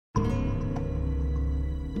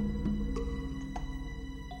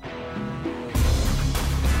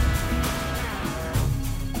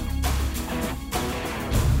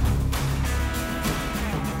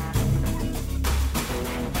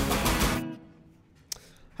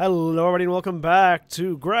Hello, everybody, and welcome back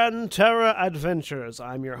to Gran Terra Adventures.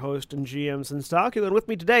 I'm your host and GM, Sinstaku, and with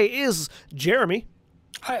me today is Jeremy.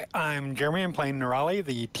 Hi, I'm Jeremy. I'm playing Nerali,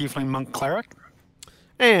 the Tiefling Monk Cleric.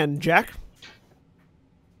 And Jack.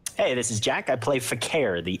 Hey, this is Jack. I play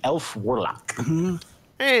Fakir, the Elf Warlock.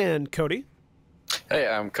 And Koty. Hey,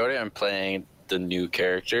 I'm Koty. I'm playing the new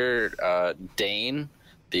character, Dain,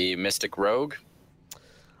 the Mystic Rogue.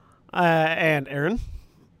 And Erin.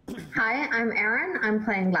 Hi, I'm Erin. I'm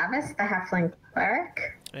playing Lavias, the Halfling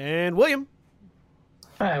Cleric. And William.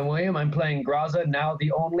 Hi, I'm William. I'm playing Graza, now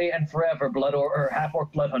the only and forever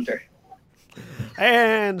Half-Orc Blood Hunter.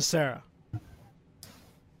 And Sarah.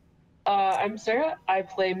 I'm Sarah. I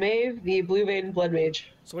play Maeve, the Blue Vein Blood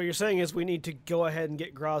Mage. So what you're saying is we need to go ahead and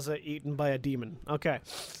get Graza eaten by a demon. Okay.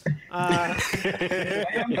 I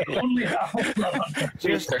am the only Half-Orc Blood Hunter.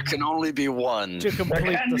 There can only be one. To complete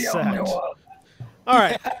There can the be set. only one. All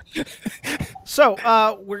right. So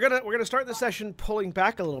we're gonna start the session pulling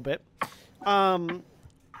back a little bit.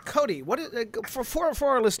 Koty, what is, for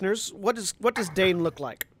our listeners, what does Dain look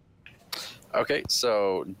like? Okay,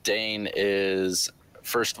 so Dain is,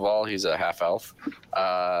 first of all, he's a half-elf.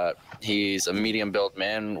 He's a medium-built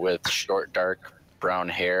man with short, dark brown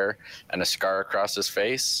hair and a scar across his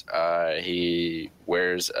face. He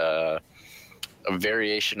wears a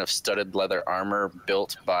variation of studded leather armor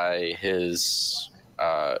built by his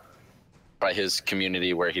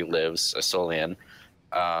community where he lives, Asolian.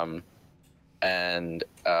 And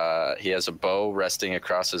he has a bow resting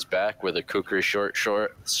across his back with a kukri short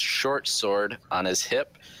sword on his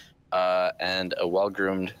hip, and a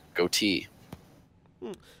well-groomed goatee.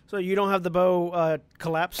 So you don't have the bow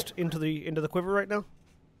collapsed into the quiver right now?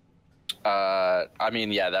 I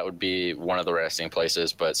mean, yeah, that would be one of the resting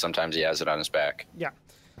places, but sometimes he has it on his back. Yeah.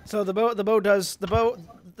 So the bow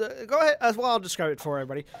go ahead as well. I'll describe it for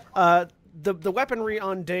everybody. The weaponry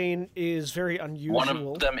on Dain is very unusual. One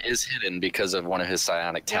of them is hidden because of one of his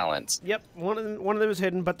psionic talents. Yep. One of them is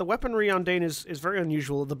hidden, but the weaponry on Dain is very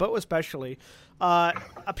unusual. The bow especially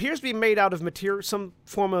appears to be made out of some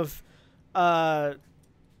form of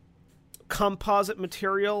composite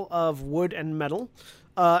material of wood and metal.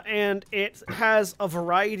 And it has a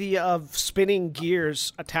variety of spinning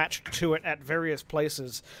gears attached to it at various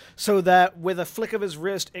places, so that with a flick of his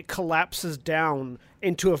wrist, it collapses down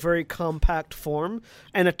into a very compact form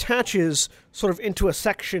and attaches sort of into a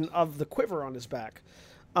section of the quiver on his back.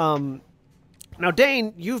 Now,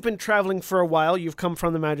 Dain, you've been traveling for a while. You've come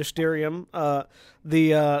from the Magisterium.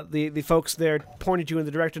 The folks there pointed you in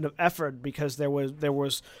the direction of Efford because there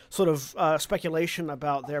was sort of speculation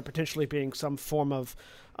about there potentially being some form of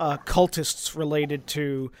cultists related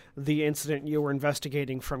to the incident you were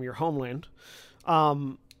investigating from your homeland.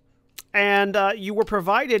 And you were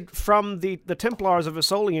provided from the Templars of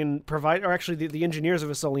Asolian, or actually the engineers of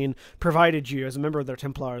Asolian provided you as a member of their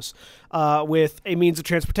Templars with a means of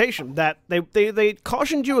transportation that they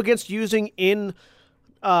cautioned you against using in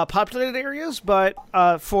populated areas, but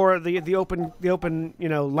for the open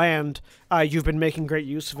land, you've been making great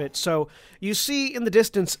use of it. So you see in the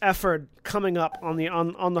distance Efford coming up on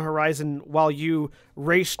the horizon while you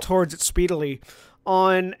race towards it speedily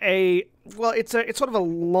on it's sort of a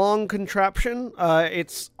long contraption.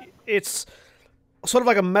 It's sort of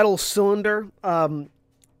like a metal cylinder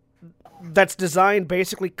that's designed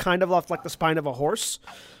basically kind of off like the spine of a horse.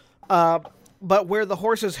 But where the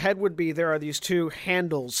horse's head would be, there are these two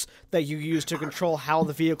handles that you use to control how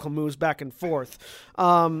the vehicle moves back and forth.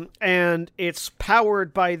 And it's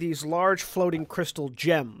powered by these large floating crystal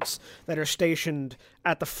gems that are stationed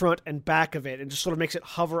at the front and back of it, and just sort of makes it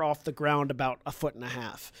hover off the ground about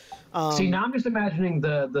 1.5 feet. See, now I'm just imagining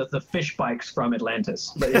the fish bikes from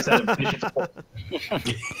Atlantis, but instead of fish.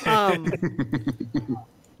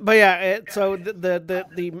 But yeah, so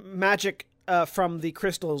the magic from the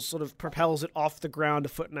crystals sort of propels it off the ground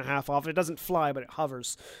 1.5 feet off. It doesn't fly, but it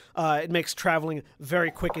hovers. It makes traveling very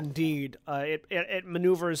quick indeed. It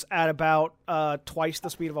maneuvers at about twice the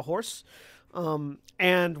speed of a horse.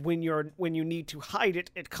 And when you need to hide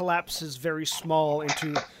it, it collapses very small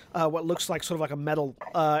into what looks like sort of like a metal,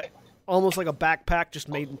 almost like a backpack, just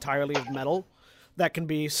made entirely of metal that can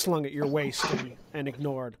be slung at your waist and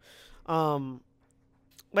ignored.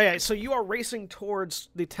 But yeah, so you are racing towards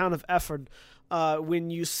the town of Efford when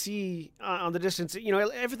you see on the distance,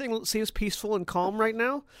 everything seems peaceful and calm right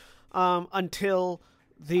now until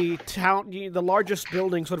the town, the largest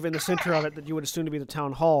building sort of in the center of it that you would assume to be the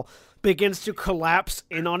town hall, begins to collapse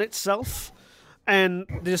in on itself. And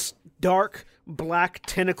this dark, black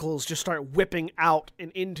tentacles just start whipping out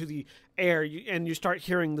and into the air, and you start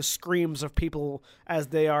hearing the screams of people as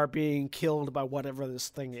they are being killed by whatever this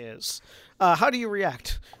thing is. How do you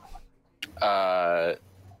react? I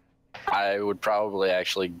would probably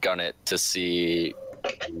actually gun it to see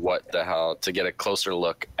what the hell, to get a closer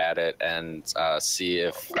look at it and see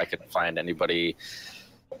if I could find any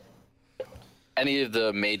of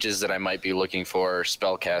the mages that I might be looking for,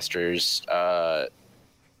 spellcasters, are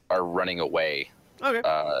running away. Okay.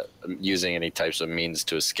 Using any types of means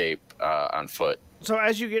to escape on foot. So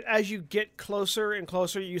as you get closer and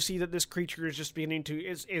closer, you see that this creature is just beginning to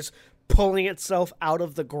is pulling itself out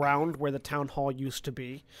of the ground where the town hall used to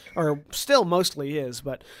be, or still mostly is.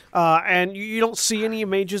 But and you don't see any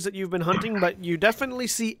mages that you've been hunting, but you definitely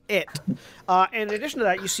see it. And in addition to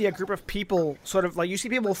that, you see a group of people, sort of like you see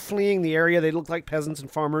people fleeing the area. They look like peasants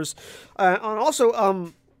and farmers, and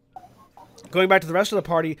also going back to the rest of the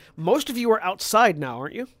party, most of you are outside now,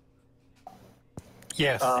 aren't you?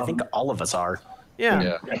 Yes. I think all of us are.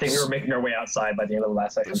 Yeah. I think we were making our way outside by the end of the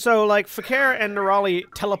last session. So, like, Fakir and Nerali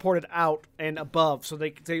teleported out and above, so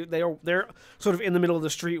they're sort of in the middle of the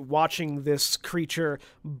street watching this creature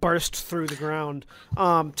burst through the ground,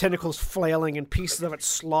 tentacles flailing and pieces of it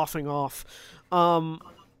sloughing off, and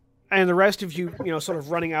the rest of you, sort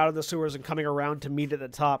of running out of the sewers and coming around to meet at the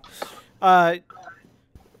top.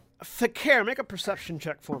 Fakir, make a perception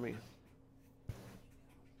check for me.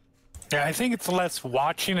 Yeah, I think it's less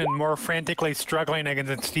watching and more frantically struggling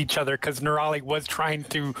against each other because Nerali was trying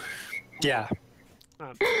to, yeah.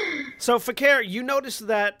 So, Fakir, you notice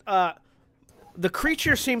that the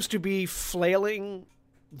creature seems to be flailing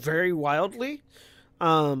very wildly,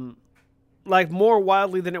 like more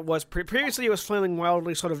wildly than it was previously. It was flailing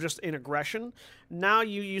wildly, sort of just in aggression. Now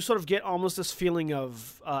you sort of get almost this feeling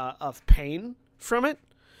of pain from it.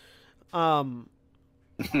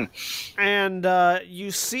 And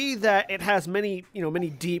you see that it has many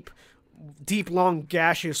deep, long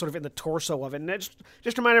gashes sort of in the torso of it. And just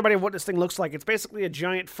to remind everybody of what this thing looks like, it's basically a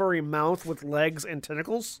giant furry mouth with legs and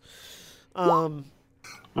tentacles. And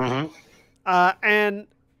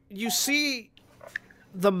you see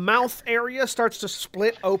the mouth area starts to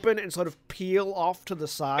split open and sort of peel off to the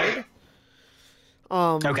side.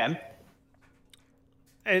 Okay.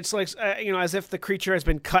 It's like, as if the creature has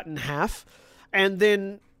been cut in half. And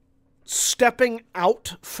then stepping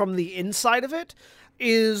out from the inside of it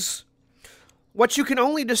is what you can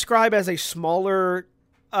only describe as a smaller.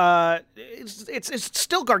 It's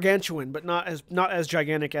still gargantuan, but not as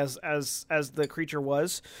gigantic as the creature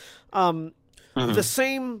was. The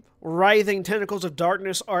same writhing tentacles of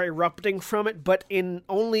darkness are erupting from it, but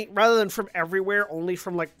rather than from everywhere, only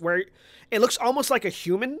from like where it looks almost like a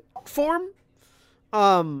human form.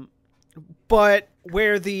 But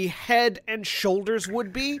where the head and shoulders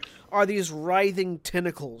would be are these writhing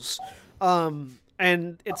tentacles.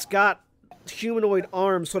 And it's got humanoid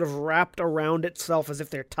arms sort of wrapped around itself as if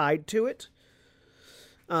they're tied to it.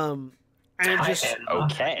 And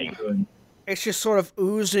it's just sort of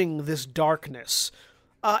oozing this darkness.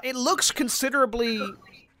 It looks considerably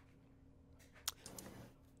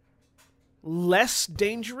less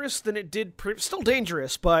dangerous than it did. Still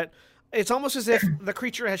dangerous, but it's almost as if the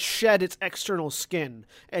creature has shed its external skin,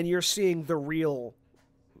 and you're seeing the real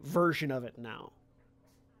version of it now.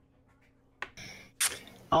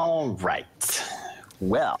 All right.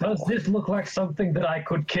 Well, does this look like something that I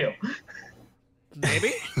could kill?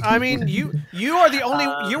 Maybe. I mean, you are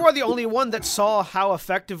the only one that saw how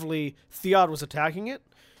effectively Theod was attacking it.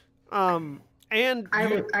 And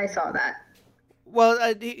I saw that.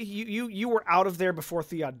 Well, you were out of there before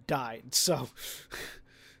Theod died, so.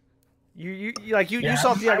 You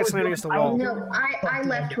saw Theod get slammed against the wall. No, I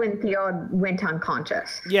left when Theod went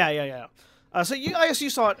unconscious. Yeah. So I guess you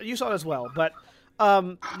saw it as well, but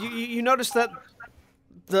you noticed that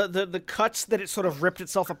the cuts that it sort of ripped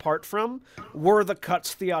itself apart from were the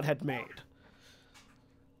cuts Theod had made.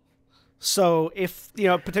 So if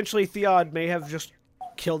potentially Theod may have just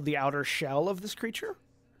killed the outer shell of this creature,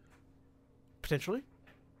 potentially.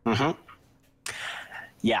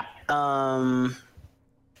 Yeah.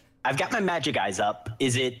 I've got my magic eyes up.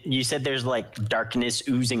 You said there's like darkness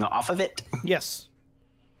oozing off of it? Yes.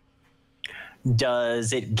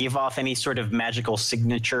 Does it give off any sort of magical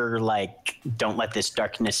signature, like, don't let this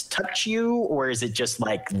darkness touch you? Or is it just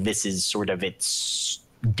like, this is sort of its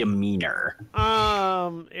demeanor?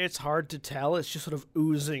 It's hard to tell. It's just sort of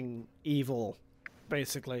oozing evil,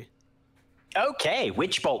 basically. Okay,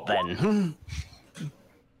 witch bolt then.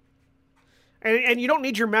 And you don't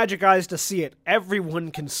need your magic eyes to see it.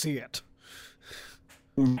 Everyone can see it.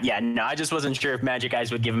 Yeah, no, I just wasn't sure if magic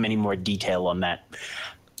eyes would give him any more detail on that.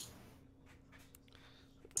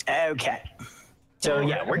 Okay. So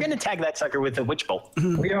yeah, we're gonna tag that sucker with the witch bolt.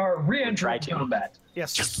 We are re-entering to. combat.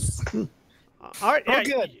 Yes. All right. Yeah,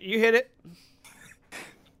 good. You hit it.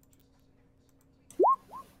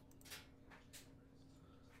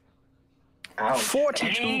 Ouch.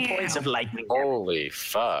 42 points of lightning. Holy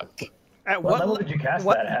fuck. At What what level did you cast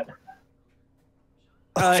what- that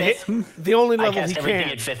hit the only I level cast he everything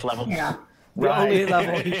can. at 5th level. Yeah. The Right. only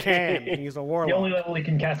level he can. He's a The warlock. only level he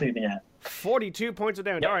can cast anything at. 42 points of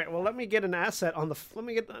damage. Yep. All right. Well, let me get an asset on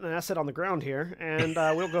the ground here, and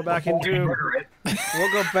we'll go back Before we into murder it.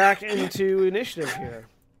 we'll go back into initiative here.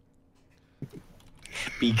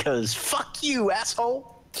 Because fuck you,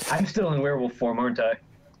 asshole. I'm still in werewolf form, aren't I?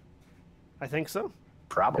 I think so.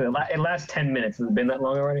 Probably. It lasts 10 minutes. Has it been that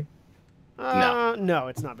long already? No,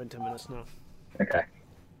 it's not been 10 minutes. No. Okay.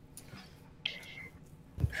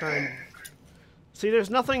 Trying. See,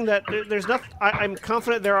 there's nothing that there's nothing. I'm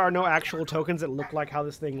confident there are no actual tokens that look like how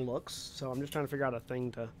this thing looks. So I'm just trying to figure out a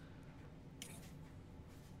thing to.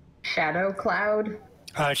 Shadow cloud.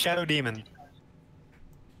 Shadow Demon.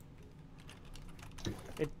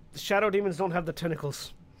 Shadow demons don't have the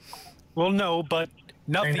tentacles. Well, no, but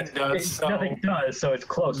nothing does. So Nothing does, so it's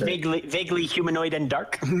closer. Vaguely humanoid and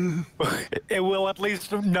dark. it will at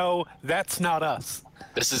least know that's not us.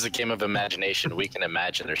 This is a game of imagination. We can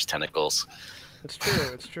imagine there's tentacles. It's true.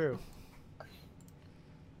 It's true.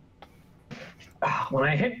 When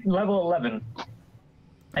I hit level 11,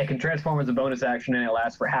 I can transform as a bonus action, and it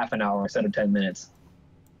lasts for half an hour instead of 10 minutes.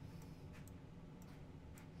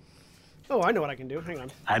 Oh, I know what I can do. Hang on.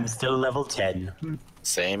 I'm still level 10.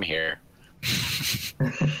 Same here.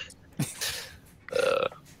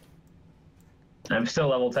 I'm still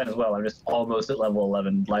level 10 as well. I'm just almost at level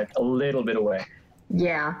 11, like a little bit away.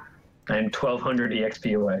 Yeah. I'm 1,200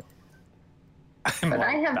 EXP away. But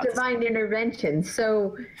I have divine intervention,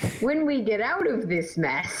 so when we get out of this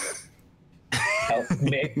mess, Help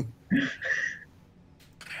me.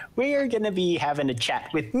 We're gonna be having a chat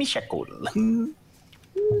with Mishakul.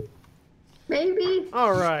 maybe.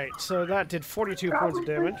 All right. So that did 42 points of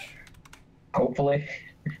damage. Hopefully.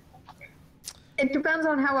 It depends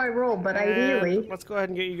on how I roll, but And ideally. let's go ahead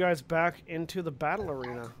and get you guys back into the battle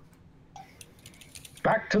arena.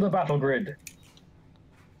 Back to the battle grid.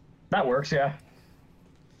 That works, yeah.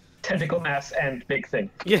 Tentacle mass and big thing.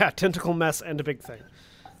 Yeah, tentacle mess and a big thing.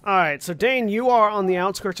 All right, so Dain, you are on the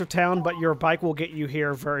outskirts of town, but your bike will get you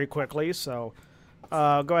here very quickly. So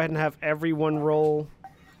go ahead and have everyone roll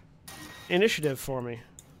initiative for me.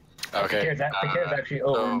 Okay. The care's actually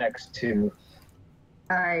over next to...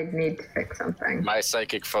 I need to fix something. My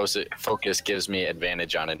psychic focus gives me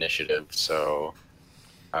advantage on initiative, so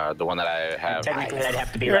the one that I have. Technically, I'd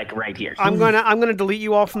have to be like right here. I'm gonna delete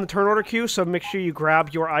you all from the turn order queue. So make sure you grab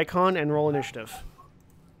your icon and roll initiative.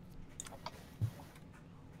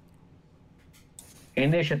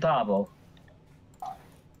 Initiatavo.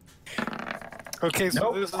 Okay, so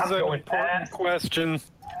Nope, this is I'm an going important fast. question.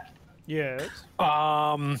 Yes.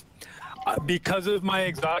 Because of my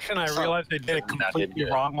exhaustion, I realized I did it completely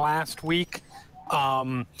wrong last week.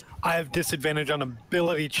 I have disadvantage on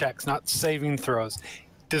ability checks, not saving throws.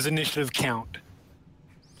 Does initiative count?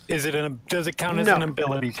 Does it count as No. an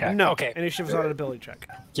ability check? No. Okay. Initiative is not an ability check.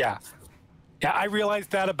 Yeah. Yeah, I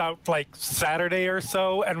realized that about like Saturday or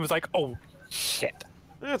so and was like, oh, shit.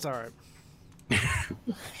 That's all right.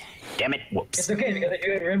 Damn it! Whoops. It's okay, because if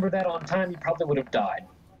you had remembered that on time, you probably would have died.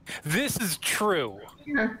 This is true.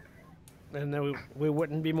 Yeah. And then we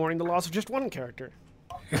wouldn't be mourning the loss of just one character.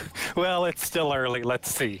 Well, it's still early.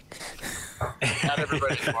 Let's see. Not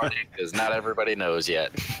everybody's morning because not everybody knows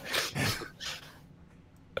yet.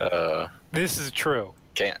 This is true.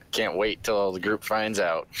 Can't wait till the group finds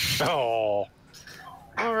out. Oh.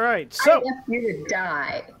 All right. I So left you to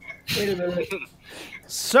die. Wait a minute.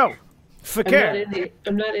 So, Fakir.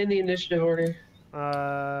 I'm not in the initiative order.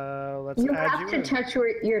 Let's You add have you to in. touch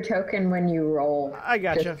your token when you roll. I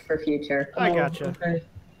gotcha. Just for future. I Oh, gotcha. Okay.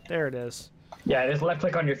 There it is. Yeah, just left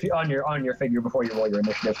click on your figure before you roll your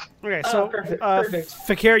initiative. Okay, Oh, so perfect.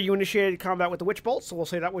 Fakir, you initiated combat with the Witch Bolt, so we'll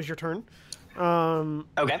say that was your turn.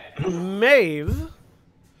 Okay. Maeve.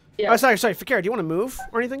 Yeah. Oh, sorry, Fakir. Do you want to move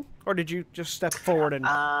or anything, or did you just step forward and?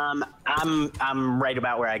 I'm right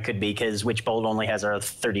about where I could be because Witch Bolt only has a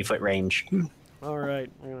 30-foot range. All right,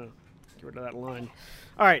 I'm gonna get rid of that line.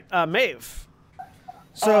 All right, Maeve.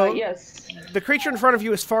 So Yes. the creature in front of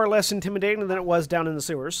you is far less intimidating than it was down in the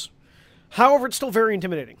sewers. However, it's still very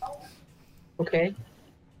intimidating. Okay.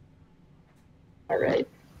 All right.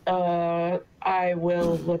 I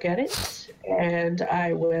will look at it, and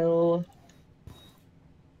I will.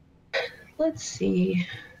 Let's see.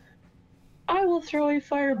 I will throw a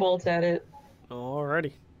firebolt at it.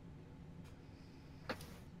 Alrighty.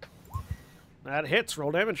 That hits.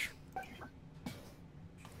 Roll damage.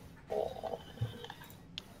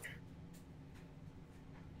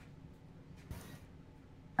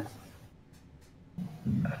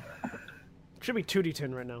 Should be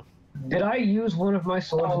 2d10 right now. Did I use one of my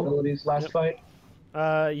sword's abilities last fight?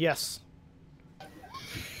 Yes.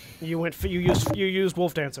 You used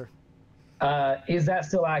Wolf Dancer. Is that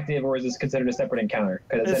still active, or is this considered a separate encounter?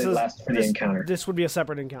 Because it said it lasts for the encounter. This would be a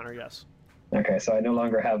separate encounter, yes. Okay, so I no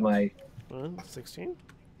longer have my 16.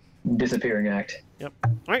 disappearing act. Yep.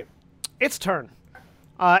 All right. Its turn.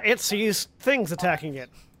 It sees things attacking it.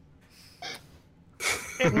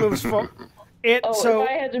 It moves forward. If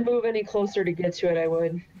I had to move any closer to get to it, I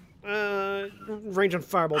would. Range on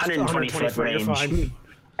firebolt. 120 foot You're range. fine.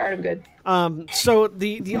 Alright, I'm good. So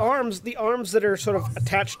the arms that are sort of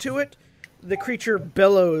attached to it, the creature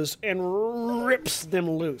bellows and rips them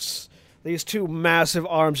loose. These two massive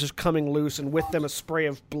arms just coming loose, and with them a spray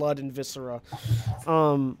of blood and viscera.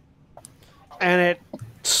 And it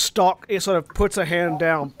sort of puts a hand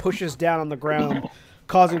down, pushes down on the ground,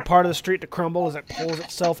 causing part of the street to crumble as it pulls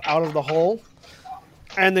itself out of the hole,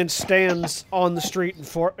 and then stands on the street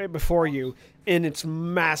before you in its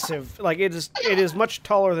massive, like it is much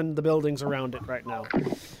taller than the buildings around it right now.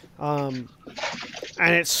 And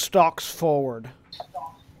it stalks forward.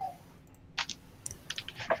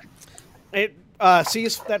 It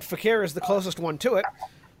sees that Fakir is the closest one to it,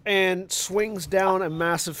 and swings down a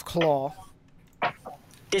massive claw.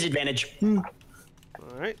 Disadvantage. All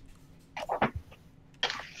right.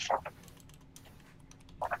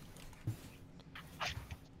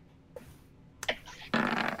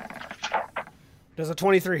 Does a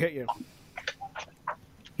 23 hit you?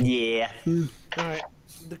 Yeah. All right.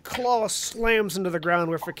 The claw slams into the ground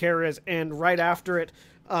where Fakir is, and right after it,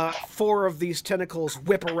 4 of these tentacles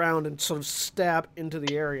whip around and sort of stab into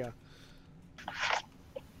the area.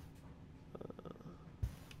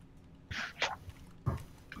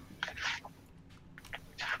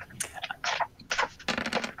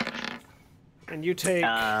 And you take...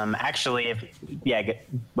 Actually,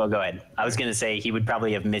 well, go ahead. I was going to say he would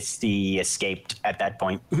probably have Misty escaped at that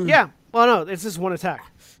point. Yeah. Well, no, it's just one attack.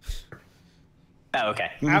 Oh,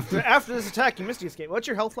 okay. After this attack, you Misty escape. What's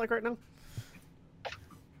your health like right now?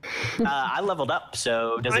 I leveled up,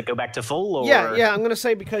 so does it go back to full? Or... Yeah, I'm going to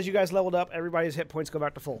say because you guys leveled up, everybody's hit points go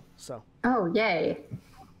back to full. So. Oh, yay.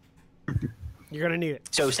 You're going to need it.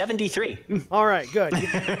 So 73. All right, good.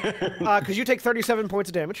 Because you take 37 points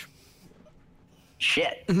of damage.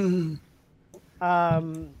 Shit.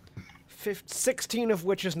 16 of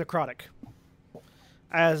which is necrotic.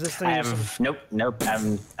 As this thing I have, nope.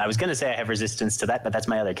 I was going to say I have resistance to that, but that's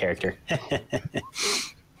my other character.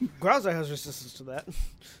 Graza has resistance to that.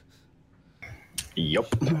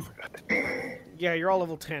 Yup. Yeah, you're all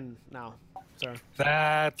level 10 now. So.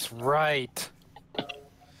 That's right.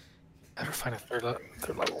 Better find a third level.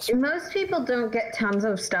 Most people don't get tons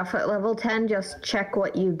of stuff at level 10. Just check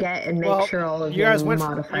what you get and make sure all of your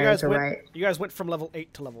modifiers are right. You guys went from level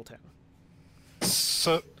 8 to level 10.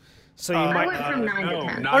 So you might... I went from 9 to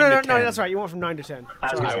 10. No, that's right. You went from 9 to 10.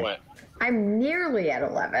 I'm nearly at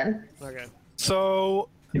 11. Okay. So...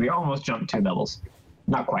 We almost jumped 2 levels.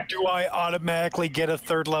 Not quite. Do I automatically get a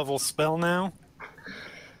 3rd level spell now?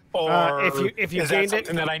 Or if you is gained that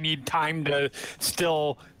something that I need time to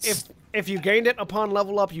still... If you gained it upon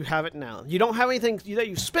level up, you have it now. You don't have anything that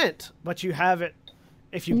you spent, but you have it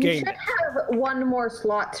if you gained it. You should have 1 more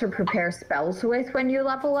slot to prepare spells with when you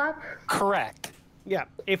level up. Correct. Yeah.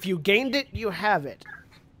 If you gained it, you have it.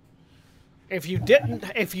 If you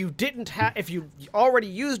already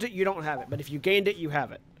used it, you don't have it. But if you gained it, you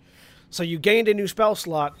have it. So you gained a new spell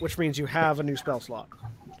slot, which means you have a new spell slot.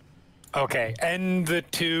 Okay, and the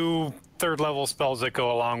 2 3rd level spells that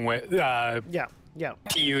go along with Yeah.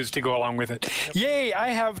 to use to go along with it. Yay! I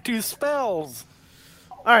have 2 spells.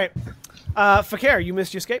 All right, Fakir, you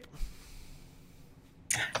missed your escape.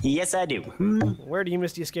 Yes, I do. Where do you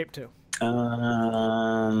miss the escape to?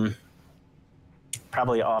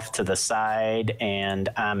 Probably off to the side, and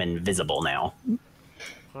I'm invisible now.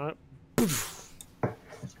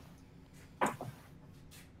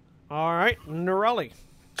 All right, Nerali.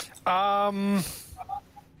 I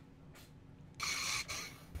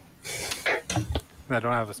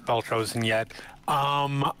don't have a spell chosen yet.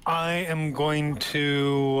 I am going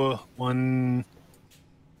to 1,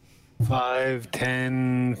 5,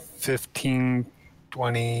 10, 15,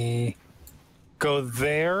 20. Go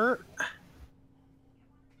there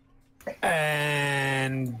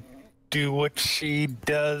and do what she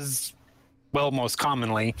does, well, most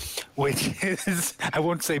commonly, which is, I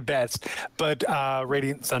won't say best, but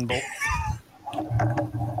Radiant Sunbolt.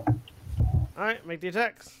 All right, make the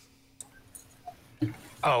attacks.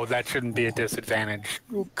 Oh, that shouldn't be a disadvantage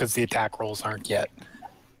because the attack rolls aren't yet.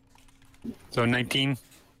 So 19?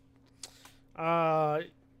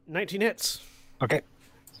 19 hits. Okay.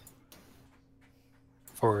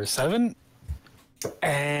 For 7.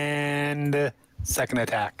 And second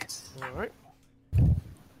attack. All right.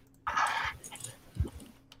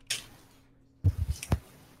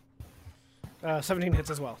 Uh, 17 hits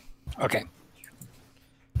as well. Okay.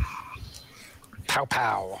 Pow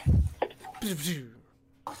pow.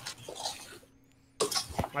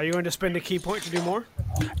 Are you going to spend a key point to do more?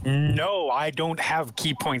 No, I don't have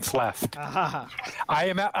key points left. Aha.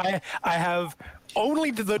 I have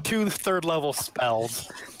only the 2 third level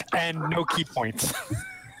spells and no key points.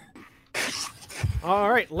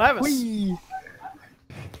 All right, Lavias.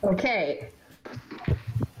 Okay.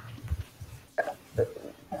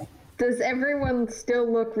 Does everyone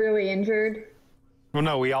still look really injured? Well,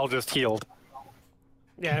 no, we all just healed.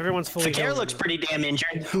 Yeah, everyone's fully Fakir healed. looks pretty damn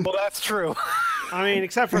injured. Well, that's true. I mean,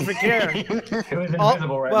 except for Fakir. It was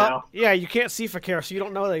invisible right now. Yeah, you can't see Fakir, so you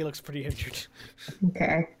don't know that he looks pretty injured.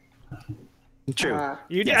 Okay. True.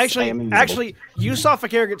 You Yes, I am invisible. actually, you saw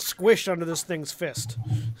Fakir get squished under this thing's fist.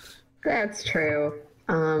 That's true.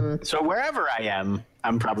 So wherever I am,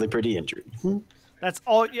 I'm probably pretty injured. That's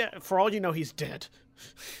all. Yeah, for all you know, he's dead.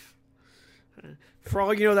 For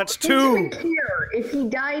all you know, that's He's 2. Fakir. If he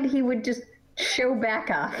died, he would just show back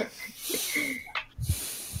up.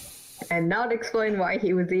 And not explain why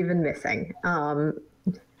he was even missing.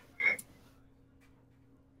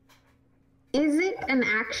 Is it an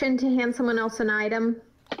action to hand someone else an item?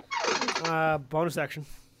 Bonus action.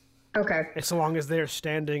 Okay. So long as they're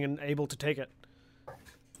standing and able to take it.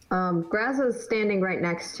 Graza's standing right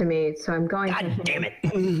next to me, so I'm going to God damn it.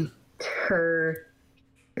 hand her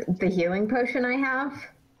the healing potion I have.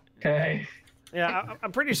 Okay. Yeah,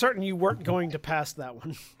 I'm pretty certain you weren't going to pass that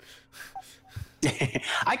one.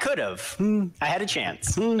 I could have. I had a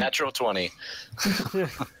chance. Natural 20. Yeah,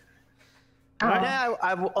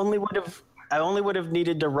 I only would have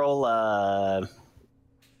needed to roll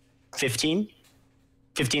 15.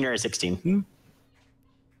 15 or a 16.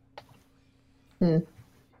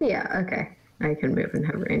 Yeah, okay. I can move and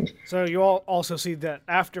have range. So you all also see that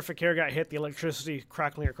after Fakir got hit, the electricity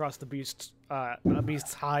crackling across the beast's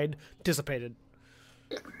hide dissipated.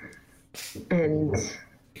 And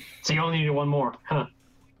So you only needed one more, huh?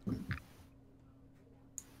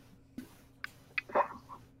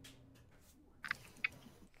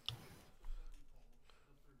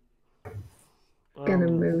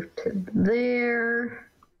 gonna move to there.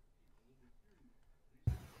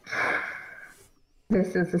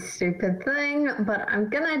 This is a stupid thing, but I'm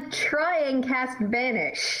gonna try and cast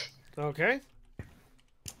Banish, Okay.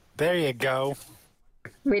 There you go.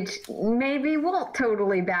 which maybe won't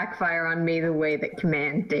totally backfire on me the way that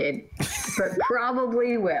Command did, but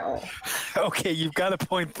probably will. Okay, you've got a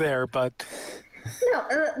point there, but No,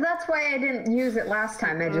 that's why I didn't use it last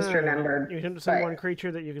time. I just remembered. You attempt to send But- one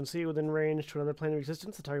creature that you can see within range to another plane of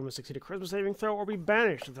existence. The target must succeed a charisma saving throw or be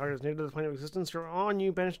banished. The target is native to the plane of existence. You're on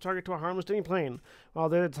you. Banish the target to a harmless dimming plane. While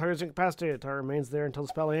there, the target is incapacitated. The target remains there until the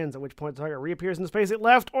spell ends, at which point the target reappears in the space it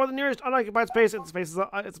left or the nearest unoccupied space if the space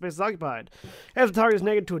is occupied. If the target is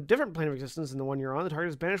negative to a different plane of existence than the one you're on, the target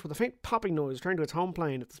is banished with a faint popping noise, returning to its home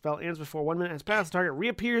plane. If the spell ends before 1 minute has passed, the target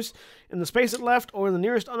reappears in the space it left or in the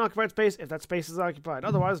nearest unoccupied space if that space is occupied.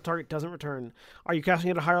 Otherwise, the target doesn't return. Are you casting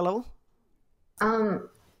it at a higher level? Are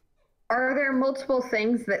there multiple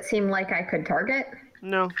things that seem like I could target?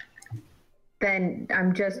 No. Then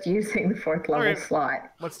I'm just using the 4th level Alright.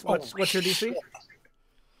 slot. What's your DC?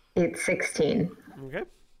 It's 16. Okay.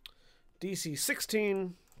 DC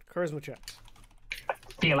 16, charisma check.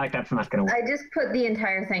 Feel like that's not gonna work. I just put the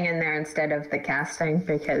entire thing in there instead of the casting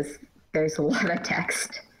because there's a lot of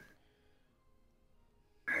text.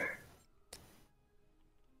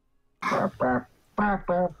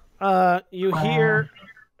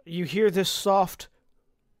 You hear this soft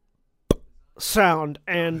sound,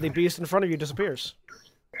 and the beast in front of you disappears.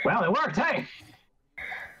 Well, it worked, hey!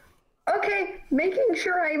 Okay, making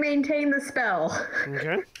sure I maintain the spell.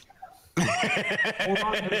 Okay. Hold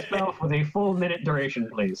on to the spell for the full minute duration,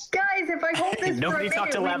 please. Guys, if I hold this Nobody for a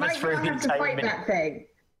talked minute, to we Lavias might for not the have to entire fight minute. that thing.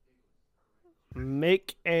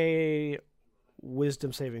 Make a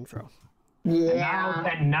wisdom saving throw. Yeah.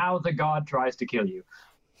 And now the god tries to kill you.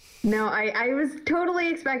 No, I was totally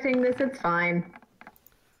expecting this. It's fine.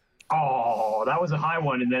 Oh, that was a high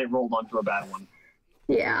one, and then it rolled onto a bad one.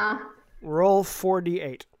 Yeah. Roll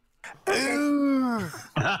 4d8. Oh.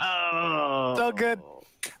 so good.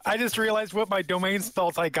 I just realized what my domain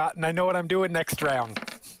spells I got, and I know what I'm doing next round.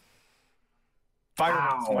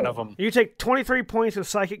 Fire is one of them. You take 23 points of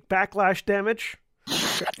psychic backlash damage.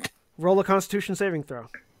 Roll a Constitution saving throw.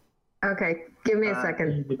 Okay, give me a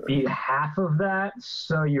second. You would be half of that,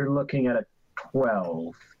 so you're looking at a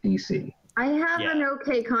 12 DC. I have an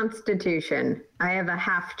okay constitution. I have a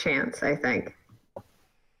half chance, I think.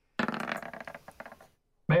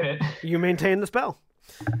 Made it. You maintain the spell.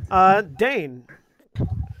 Dain.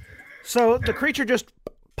 So the creature just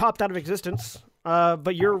popped out of existence,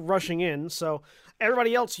 but you're rushing in. So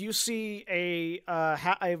everybody else, you see a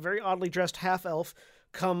very oddly dressed half-elf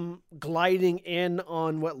come gliding in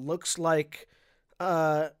on what looks like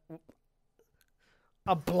a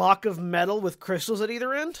block of metal with crystals at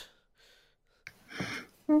either end.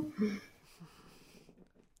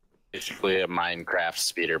 Basically a Minecraft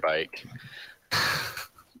speeder bike.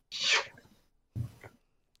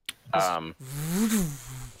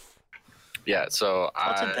 Yeah, so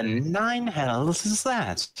What the nine hells is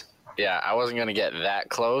that? yeah, I wasn't gonna get that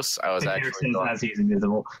close. I was actually going, as he's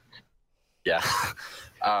invisible. yeah.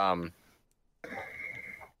 I'm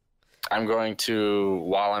going to,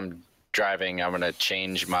 while I'm driving, I'm gonna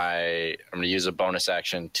use a bonus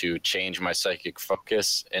action to change my psychic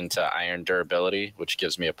focus into iron durability, which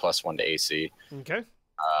gives me a +1 to AC. Okay.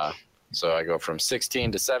 So I go from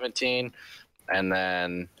 16 to 17, and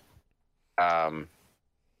then I'm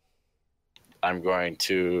going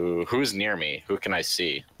to, who's near me? Who can I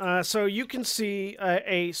see? So you can see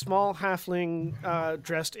a small halfling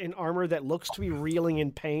dressed in armor that looks to be reeling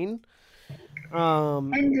in pain.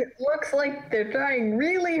 And it looks like they're trying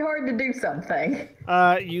really hard to do something.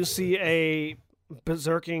 You see a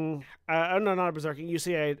berserking... no, not a berserking. You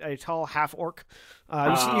see a tall half-orc.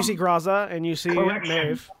 You see Graza, and you see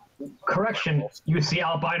Maeve. Correction, you see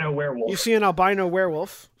albino werewolf. You see an albino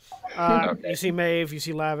werewolf. Okay. You see Maeve, you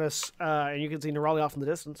see Lavias, and you can see Nerali off in the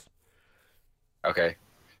distance. Okay.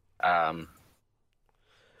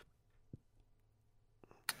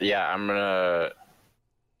 Yeah, I'm gonna...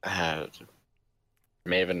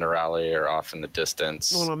 Maeve and Nerali are off in the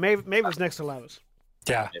distance. No, Maeve was next to Lavias.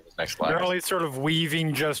 Yeah. Maeve was next to Lavias. Nerali's sort of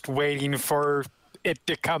weaving, just waiting for it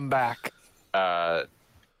to come back.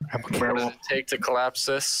 What does it take to collapse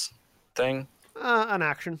this thing? An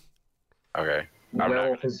action. Okay.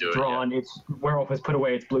 Werewolf has Werewolf has put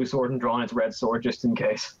away its blue sword and drawn its red sword just in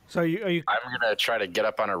case. So are you? I'm gonna try to get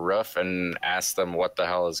up on a roof and ask them what the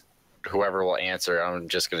hell is. Whoever will answer, I'm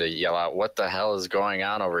just gonna yell out, "What the hell is going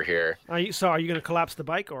on over here?" Are you gonna collapse the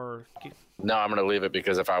bike or? No, I'm gonna leave it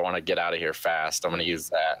because if I want to get out of here fast, I'm gonna use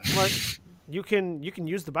that. Well, you can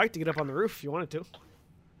use the bike to get up on the roof if you wanted to.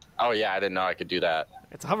 Oh yeah, I didn't know I could do that.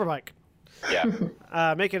 It's a hover bike. Yeah.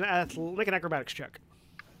 Make an acrobatics check.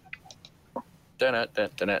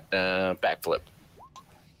 Backflip.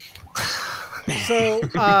 So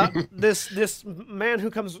this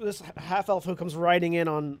man this half elf who comes riding in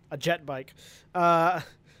on a jet bike, does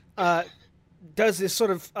this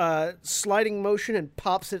sort of sliding motion and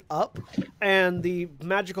pops it up, and the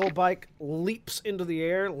magical bike leaps into the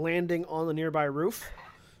air, landing on the nearby roof.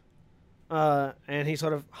 And he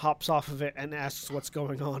sort of hops off of it and asks what's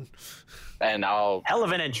going on. And I'll... Hell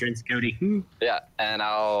of an entrance, Koty. Yeah, and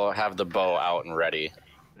I'll have the bow out and ready.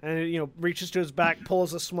 And reaches to his back,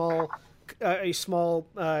 pulls a small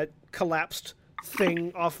collapsed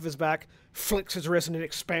thing off of his back, flicks his wrist, and it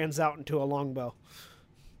expands out into a longbow.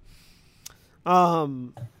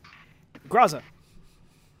 Graza.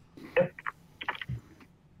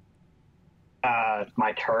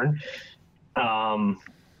 My turn.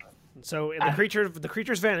 So the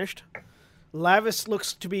creature's vanished. Lavias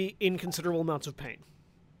looks to be in considerable amounts of pain.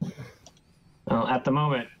 Well, at the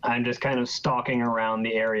moment, I'm just kind of stalking around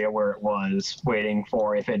the area where it was, waiting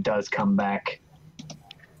for if it does come back.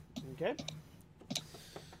 Okay.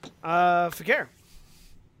 Fakir.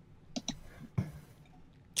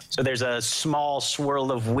 So there's a small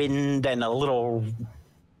swirl of wind and a little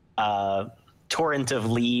torrent of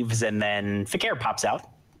leaves, and then Fakir pops out,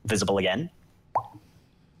 visible again.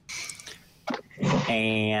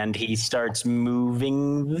 And he starts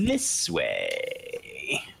moving this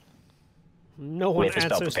way. No one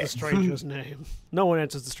answers the stranger's name. No one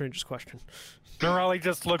answers the stranger's question. Nerali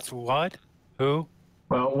just looks, what? Who?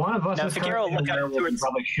 Well, one of us Now, is Fakir will look up towards,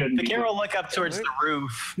 probably shouldn't be. Fakir will look up towards the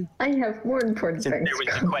roof. I have more important Since things there was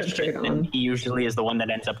to a question, concentrate and on. he usually is the one that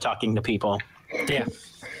ends up talking to people. Yeah.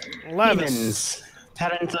 Lavias. Demons,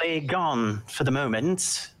 apparently gone for the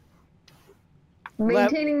moment.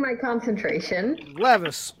 Maintaining my concentration.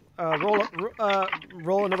 Lavias,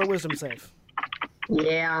 roll another wisdom save.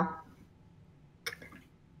 Yeah.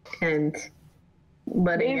 And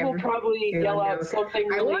letting Maeve will probably everyone yell out know.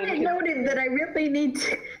 something I really want it noted that I really need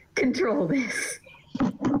to control this.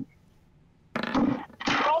 We're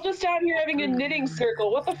all just out here having a knitting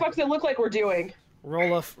circle. What the fuck does it look like we're doing?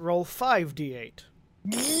 Roll 5d8.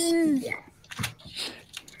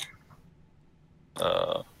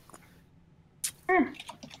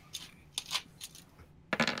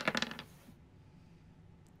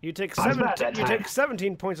 You take I was bad that you time. take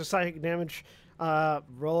 17 points of psychic damage.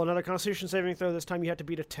 Roll another Constitution saving throw. This time you have to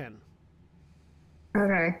beat a 10.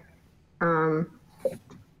 Okay.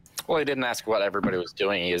 Well, he didn't ask what everybody was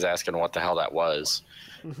doing. He was asking what the hell that was.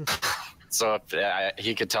 So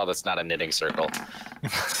he could tell that's not a knitting circle.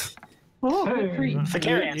 Oh, good for you.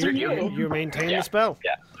 Fakir answered you. You maintain Yeah. the spell.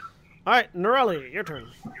 Yeah. All right, Nerali, your turn.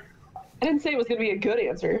 I didn't say it was going to be a good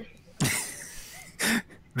answer.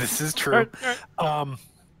 This is All true. right.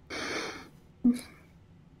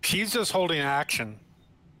 She's just holding action.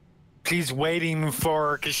 She's waiting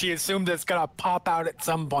for, because she assumed it's gonna pop out at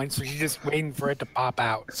some point, so she's just waiting for it to pop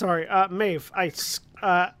out. Sorry, Maeve.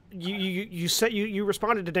 You said you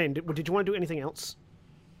responded to Dain. Did you want to do anything else?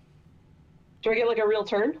 Do I get like a real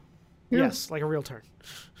turn? Yes, like a real turn.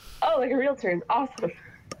 Oh, like a real turn. Awesome.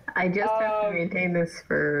 I just have to maintain this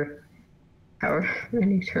for however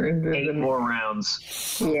many turns. 8 more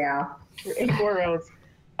rounds. Yeah. 8 more rounds.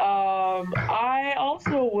 I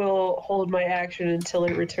also will hold my action until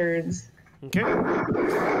it returns. Okay.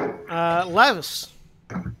 Lavias,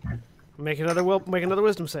 make another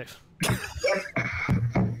wisdom save.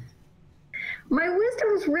 My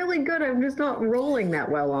wisdom's really good. I'm just not rolling that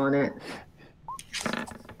well on it.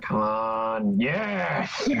 Come on,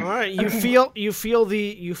 yes! All right. You feel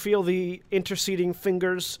the interceding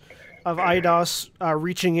fingers of Eidos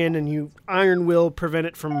reaching in, and you iron will prevent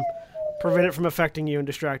it from affecting you and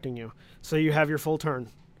distracting you. So you have your full turn.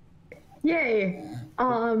 Yay.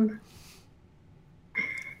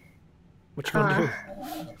 What you gonna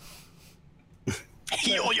do?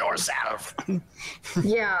 Heal yourself.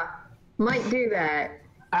 Yeah. Might do that.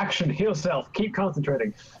 Action, heal self, keep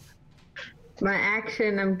concentrating. My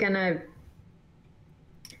action, I'm gonna...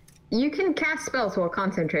 You can cast spells while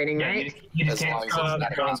concentrating, Yeah, right? you just As long can't as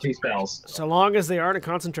it's not con spells. So long as they aren't a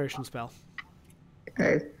concentration spell.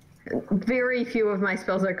 Very few of my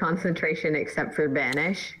spells are concentration except for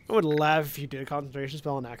Banish. I would laugh if you did a concentration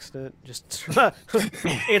spell on accident. Just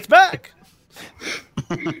it's back.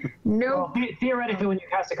 No. Well, theoretically, when you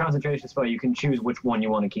cast a concentration spell, you can choose which one you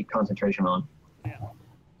want to keep concentration on.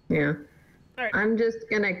 Yeah. Alright. I'm just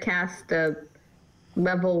gonna cast a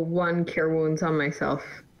level 1 Cure Wounds on myself.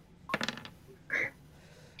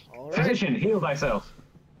 All right. Physician, heal thyself.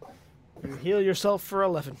 You heal yourself for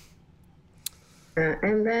 11.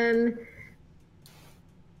 And then...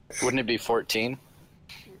 Wouldn't it be 14?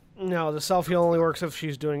 No, the self heal only works if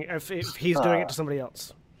he's doing it to somebody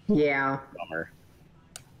else. Yeah. Bummer.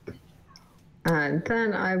 And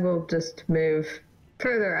then I will just move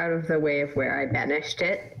further out of the way of where I banished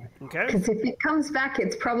it. Okay. Because if it comes back,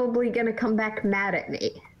 it's probably going to come back mad at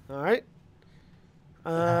me. All right.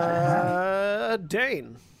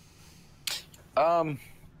 Dain.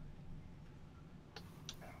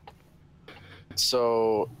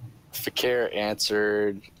 So Fakir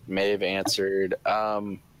answered, Maeve answered.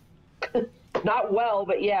 Not well,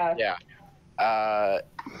 but yeah. Yeah.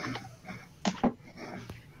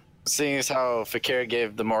 Seeing as how Fakir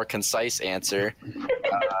gave the more concise answer,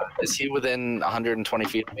 is he within 120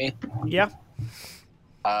 feet of me? Yeah.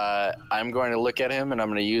 I'm going to look at him and I'm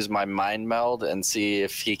going to use my mind meld and see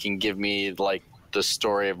if he can give me like the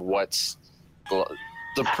story of what's the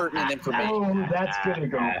pertinent information. Oh, that's gonna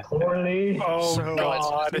go poorly. Oh, So- No, it's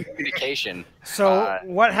God. communication. So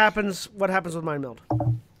what happens? What happens with mind meld?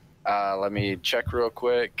 Let me check real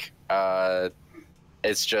quick.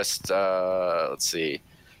 It's just let's see.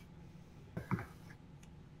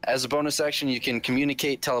 As a bonus action, you can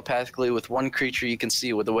communicate telepathically with one creature you can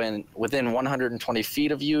see within 120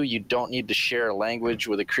 feet of you. You don't need to share a language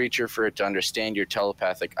with a creature for it to understand your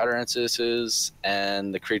telepathic utterances,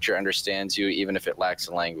 and the creature understands you even if it lacks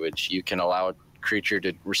a language. You can allow a creature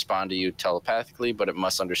to respond to you telepathically, but it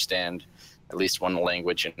must understand at least one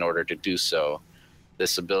language in order to do so.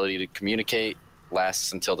 This ability to communicate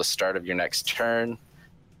lasts until the start of your next turn.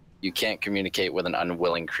 You can't communicate with an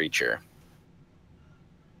unwilling creature.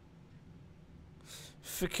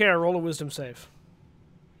 Fakir, roll a wisdom save.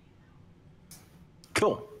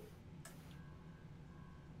 Cool.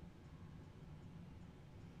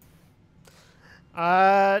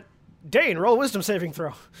 Dain, roll a wisdom saving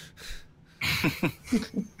throw.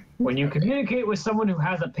 When you communicate with someone who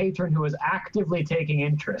has a patron who is actively taking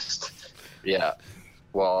interest. Yeah.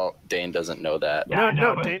 Well, Dain doesn't know that. Yeah, I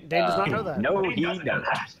know, no, but- Dain does not know that. No, He he doesn't know doesn't.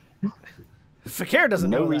 that. Fakir doesn't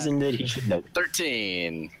know No that. reason that he should know.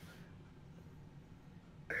 13.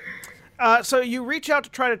 So you reach out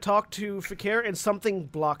to try to talk to Fakir, and something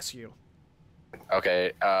blocks you.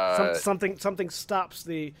 Okay. Something stops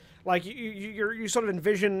the like you sort of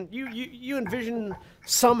envision you envision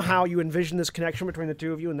somehow you envision this connection between the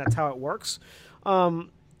two of you, and that's how it works.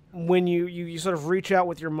 When you sort of reach out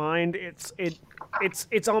with your mind,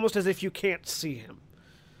 it's almost as if you can't see him.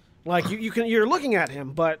 Like you're looking at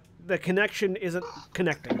him, but the connection isn't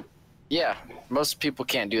connecting. Yeah, most people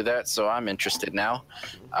can't do that, so I'm interested now.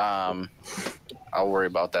 I'll worry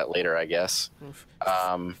about that later, I guess.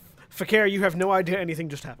 Fakir, you have no idea anything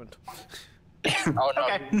just happened. Oh no,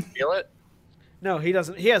 Okay. Did you feel it? No, he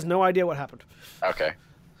doesn't. He has no idea what happened. Okay.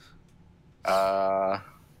 I'm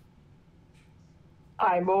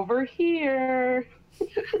over here.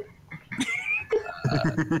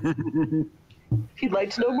 If you'd like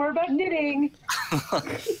to know more about knitting.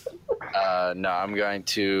 No, I'm going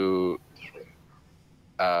to.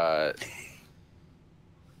 I'm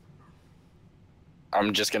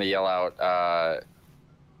just gonna yell out.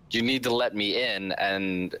 You need to let me in,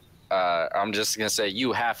 and I'm just gonna say,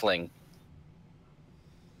 "You halfling,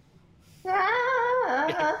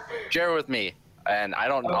 share with me." And I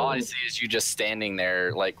don't. All I see is you just standing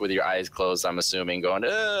there, like with your eyes closed. I'm assuming, going,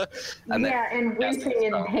 and and wincing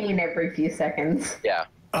in pain every few seconds. Yeah.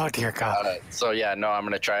 Oh dear God. So yeah, no, I'm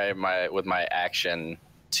gonna try with my action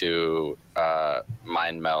to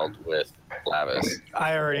mind meld with Lavias.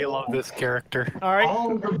 I already love this character. All right.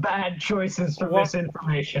 All the bad choices from this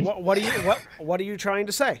information. What are you trying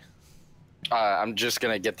to say? I'm just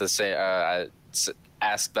gonna get to say,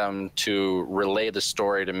 ask them to relay the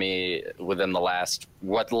story to me within the last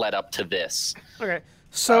what led up to this. Okay.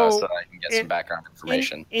 So that I can get some background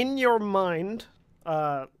information. In your mind,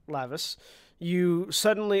 Lavias, you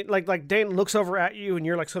suddenly like Dain looks over at you, and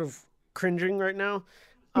you're like sort of cringing right now.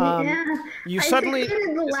 You suddenly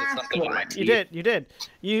the last one. You did.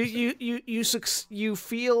 You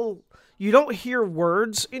feel you don't hear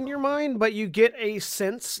words in your mind, but you get a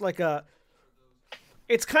sense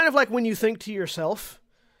it's kind of like when you think to yourself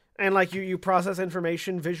and like you process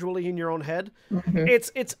information visually in your own head. Mm-hmm.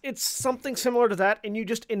 It's something similar to that, and you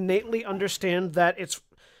just innately understand that it's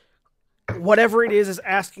whatever it is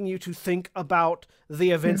asking you to think about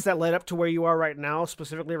the events that led up to where you are right now,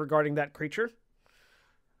 specifically regarding that creature.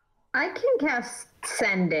 I can cast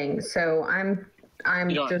sending, so I'm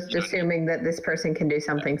just assuming that this person can do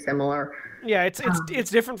something similar. Yeah, it's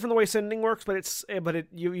different from the way sending works, but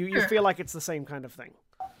you feel like it's the same kind of thing.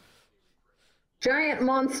 Giant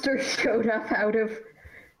monster showed up out of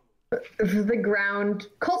the ground.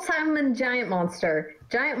 Colt Simon giant monster.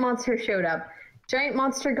 Giant monster showed up. Giant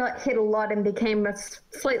monster got hit a lot and became a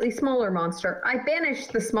slightly smaller monster. I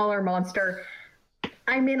banished the smaller monster.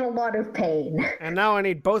 I'm in a lot of pain. And now I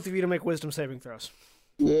need both of you to make wisdom saving throws.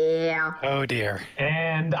 Yeah. Oh dear.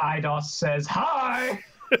 And Eidos says, hi!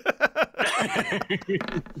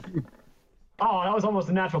 Oh, that was almost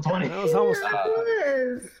a natural 20. That was almost...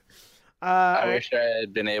 I wish I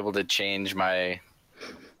had been able to change my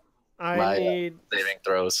saving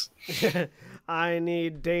throws. I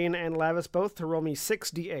need Dain and Lavias both to roll me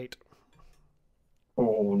 6d8.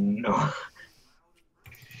 Oh no.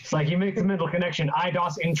 It's like he makes a mental connection.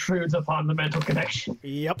 Eidos intrudes upon the mental connection.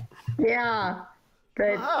 Yep. Yeah.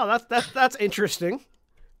 But... Oh, that's interesting.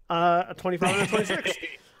 A 25 and a 26.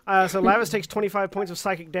 So Lavias takes 25 points of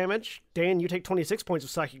psychic damage. Dain, you take 26 points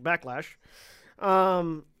of psychic backlash.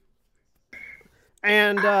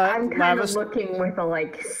 And I'm kind Lavias, of looking with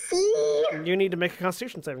a see? You need to make a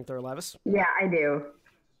Constitution saving throw, Lavias. Yeah, I do.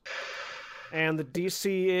 And the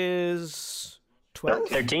DC is 12?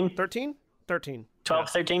 13? 13? 13. 12,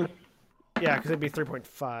 13? Yeah, because it'd be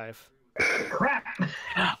 3.5. Crap!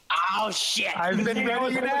 Oh shit! I've been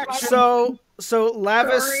ready in action. So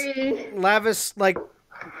Lavias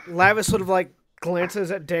sort of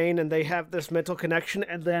glances at Dain, and they have this mental connection,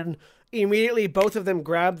 and then immediately both of them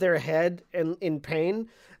grab their head in pain.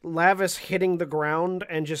 Lavias hitting the ground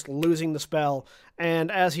and just losing the spell,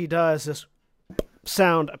 and as he does, this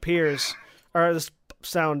sound appears, or this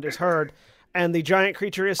sound is heard, and the giant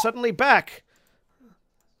creature is suddenly back,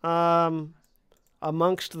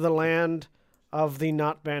 amongst the land of the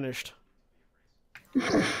not banished.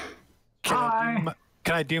 Can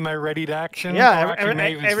I do my ready to action? Yeah,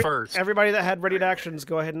 Maeve first. Everybody that had ready to actions,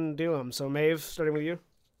 go ahead and do them. So Maeve, starting with you.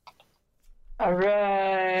 All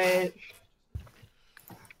right.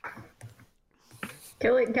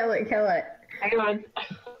 Kill it. Hang on.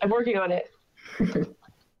 I'm working on it.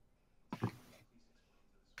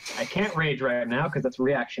 I can't rage right now because that's a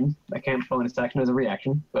reaction. I can't bonus action as a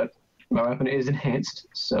reaction, but my weapon is enhanced,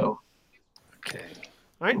 so Okay.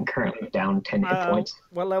 All right. I'm currently down 10 hit points.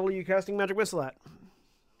 What level are you casting Magic Whistle at?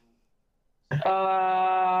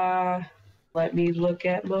 Let me look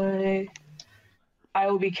at my I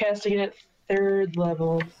will be casting it at 3rd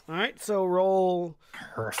level. All right, so roll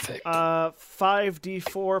Perfect.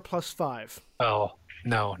 5d4 plus 5. Oh,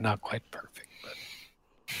 no, not quite perfect. But...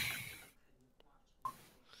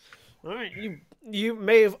 All right,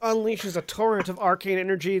 Maeve unleashes a torrent of arcane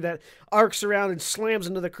energy that arcs around and slams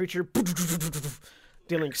into the creature,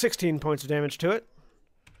 dealing 16 points of damage to it.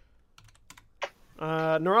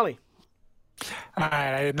 Nerali. All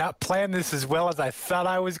right, I did not plan this as well as I thought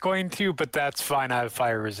I was going to, but that's fine. I have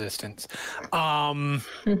fire resistance. That's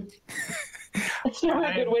never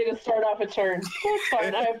a good way to start off a turn. That's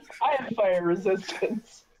fine. I have fire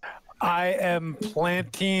resistance. I am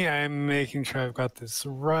planting. I'm making sure I've got this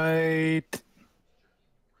right.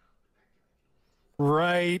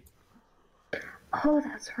 Right. Oh,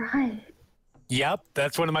 that's right. Yep,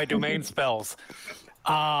 that's one of my domain spells.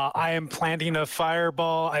 I am planting a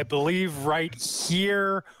fireball. I believe right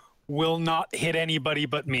here will not hit anybody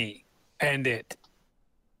but me and it.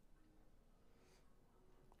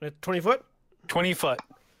 At 20 foot? 20 foot.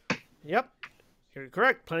 Yep. You're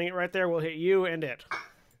correct. Planting it right there will hit you and it.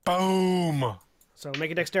 Boom. So make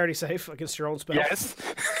a dexterity save against your own spell. Yes.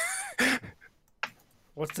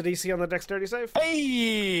 What's the DC on the dexterity save?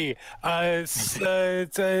 Hey! Should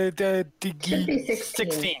be 16.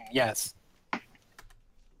 16, yes.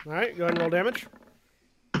 All right, go ahead and roll damage.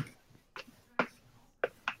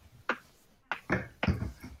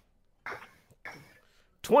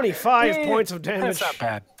 $25 points of damage. That's not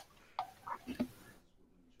bad.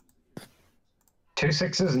 2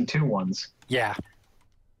 6s and 2 1s. Yeah.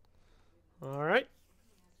 All right.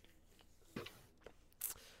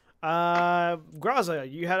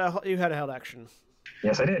 Graza, you had a held action.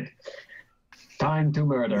 Yes, I did. Time to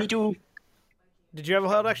murder. Me too. Did you have a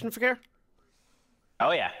held action, Fakir?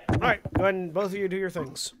 Oh yeah. All right, go ahead and both of you do your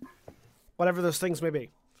things, whatever those things may be.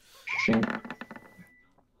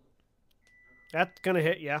 That's gonna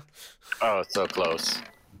hit, yeah. Oh, so close.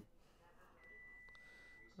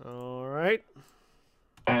 All right.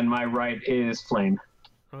 And my right is flame.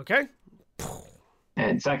 Okay.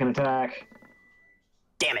 And second attack.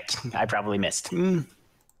 Damn it! I probably missed. Yeah,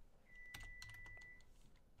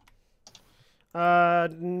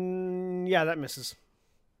 that misses.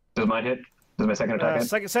 Does mine hit? Does my second attack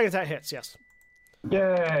hit? Second attack hits, yes.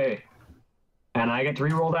 Yay! And I get to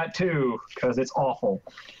reroll that too, because it's awful.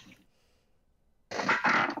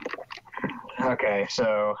 Okay,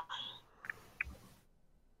 so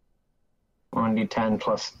 1d10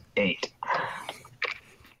 plus 8.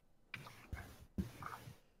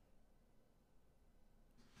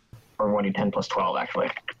 Or 1d10 plus 12,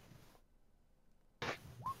 actually.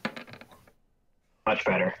 Much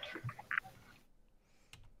better.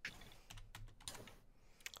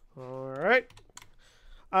 All right.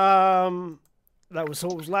 That was so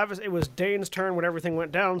it was Lavias. It was Dain's turn when everything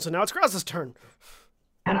went down. So now it's Graza's turn.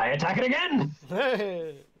 And I attack it again!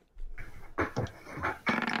 Hey.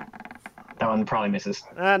 That one probably misses.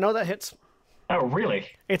 No, that hits. Oh, really?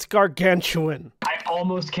 It's gargantuan. I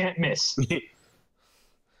almost can't miss.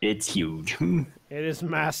 It's huge. It is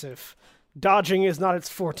massive. Dodging is not its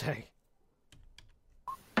forte.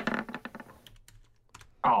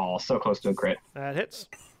 Oh, so close to a crit. That hits.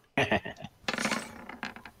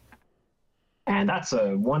 And that's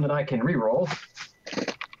a one that I can reroll.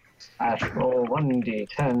 Ash roll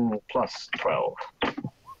 1d10 plus 12.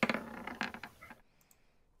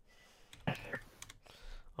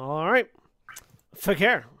 All right.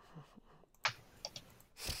 Fakir.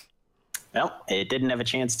 Well, it didn't have a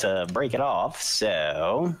chance to break it off,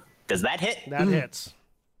 so does that hit? That hits.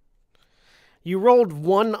 You rolled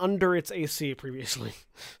 1 under its AC previously.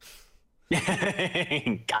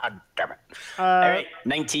 God damn it. All right,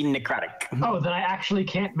 19 necrotic. Oh, then I actually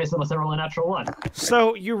can't miss unless I roll a natural 1.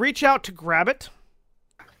 So you reach out to grab it,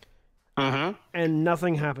 Mm-hmm. and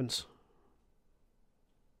nothing happens.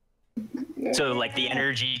 So, like, the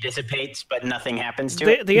energy dissipates, but nothing happens to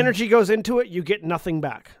it? The energy goes into it, you get nothing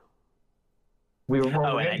back.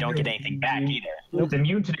 Oh, and I don't get anything back either. It's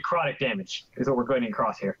immune to necrotic damage, is what we're going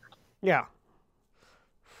across here. Yeah.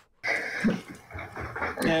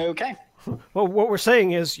 Okay. Well, what we're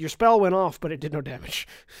saying is your spell went off, but it did no damage.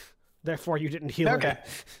 Therefore, you didn't heal Okay.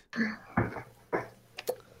 it.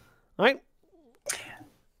 All right.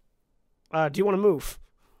 Do you want to move?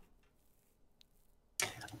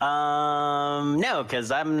 No,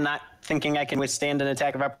 because I'm not thinking I can withstand an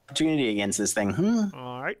attack of opportunity against this thing.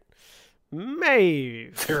 All right.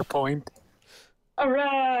 Maeve. Fair point. All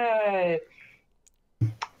right.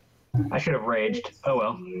 I should have raged. Oh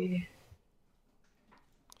well.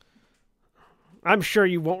 I'm sure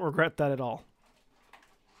you won't regret that at all.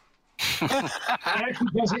 It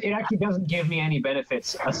actually doesn't give me any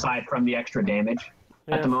benefits aside from the extra damage.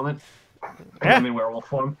 at the moment. Yeah. I'm in werewolf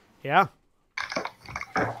form. Yeah.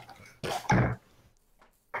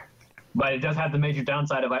 But it does have the major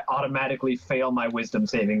downside of I automatically fail my wisdom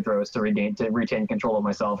saving throws to retain control of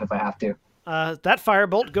myself if I have to. That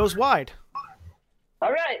firebolt goes wide.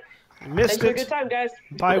 All right. Missed Thanks for a it good time, guys.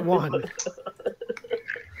 by 1.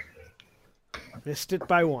 Missed it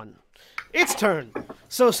by 1. Its turn.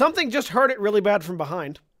 So something just hurt it really bad from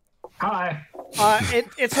behind. Hi.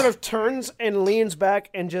 It sort of turns and leans back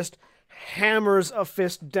and just hammers a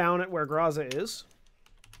fist down at where Graza is.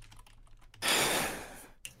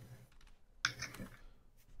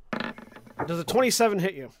 Does a 27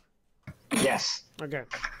 hit you? Yes. Okay.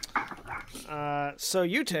 So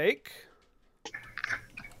you take...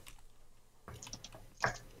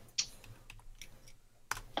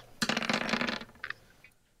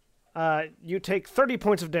 you take 30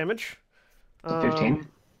 points of damage. 15?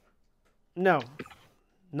 No.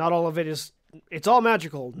 Not all of it is... It's all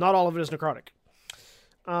magical. Not all of it is necrotic.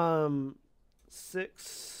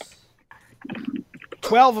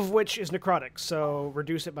 12 of which is necrotic, so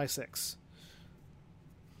reduce it by 6.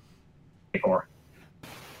 4.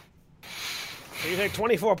 So you take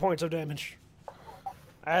 24 points of damage.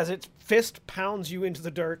 As its fist pounds you into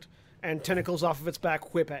the dirt and tentacles off of its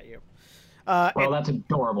back whip at you. Well, that's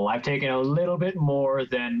adorable. I've taken a little bit more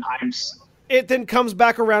than It then comes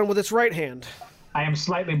back around with its right hand. I am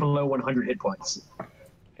slightly below 100 hit points.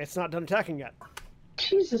 It's not done attacking yet.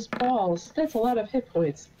 Jesus balls. That's a lot of hit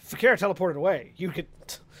points. Fakir teleported away. You could...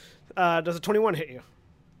 does a 21 hit you?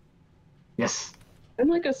 Yes. I'm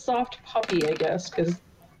like a soft puppy, I guess, because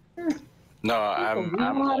No, I'm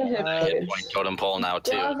a lot of hit a hit points. point totem pole now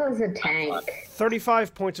too. Graza's a tank.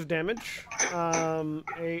 35 points of damage.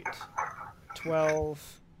 8,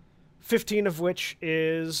 12, 15 of which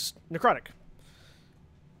is necrotic.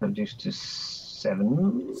 Reduced to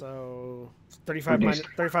 7. So 35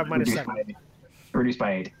 minus 7. Reduced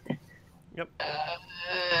by 8. Yep.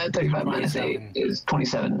 35 minus 8 is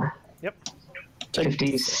 27. Yep.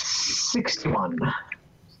 50, 61.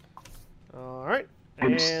 All right.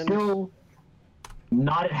 I'm And still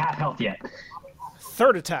not at half health yet.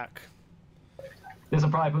 third attack. This will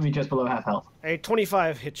probably put me just below half health. A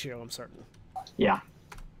 25 hits you, I'm certain. Yeah.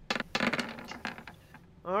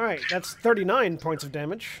 All right. That's 39 points of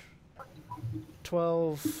damage.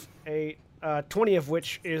 12, 8, 20 of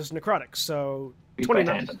which is necrotic. So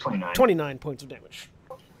 29, 29 points of damage.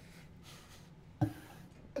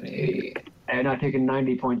 And I've taken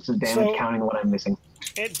 90 points of damage, So- counting what I'm missing.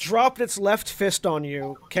 It dropped its left fist on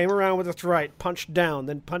you, came around with its right, punched down,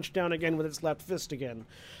 then punched down again with its left fist again.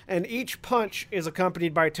 And each punch is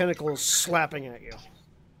accompanied by tentacles slapping at you.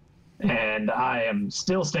 And I am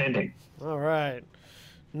still standing. All right.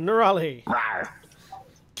 Nerali. The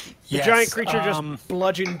Yes, giant creature just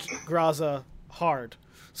bludgeoned Graza hard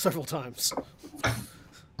several times.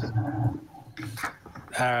 All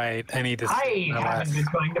right, I need to. I haven't been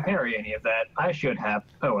trying to parry any of that. I should have.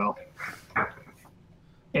 Oh well.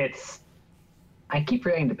 I keep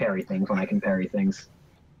forgetting to parry things when I can parry things.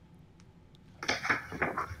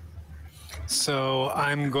 So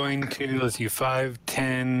I'm going to, let's see, 5,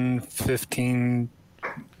 10, 15,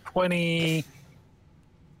 20,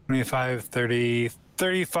 25, 30,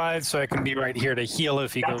 35, so I can be right here to heal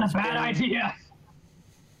if he goes. That's a bad idea.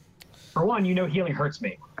 For one, healing hurts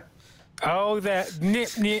me. Oh, that. Yeah,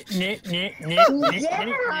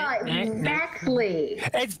 exactly.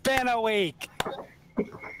 It's been a week.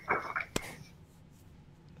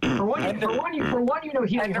 For one, healing And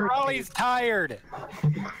hurts me. Nerali's tired.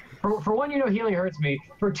 For one, healing hurts me.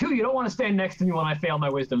 For two, you don't want to stand next to me when I fail my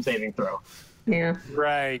wisdom saving throw. Yeah.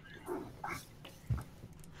 Right.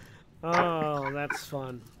 Oh, that's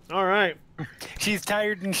fun. All right. She's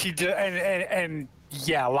tired and and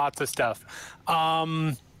yeah, lots of stuff.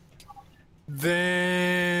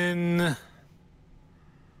 Then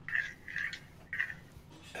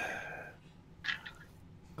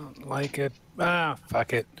don't like it.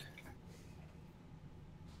 Fuck it.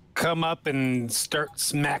 Come up and start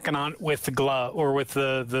smacking on it with the glove or with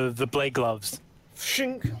the blade gloves.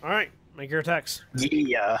 Shink. All right. Make your attacks.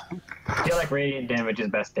 Yeah. I feel like radiant damage is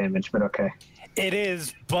best damage, but okay. It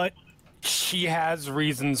is, but she has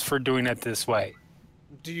reasons for doing it this way.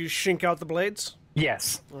 Do you shink out the blades?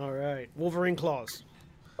 Yes. All right. Wolverine claws.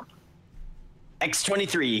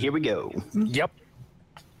 X23, here we go. Yep.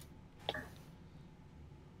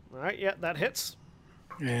 All right. Yeah, that hits.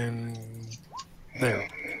 And there.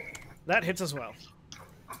 That hits as well.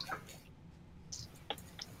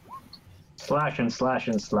 Slash and slash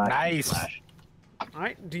and slash. Nice. And slash. All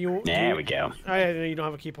right. Do you? There we go. You don't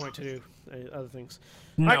have a key point to do other things.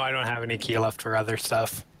 No, Right. I don't have any key left for other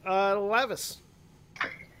stuff. Lavis.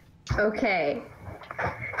 Okay.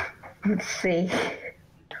 Let's see.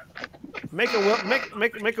 Make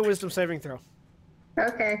a wisdom saving throw.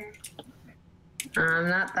 Okay. I'm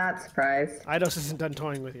not that surprised. Eidos isn't done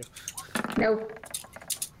toying with you. Nope.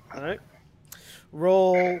 All right.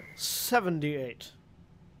 Roll 78.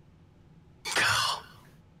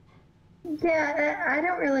 Yeah, I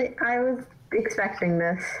don't really. I was expecting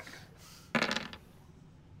this.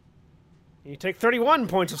 You take 31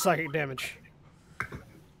 points of psychic damage.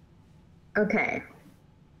 Okay.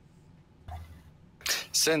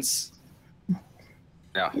 Since.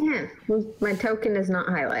 Yeah. Yeah, my token is not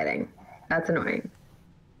highlighting. That's annoying.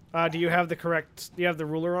 Do you have the correct? Do you have the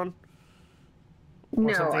ruler on?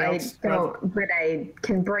 No, something I else? don't. But I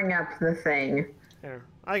can bring up the thing. Here,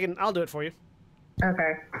 I'll do it for you.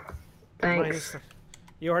 Okay. Thanks.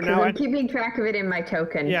 You are 'Cause now I'm at. keeping track of it in my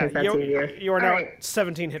token Yeah, because that's easier. you are now Alright, at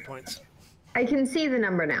 17 hit points. I can see the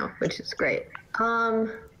number now, which is great.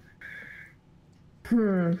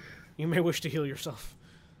 You may wish to heal yourself.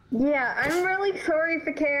 Yeah, I'm really sorry,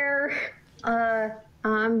 Fakir.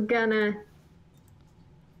 I'm gonna.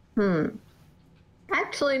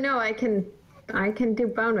 Actually, no. I can do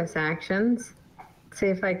bonus actions. See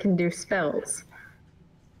if I can do spells.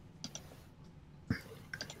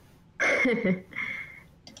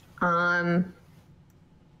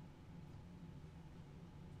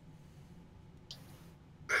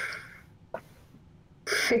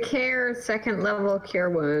 Fakir, second level cure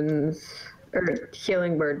wounds or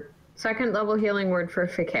healing word. Second level healing word for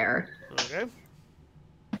Fakir. Okay.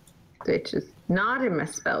 Which is not in my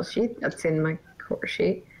spell sheet. That's in my core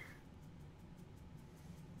sheet.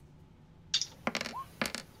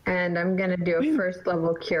 And I'm gonna do a first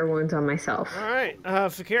level cure wounds on myself. All right,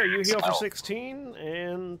 Fakir, you heal for 16,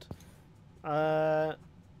 and I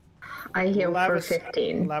heal for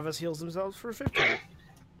 15. Lavias heals themselves for 15.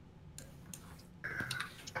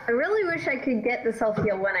 I really wish I could get the self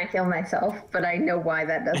heal when I heal myself, but I know why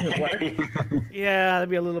that doesn't work. Yeah, that'd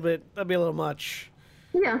be a little much.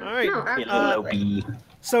 Yeah, All right. no, absolutely.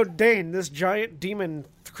 So Dain, this giant demon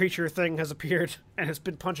creature thing has appeared and has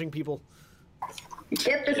been punching people.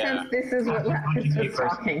 Get the sense this is what Lavias was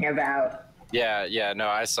talking about. Yeah, no,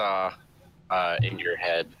 I saw in your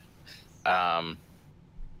head. I'm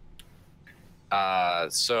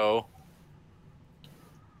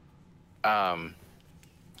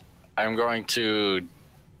going to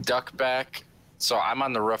duck back. So I'm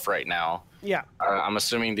on the roof right now. Yeah. I'm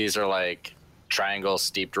assuming these are like triangle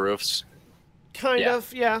steeped roofs. Kind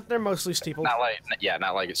of, yeah. They're mostly steepled. Not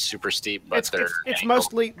like it's super steep, but it's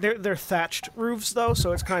mostly they're thatched roofs though,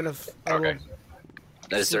 so it's kind of okay.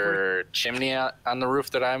 Is there chimney on the roof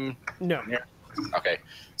that I'm No. near? Okay,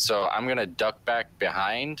 so I'm gonna duck back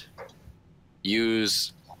behind,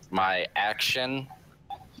 use my action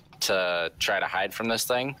to try to hide from this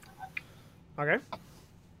thing. Okay.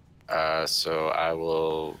 So I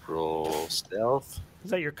will roll stealth.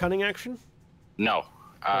 Is that your cunning action? No.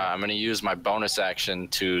 I'm going to use my bonus action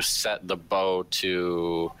to set the bow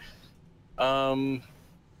to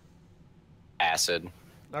acid.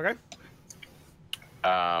 Okay.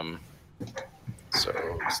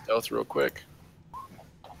 So stealth real quick.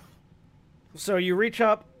 So you reach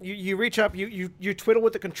up, you twiddle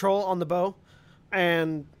with the control on the bow,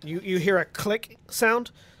 and you hear a click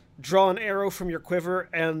sound. Draw an arrow from your quiver,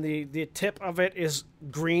 and the tip of it is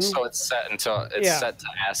green. So it's set set to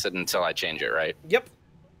acid until I change it, right? Yep.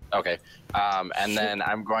 Okay. And then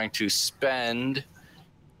I'm going to spend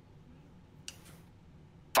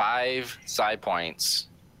 5 psi points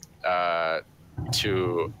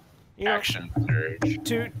to action surge.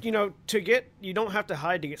 You don't have to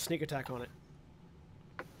hide to get sneak attack on it.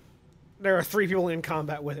 There are 3 people in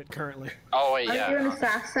combat with it currently. Oh wait, yeah. Are you an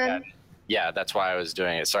assassin? Yeah, that's why I was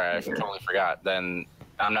doing it. Sorry, I totally forgot. Then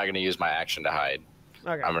I'm not going to use my action to hide.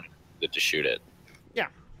 Okay. I'm going to shoot it. Yeah.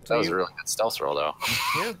 That was a really good stealth roll, though.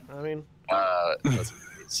 Yeah, I mean.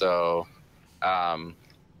 So,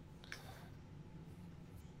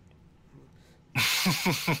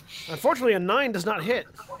 Unfortunately, a 9 does not hit.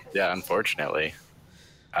 Yeah, unfortunately.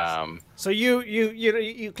 So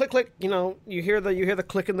you click, you hear the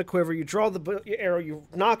click in the quiver. You draw the arrow, you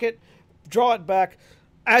knock it, draw it back.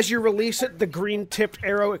 As you release it, the green-tipped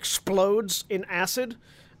arrow explodes in acid,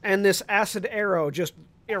 and this acid arrow just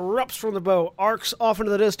erupts from the bow, arcs off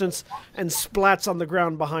into the distance, and splats on the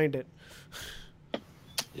ground behind it.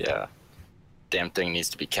 Yeah. Damn thing needs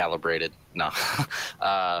to be calibrated. No.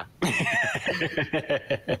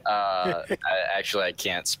 Actually, I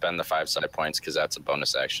can't spend the 5 side points because that's a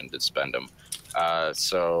bonus action to spend them.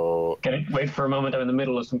 So... Okay, wait for a moment. I'm in the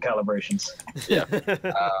middle of some calibrations. Yeah.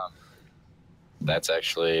 That's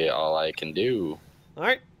actually all I can do. All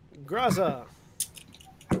right. Graza.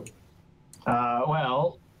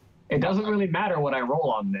 Well, it doesn't really matter what I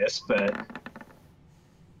roll on this, but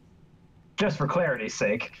just for clarity's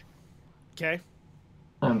sake, Okay.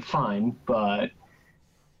 I'm fine, but...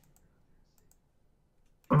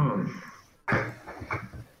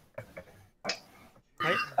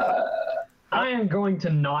 I am going to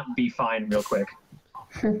not be fine real quick.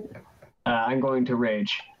 I'm going to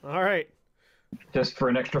rage. All right. Just for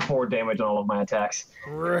an extra 4 damage on all of my attacks.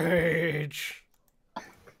 Rage.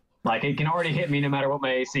 Like, it can already hit me no matter what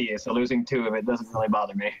my AC is, so losing 2 of it doesn't really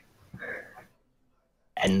bother me.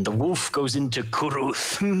 And the wolf goes into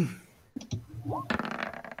Kuruth.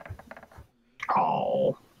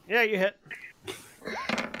 Oh. Yeah, you hit.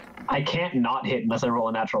 I can't not hit unless I roll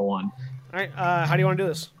a natural 1. All right. How do you want to do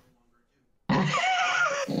this?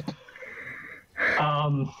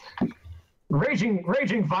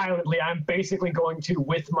 Raging violently, I'm basically going to,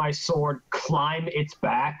 with my sword, climb its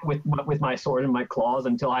back with my sword and my claws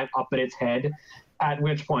until I'm up at its head, at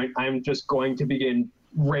which point I'm just going to begin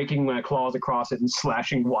raking my claws across it and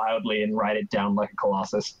slashing wildly and ride it down like a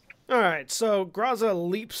colossus. All right, so Graza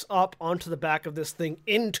leaps up onto the back of this thing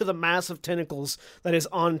into the massive tentacles that is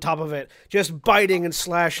on top of it, just biting and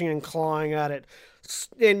slashing and clawing at it.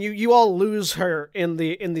 And you all lose her in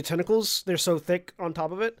the tentacles. They're so thick on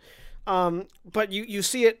top of it. But you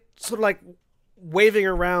see it sort of like waving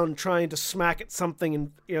around, trying to smack at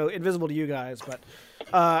something, invisible to you guys. But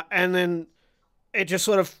and then it just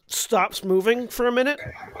sort of stops moving for a minute.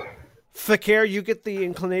 Fakir, you get the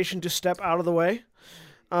inclination to step out of the way.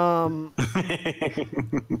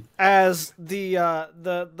 As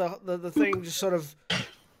the thing just sort of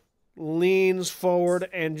leans forward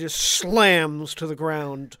and just slams to the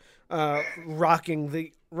ground, rocking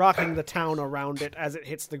the town around it as it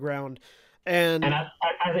hits the ground. And as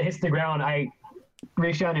it hits the ground, I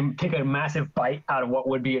reach down and take a massive bite out of what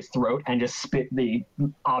would be its throat and just spit the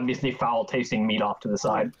obviously foul-tasting meat off to the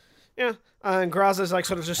side. Yeah, and Graza's like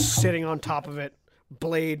sort of just sitting on top of it,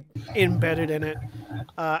 blade embedded in it,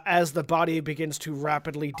 as the body begins to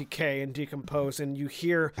rapidly decay and decompose, and you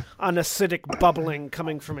hear an acidic bubbling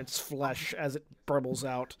coming from its flesh as it burbles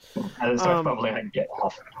out. As it starts bubbling, I get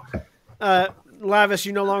off. Lavias,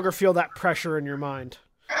 you no longer feel that pressure in your mind.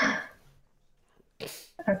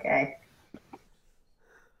 Okay.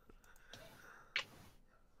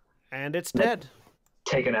 And it's dead.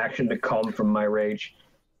 Take an action to calm from my rage.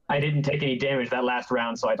 I didn't take any damage that last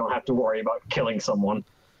round, so I don't have to worry about killing someone.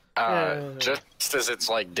 Just as it's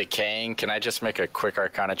like decaying, can I just make a quick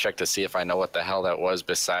Arcana check to see if I know what the hell that was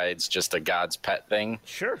besides just a god's pet thing?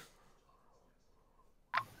 Sure.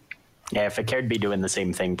 Yeah, if I cared, be doing the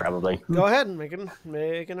same thing probably. Go ahead and make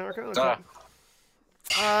an Arcana check.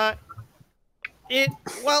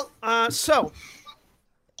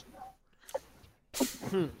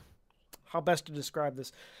 How best to describe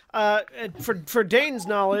this? For Dain's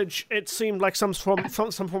knowledge, it seemed like some form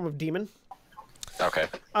of demon. Okay.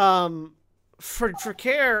 For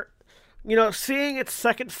Care, seeing its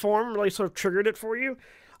second form really sort of triggered it for you.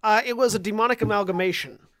 It was a demonic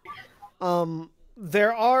amalgamation.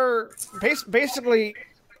 There are basically,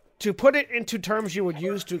 to put it into terms you would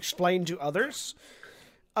use to explain to others,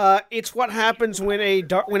 it's what happens when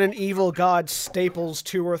an evil god staples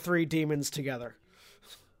 2 or 3 demons together.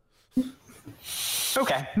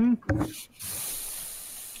 Okay.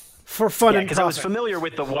 For fun and because I was familiar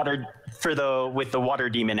with the water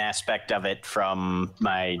demon aspect of it from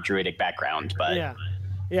my druidic background, but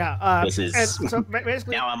this is so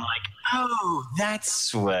basically now I'm like, oh,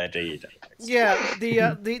 that's what it is. Yeah,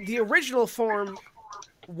 the original form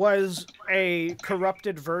was a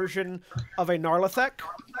corrupted version of a Narlathek.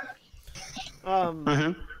 A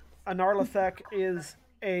Narlathek is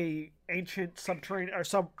a ancient subterranean or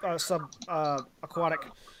aquatic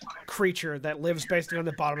creature that lives basically on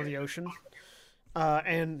the bottom of the ocean,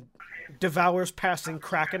 and devours passing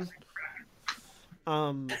kraken.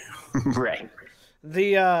 Right.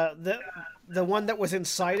 The one that was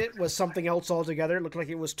inside it was something else altogether. It looked like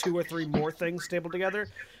it was 2 or 3 more things stapled together.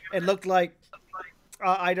 It looked like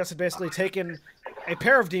Eidos had basically taken a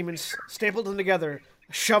pair of demons, stapled them together,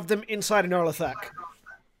 shoved them inside an Narlathek,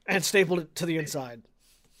 and stapled it to the inside.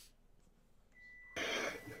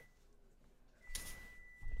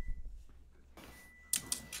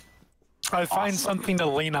 I find something to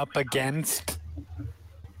lean up against.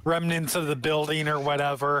 Remnants of the building or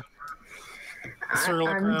whatever.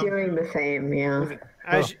 I'm doing the same, yeah.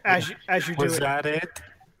 As you do Was that it?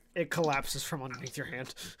 it collapses from underneath your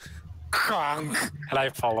hand. And I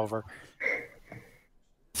fall over.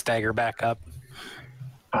 Stagger back up.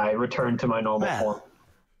 I return to my normal form.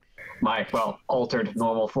 My, altered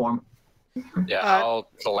normal form. Yeah, I'll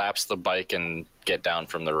collapse the bike and get down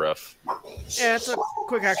from the roof. Yeah, it's a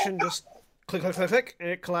quick action. Just click, click, click, click, and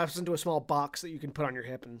it collapses into a small box that you can put on your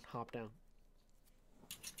hip and hop down.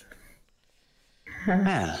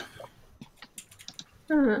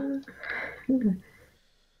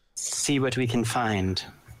 See what we can find.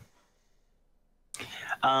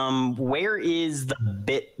 Where is the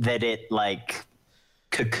bit that it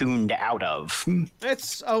cocooned out of?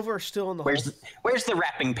 It's over still in the hole. Where's the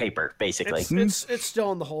wrapping paper, basically? It's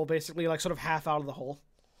still in the hole, basically, like sort of half out of the hole.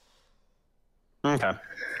 Okay.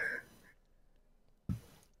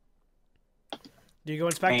 Do you go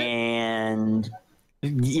inspect it? And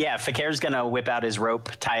yeah, Fakir's gonna whip out his rope,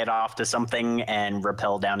 tie it off to something, and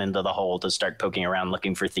rappel down into the hole to start poking around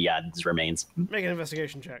looking for Theod's remains. Make an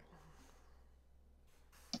investigation check.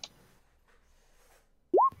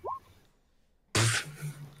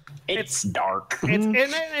 It's dark.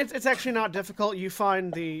 It's actually not difficult. You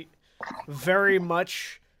find the very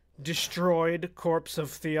much destroyed corpse of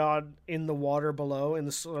Theod in the water below, in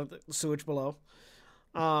the sewage below.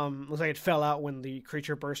 Looks like it fell out when the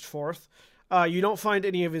creature burst forth. You don't find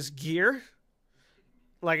any of his gear.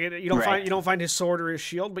 You don't find his sword or his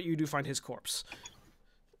shield, but you do find his corpse.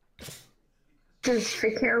 Does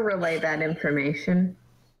Fakir relay that information?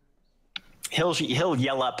 He'll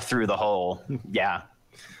yell up through the hole. Yeah.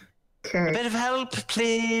 Okay. A bit of help,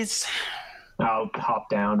 please. I'll hop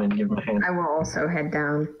down and give him a hand. I will also head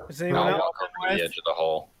down. Is anyone I'll else? walk over the edge of the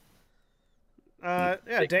hole.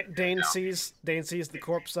 Yeah, Dain sees the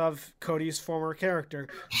corpse of Koty's former character.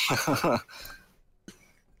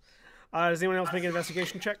 Does anyone else make an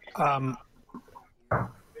investigation check?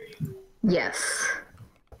 Yes.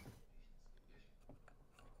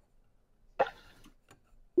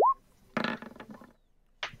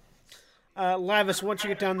 Lavias, once you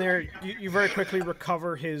get down there, you very quickly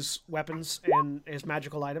recover his weapons and his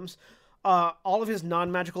magical items. All of his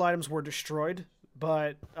non-magical items were destroyed,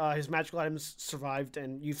 but his magical items survived,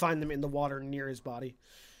 and you find them in the water near his body.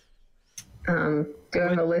 Do I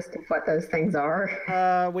have a list of what those things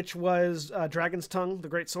are? Which was Dragon's Tongue, the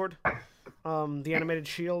Great Sword, the animated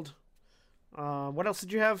shield. What else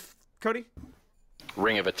did you have, Koty?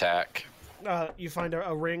 Ring of Attack. You find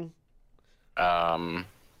a ring.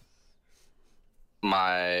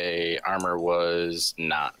 My armor was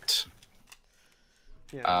not.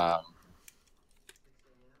 Yeah.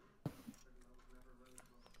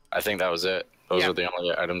 I think that was it. Those are the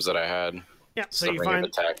only items that I had. Yeah, so the you ring find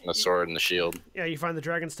of attack and the sword and the shield. Yeah, you find the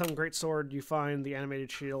Dragon's Tongue Great Sword, you find the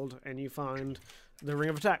animated shield, and you find the Ring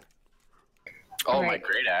of Attack. Oh, All my right.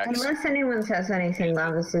 great axe. Unless anyone says anything,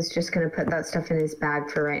 Lavias is just going to put that stuff in his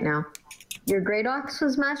bag for right now. Your great axe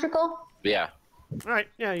was magical? Yeah. All right,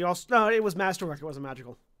 yeah, you also... No, it was masterwork, it wasn't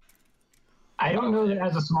magical. I don't know that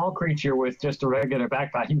as a small creature with just a regular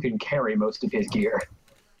backpack, you can carry most of his gear.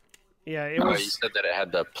 Yeah, it was... You said that it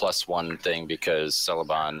had the +1 thing because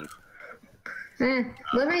Celeban...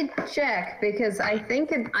 Let me check, because I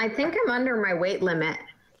think I'm under my weight limit.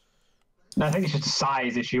 I think it's just a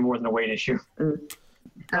size issue more than a weight issue.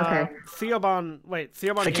 Okay. Theobon gave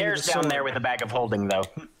you Fakir's the down sword. there with a bag of holding, though.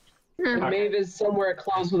 And Maeve is somewhere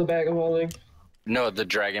close with a bag of holding. No, the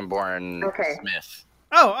Dragonborn Smith.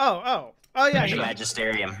 Oh, yeah. The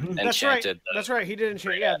Magisterium. That's right. Enchanted. That's right. He did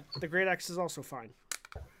enchant. Yeah, the Great Axe is also fine.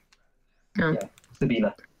 Oh. Yeah,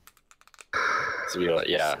 Sabila. Sabila,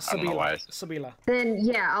 yeah, I don't know why. Sabila. Then,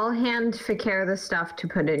 yeah, I'll hand Fakir the stuff to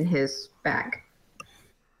put in his bag.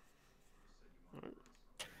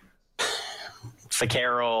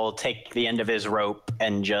 Fakir will take the end of his rope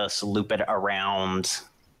and just loop it around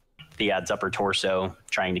Theod's upper torso,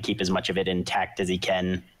 trying to keep as much of it intact as he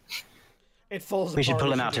can. It falls. We should apart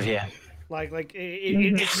pull as him you out do of it.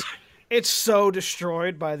 here. It's so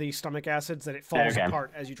destroyed by the stomach acids that it falls Okay.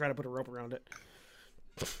 apart as you try to put a rope around it.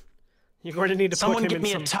 You're going to need to Someone put him give in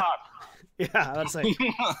me some... a top. Yeah, that's it.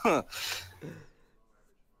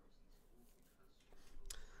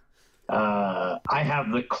 I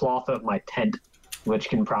have the cloth of my tent, which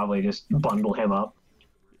can probably just bundle him up.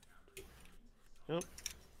 Yep.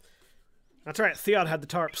 That's right. Theod had the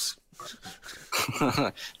tarps.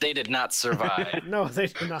 They did not survive. No, they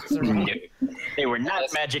did not survive. They were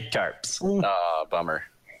not magic tarps. Oh, bummer.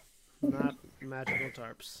 Not magical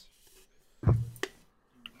tarps.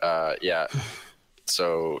 Yeah.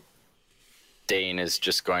 So Dain is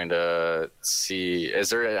just going to see. Is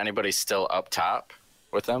there anybody still up top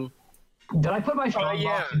with them? Did I put my strong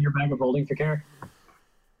box in your bag of holding, Fakir?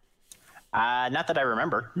 Not that I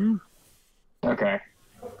remember. Okay.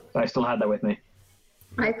 I still had that with me.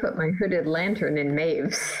 I put my hooded lantern in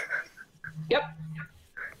Maeve's. Yep.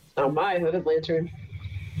 Oh, my hooded lantern.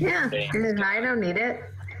 Yeah, I don't need it.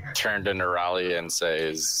 turn to Nerali and say,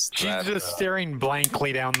 "Is She's just staring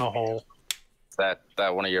blankly down the hole. that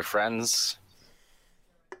one of your friends?"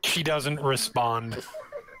 She doesn't respond.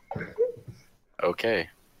 Okay.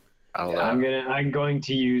 I'm going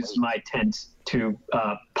to use my tent to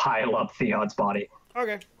pile up Theod's body.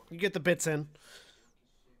 Okay, you get the bits in.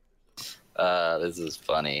 This is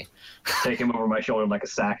funny. Take him over my shoulder like a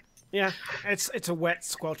sack. Yeah, it's a wet,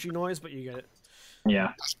 squelchy noise, but you get it.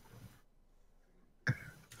 Yeah.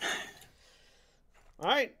 All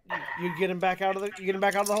right, you get him back out of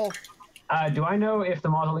the hole. Do I know if the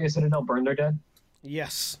Mausolea Citadel burned their dead?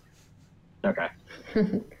 Yes, Okay.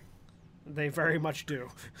 they very much do.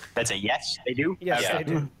 That's a yes, they do? Yes, Yeah. they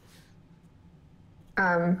do.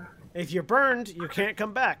 If you're burned, you can't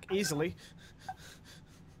come back easily.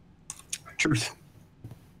 Truth.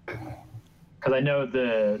 Because I know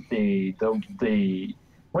the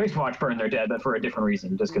Waste Watch burned their dead, but for a different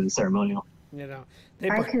reason, just because it's ceremonial. You know,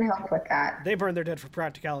 I can help with that. they burn their dead for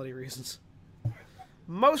practicality reasons.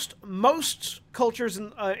 Most cultures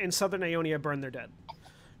in Southern Aeonia burn their dead.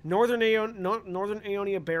 Northern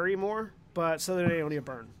Aeonia bury more, but Southern Aeonia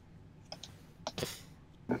burn.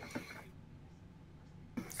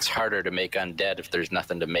 It's harder to make undead if there's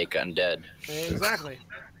nothing to make undead. Exactly.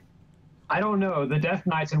 I don't know. The Death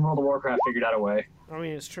Knights in World of Warcraft figured out a way. I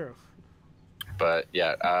mean, it's true. But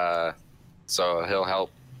yeah, so he'll help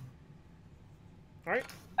All right.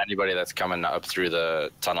 anybody that's coming up through the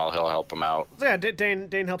tunnel. He'll help them out. So yeah,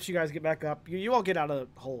 Dain helps you guys get back up. You all get out of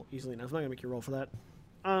the hole easily enough. I'm not gonna make you roll for that.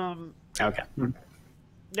 Okay.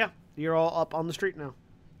 Yeah, you're all up on the street now,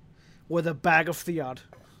 with a bag of Theod.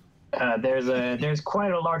 There's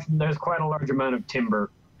quite a large amount of timber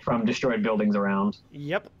from destroyed buildings around.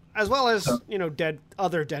 Yep, as well as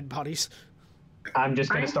other dead bodies. I'm just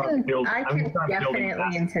gonna start building. I can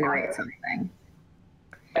definitely incinerate something.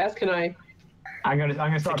 As can I. I'm gonna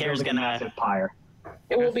start Fakir's building a gonna- massive pyre.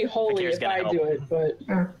 It will be holy Fakir's if gonna I help. do it, but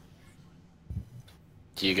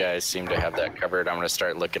You guys seem to have that covered. I'm going to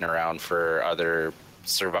start looking around for other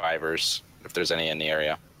survivors, if there's any in the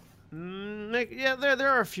area. Yeah, there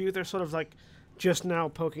are a few. They're sort of like just now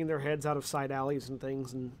poking their heads out of side alleys and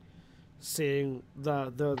things, and seeing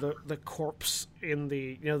the corpse in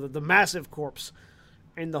the the massive corpse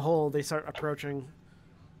in the hole. They start approaching.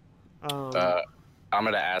 I'm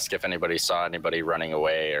going to ask if anybody saw anybody running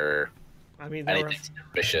away or I mean, there were, anything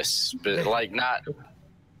suspicious, but like not.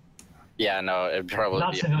 Yeah, no, it'd probably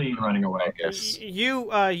Not be civilian running away. focus. you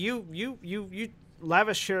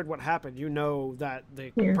Lavias shared what happened. You know that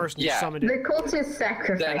the person Yeah. summoned The it. cultists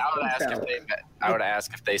sacrificed Then themselves. I would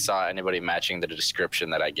ask if they saw anybody matching the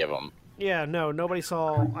description that I give them. Yeah, no, nobody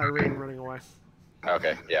saw Irene running away.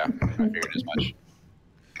 Okay, yeah, I figured as much.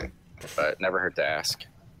 But never hurt to ask.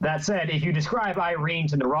 That said, if you describe Irene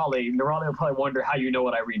to Nerali will probably wonder how you know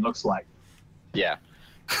what Irene looks like. Yeah.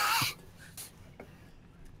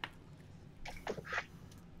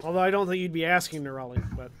 Although I don't think you'd be asking Nerali,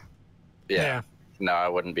 but Yeah. No, I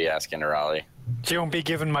wouldn't be asking Nerali. She won't be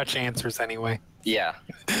given much answers anyway. Yeah.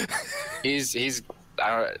 He's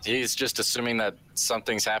just assuming that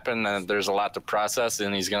something's happened and there's a lot to process,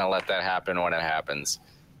 and he's gonna let that happen when it happens.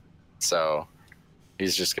 So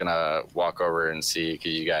he's just gonna walk over and see,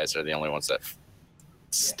 because you guys are the only ones that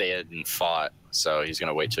stayed and fought. So he's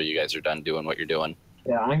gonna wait till you guys are done doing what you're doing.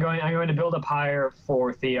 Yeah, I'm going to build a pyre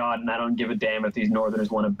for Theod, and I don't give a damn if these Northerners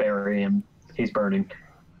want to bury him. He's burning.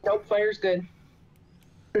 nope, fire's good.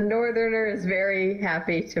 The Northerner is very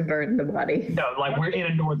happy to burn the body. No, like we're in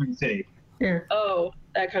a northern city. Yeah, Oh,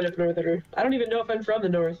 that kind of northerner. I don't even know if I'm from the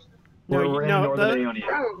north. We're in northern Aeonia.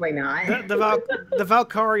 probably not. the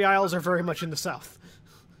Valkyrie Isles are very much in the south.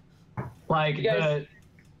 Like You guys-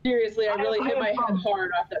 Seriously, I really hit my head hard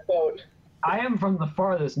off that boat. I am from the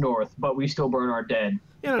farthest north, but we still burn our dead.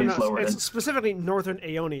 Yeah, in no, Florida. it's specifically Northern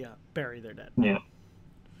Aeonia bury their dead. Yeah.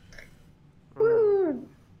 Woo.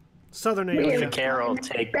 Southern We Aeonia. have Carol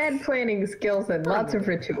take. bad planning skills and lots of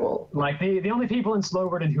ritual. Like the only people in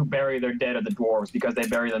Sloverden who bury their dead are the dwarves because they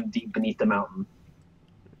bury them deep beneath the mountain.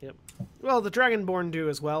 Yep. Well, the Dragonborn do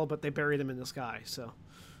as well, but they bury them in the sky. So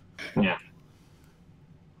Yeah.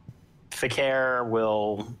 Fakir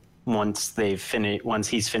will, once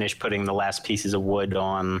he's finished putting the last pieces of wood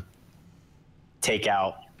on, take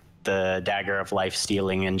out the dagger of life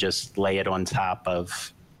stealing and just lay it on top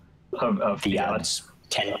of Of Theod's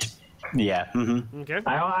tent. Yeah. Mm-hmm. okay.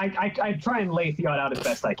 I try and lay Theod out as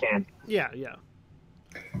best I can. Yeah.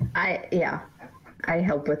 I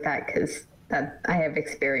help with that because I have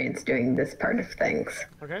experience doing this part of things.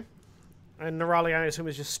 Okay. And Nerali, I assume,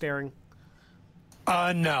 is just staring.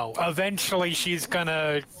 No. Eventually, she's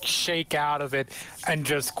gonna shake out of it and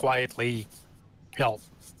just quietly help.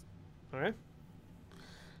 All right.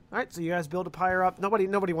 All right. So you guys build a pyre up.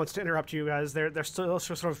 Nobody wants to interrupt you guys. They're still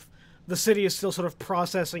sort of the city is still sort of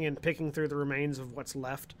processing and picking through the remains of what's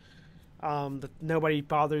left. Nobody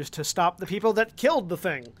bothers to stop the people that killed the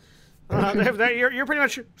thing. You're pretty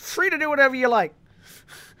much free to do whatever you like.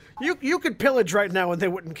 You could pillage right now and they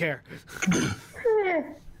wouldn't care.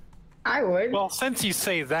 I would. Well, since you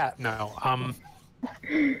say that, no.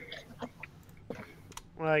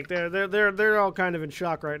 Like they're all kind of in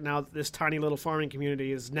shock right now that this tiny little farming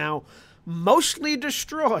community is now mostly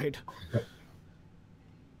destroyed.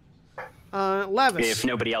 Lavias. If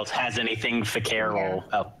nobody else has anything, Fakir will.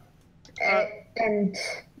 Oh. And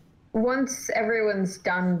once everyone's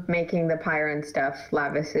done making the pyre and stuff,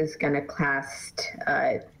 Lavias is going to cast,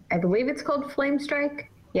 I believe it's called Flame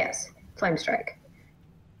Strike? Yes, Flame Strike.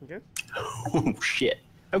 Okay. Oh, shit.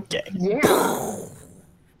 Okay. Yeah.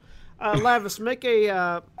 Lavias, make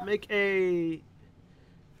a...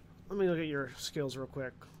 Let me look at your skills real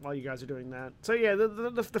quick while you guys are doing that. So yeah,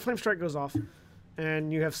 the Flame Strike goes off,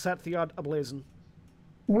 and you have set Theod ablazing.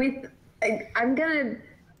 I'm going to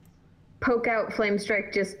poke out Flame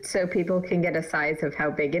Strike just so people can get a size of how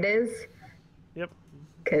big it is. Yep.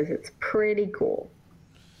 Because it's pretty cool.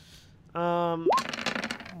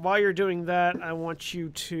 While you're doing that, I want you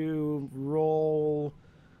to roll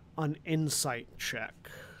an insight check.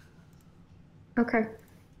 Okay.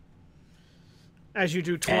 As you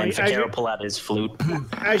do 20... And Fakir will pull out his flute.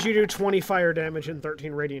 As you do 20 fire damage and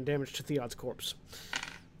 13 radiant damage to Theod's corpse.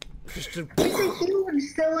 It's a huge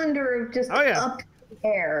cylinder of just up in the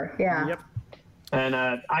air. Yeah. Yep. And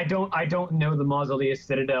I don't know the Mausoleum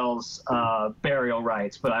Citadel's burial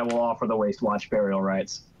rites, but I will offer the Waste Watch burial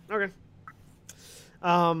rites. Okay.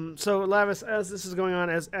 So Lavias, as this is going on,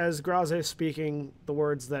 as Graza is speaking the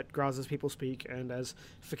words that Graza's people speak, and as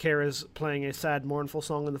Fakir is playing a sad, mournful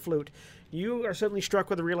song on the flute, you are suddenly struck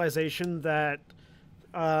with the realization that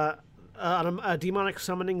a demonic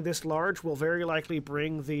summoning this large will very likely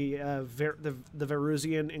bring the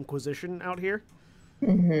Verusian Inquisition out here.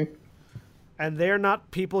 Mm-hmm. And they're not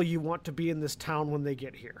people you want to be in this town when they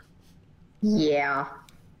get here. Yeah.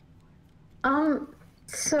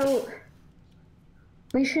 So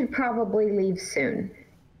we should probably leave soon.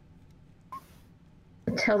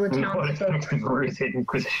 Tell the town.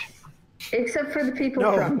 Inquisition. Except for the people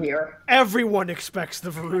from here. Everyone expects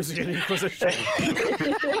the Verusian Inquisition.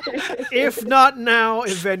 If not now,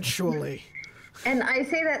 eventually. And I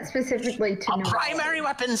say that specifically to Our primary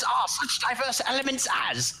weapons are such diverse elements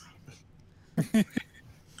as...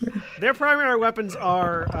 Their primary weapons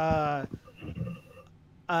are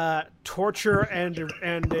torture and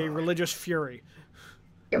a religious fury.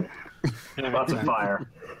 Yep. Lots of fire.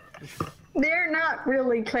 They're not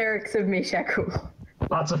really clerics of Mishaku.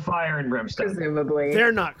 Lots of fire and brimstone. Presumably.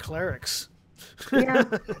 They're not clerics.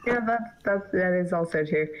 That is also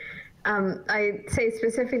true. I say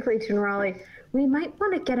specifically to Nerali, we might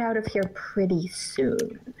want to get out of here pretty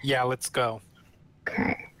soon. Yeah, let's go.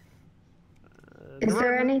 Okay. Is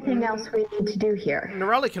there anything else we need to do here?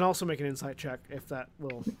 Nerali can also make an insight check if that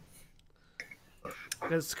will.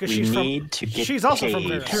 Because she's also from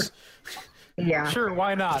Paris. Yeah. Sure,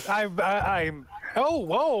 why not? I'm. Oh,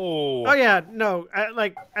 whoa. Oh yeah, no.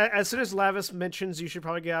 As soon as Lavias mentions you should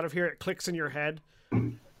probably get out of here, it clicks in your head.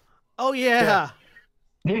 Oh yeah.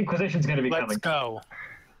 The Inquisition's going to be coming. Let's go.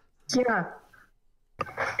 Yeah.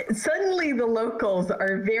 Suddenly the locals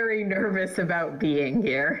are very nervous about being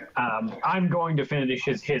here. I'm going to finish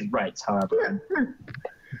his rites, however.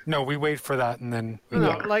 No, we wait for that and then...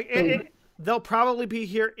 they'll probably be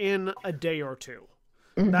here in a day or two.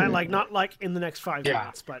 Mm-hmm. Not like in the next 5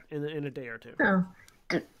 minutes, but in a day or two. Oh.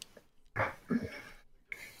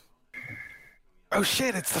 Oh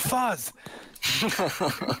shit, it's the fuzz!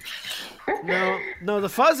 No, the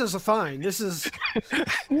fuzz is fine. This is...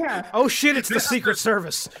 Yeah. Oh shit, it's the Secret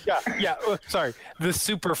Service. Yeah, sorry. The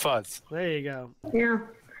super fuzz. There you go. Yeah.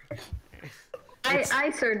 I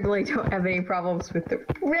certainly don't have any problems with the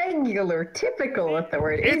regular, typical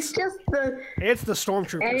authority. It's just It's the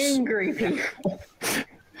stormtroopers. Angry people.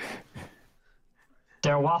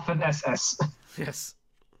 Der Waffen SS. Yes.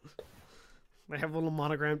 They have little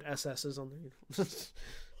monogrammed SS's on there.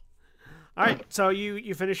 All right, so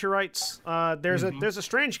you finish your rites. There's a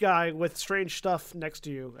strange guy with strange stuff next to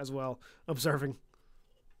you as well, observing.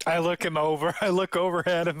 I look over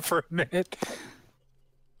at him for a minute.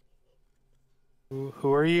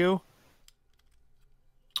 Who are you?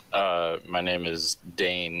 My name is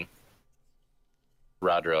Dain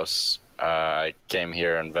Rhadros. I came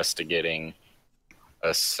here investigating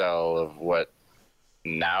a cell of what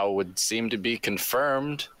now would seem to be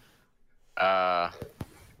confirmed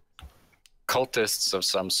cultists of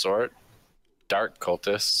some sort. dark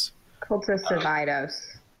cultists. Cultists of Eidos.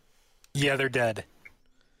 Yeah, they're dead.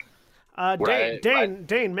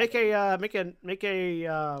 Dain, make a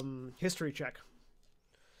history check.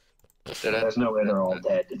 There's no way they're all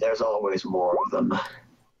dead. There's always more of them.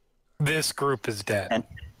 This group is dead. And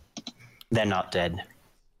they're not dead.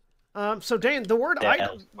 So Dain, the word They're Eidos,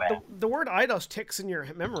 elsewhere. the word Eidos ticks in your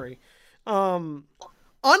memory.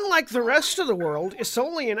 Unlike the rest of the world,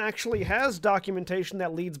 Isolian actually has documentation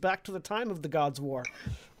that leads back to the time of the Gods' War.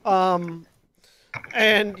 And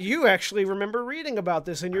you actually remember reading about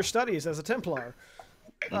this in your studies as a Templar.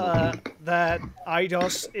 That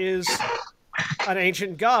Eidos is an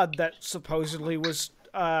ancient god that supposedly was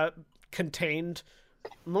contained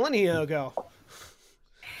millennia ago.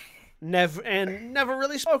 Never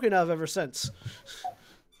really spoken of ever since.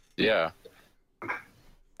 Yeah.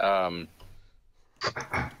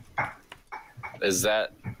 Is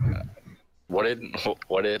that what did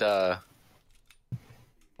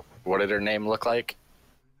her name look like?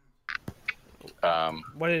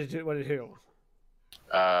 What did it do?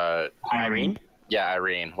 Irene? Yeah,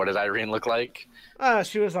 Irene. What did Irene look like?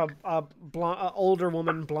 She was a older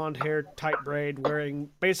woman, blonde hair, tight braid, wearing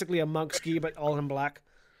basically a monk's gi, but all in black.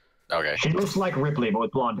 Okay. She looks like Ripley, but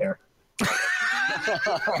with blonde hair.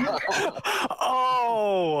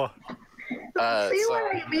 Oh! See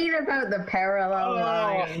what I mean about the parallel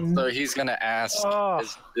line? So he's gonna ask,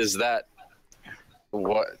 is that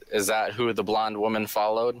who the blonde woman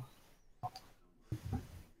followed?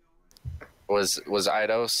 Was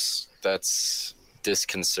Eidos? That's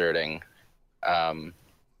disconcerting. I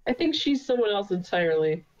think she's someone else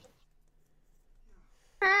entirely.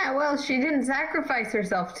 Well, she didn't sacrifice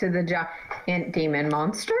herself to the giant demon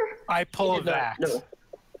monster. I pull it back. No.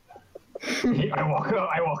 I walk away.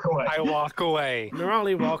 I walk away.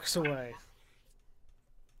 Nerali walks away.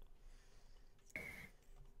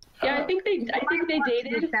 Yeah, I think they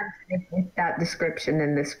dated. With that description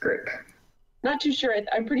in this group. Not too sure.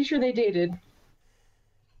 I'm pretty sure they dated.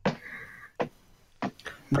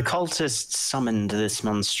 The cultists summoned this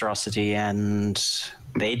monstrosity, and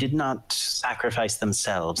they did not sacrifice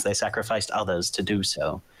themselves. They sacrificed others to do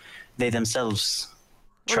so. They themselves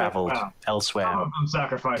traveled elsewhere. Some of them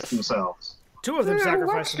sacrificed themselves. Two of them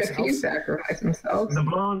sacrificed A few themselves. sacrificed themselves.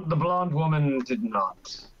 The blonde woman did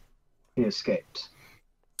not. He escaped.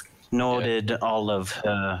 Nor did all of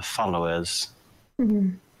her followers.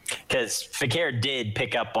 Because Fakir did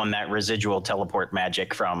pick up on that residual teleport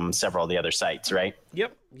magic from several of the other sites, right?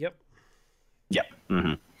 Yep. Yep.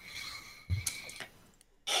 Mm-hmm.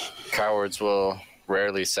 Cowards will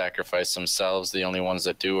rarely sacrifice themselves. The only ones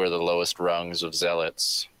that do are the lowest rungs of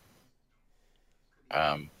zealots.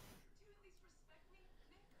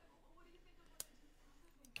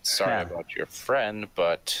 Sorry about your friend,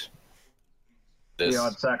 but this. The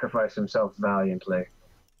odd sacrificed himself valiantly.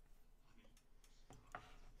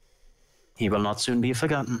 He will not soon be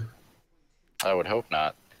forgotten. I would hope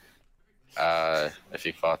not. If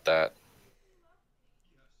he fought that.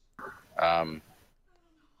 How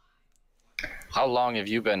long have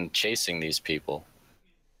you been chasing these people?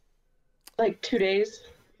 Like 2 days.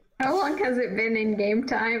 How long has it been in game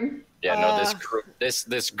time? Yeah, no,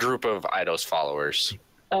 this group of Eidos followers.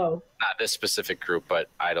 Oh, Not this specific group, but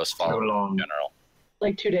Eidos followers long? in general.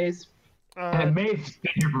 like 2 days. And Maeve's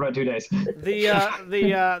been here for about 2 days.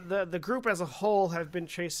 The group as a whole have been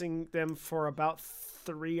chasing them for about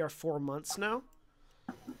 3 or 4 months now.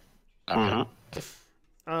 Okay.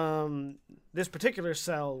 This particular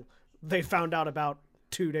cell they found out about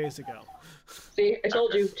 2 days ago. See, I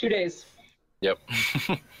told you, 2 days. Yep.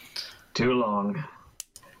 Too long.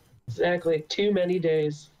 Exactly, too many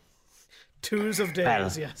days. Twos of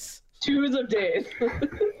days, yes. Twos of days.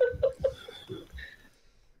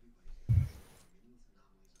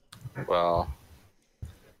 Well,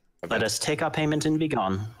 Let us take our payment and be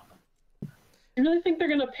gone. You really think they're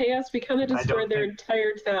gonna pay us? We kind of destroyed their think-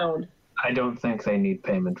 entire town. I don't think they need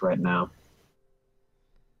payment right now.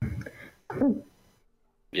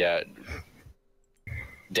 yeah.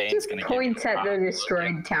 Dane's Just gonna points give you at the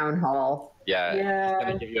destroyed town hall. Yeah, he's Yeah.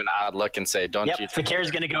 gonna give you an odd look and say, "Don't you?" Yep, Fakir's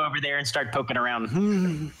going to go over there and start poking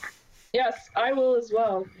around. Yes, I will as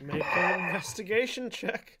well. Make an investigation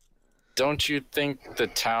check. Don't you think the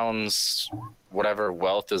town's whatever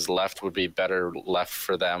wealth is left would be better left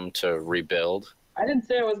for them to rebuild? I didn't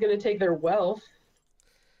say I was gonna take their wealth.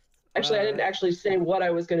 Actually, I didn't actually say what I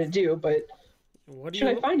was gonna do, but What do should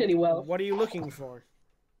you I find any wealth? What are you looking for?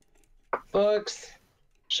 Books,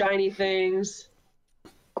 shiny things.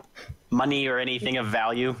 Money or anything of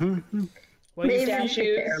value. Well, Maybe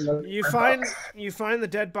Statues. you find the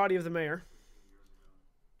dead body of the mayor,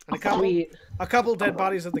 and a couple Sweet. dead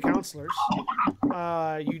bodies of the counselors.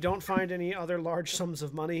 You don't find any other large sums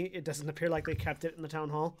of money. It doesn't appear like they kept it in the town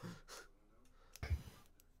hall.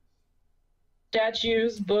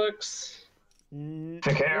 Statues, books. N-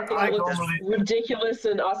 Take care. Anything I that looks normally ridiculous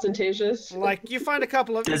and ostentatious. Like you find a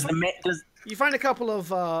couple of Does you find a couple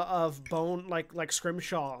of bone like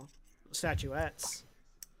scrimshaw statuettes.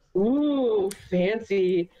 Ooh,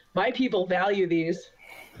 fancy. My people value these.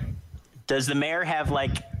 does the mayor have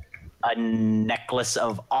like a necklace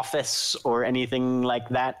of office or anything like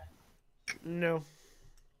that? No.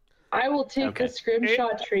 I will take Okay. the scrimshaw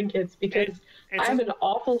trinkets because it's I'm a- an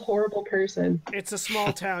awful, horrible person. It's a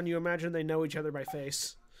small town. You imagine they know each other by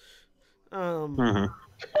face. All Mm-hmm.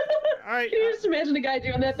 right. Can you just imagine a guy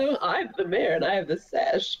doing that though? I'm the mayor and I have the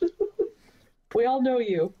sash. We all know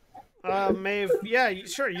you. Maeve. Yeah,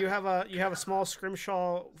 sure. You have a small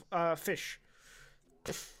scrimshaw fish.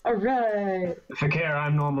 All right. Fakir,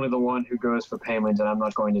 I'm normally the one who goes for payment, and I'm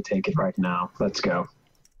not going to take it right now. Let's go.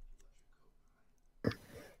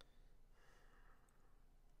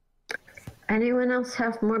 Anyone else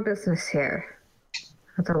have more business here?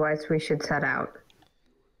 Otherwise, we should set out.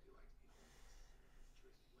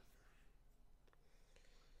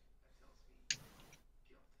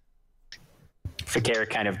 Fakir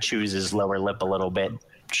kind of chews his lower lip a little bit,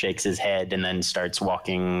 shakes his head, and then starts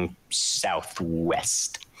walking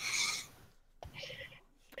southwest.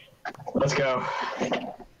 Let's go.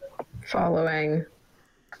 Following.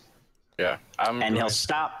 Yeah, And he'll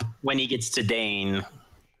stop when he gets to Dain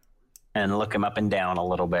and look him up and down a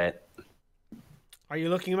little bit. Are you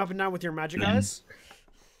looking him up and down with your magic eyes?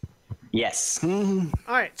 Yes. All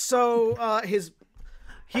right. So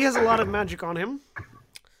he has a lot of magic on him.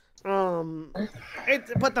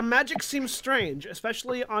 But the magic seems strange,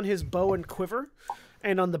 especially on his bow and quiver,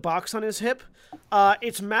 and on the box on his hip.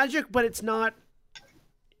 It's magic, but it's not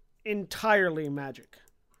entirely magic.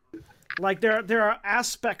 Like there are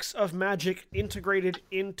aspects of magic integrated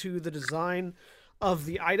into the design of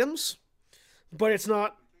the items, but it's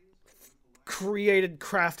not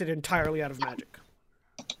crafted entirely out of magic.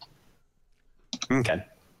 Okay.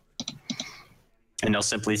 And he'll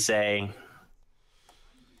simply say,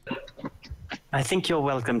 I think you're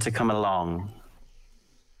welcome to come along.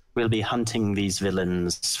 We'll be hunting these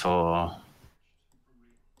villains for,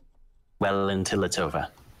 well, until it's over.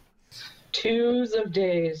 2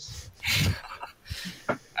 days.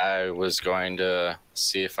 I was going to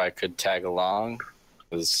see if I could tag along,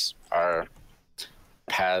 because our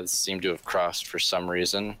paths seem to have crossed for some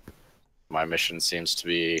reason. My mission seems to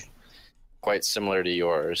be quite similar to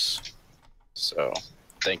yours. So,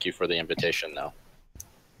 thank you for the invitation, though.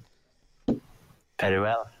 Very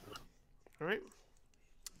well. All right.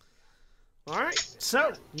 All right.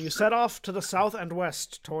 So you set off to the south and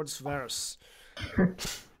west towards Varus.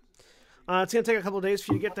 It's gonna take a couple of days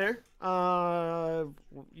for you to get there.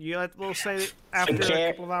 We'll say after a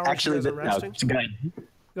couple of hours actually, you guys are resting. no, go ahead.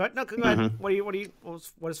 Go ahead. No, go ahead.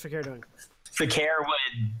 What is Fakir doing? Fakir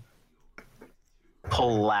would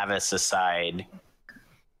pull Lavias aside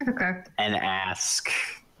Okay. and ask,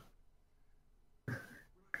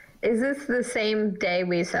 Is this the same day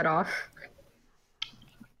we set off?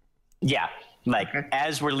 yeah, like Okay.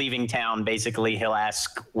 as we're leaving town, basically he'll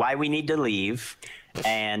ask why we need to leave.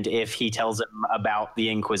 And if he tells him about the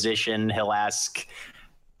Inquisition, he'll ask,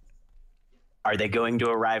 are they going to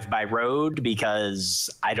arrive by road? Because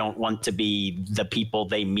I don't want to be the people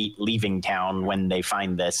they meet leaving town when they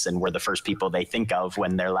find this, and we're the first people they think of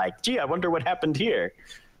when they're like, gee, I wonder what happened here.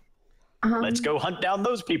 Let's go hunt down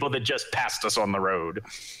those people that just passed us on the road.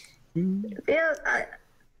 Yeah,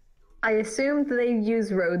 I assumed they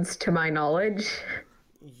use roads to my knowledge.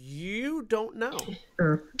 You don't know.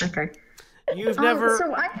 Oh, okay. You've never.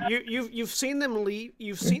 so You've seen them leave.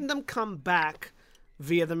 You've seen them come back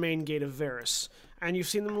via the main gate of Varus, and you've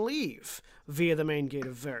seen them leave via the main gate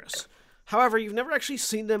of Varus. However, you've never actually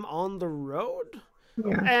seen them on the road.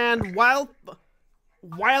 Yeah. And while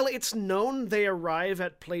it's known they arrive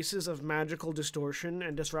at places of magical distortion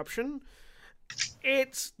and disruption,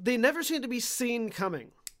 they never seem to be seen coming.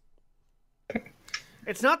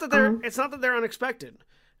 It's not that they're unexpected.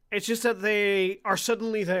 It's just that they are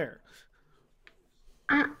suddenly there.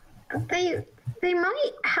 They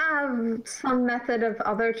might have some method of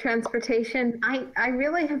other transportation. I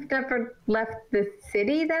really have never left the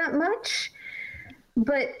city that much,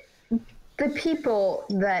 but the people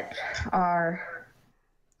that are,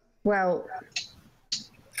 well,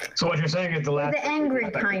 So what you're saying is the angry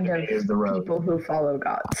kind of is the road. people who follow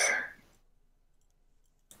gods.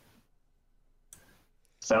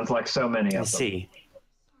 Sounds like so many I of them. see.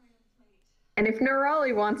 And if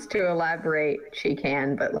Nerali wants to elaborate, she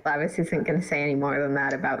can, but Lavis isn't going to say any more than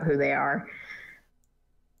that about who they are.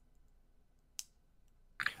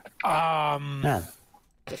 Yeah.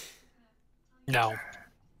 No.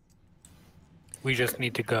 We just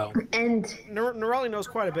need to go. And Nerali knows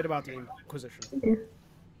quite a bit about the Inquisition.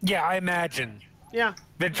 Yeah, I imagine. Yeah.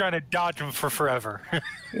 Been trying to dodge them for forever.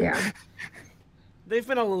 yeah, They've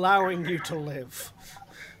been allowing you to live.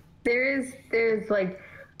 there's like,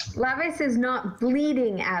 Lavias is not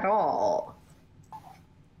bleeding at all,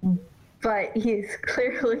 but he's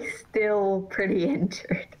clearly still pretty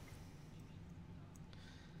injured.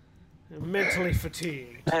 Mentally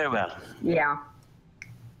fatigued. Very well. Yeah.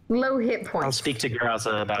 Low hit I'll points. speak to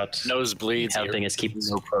Graza about Nosebleeds. helping us keep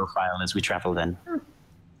low profile as we travel then.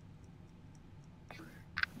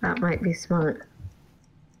 That might be smart.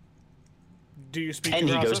 Do you speak And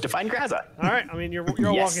to he Graza? goes to find Graza. All right. I mean, you're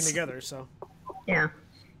all Yes. walking together, so. Yeah.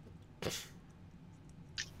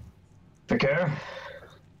 Take care.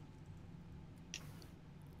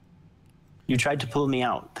 You tried to pull me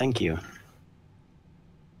out. Thank you.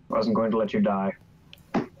 Wasn't going to let you die.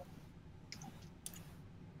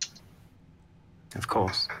 Of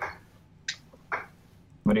course.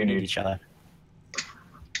 What do you We need need? each other.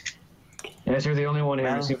 Yes, you're the only one here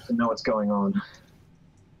who Well- seems to know what's going on.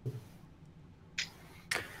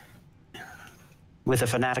 With a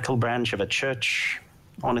fanatical branch of a church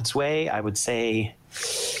on its way, I would say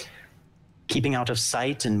keeping out of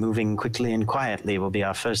sight and moving quickly and quietly will be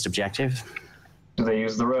our first objective. Do they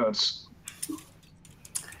use the roads?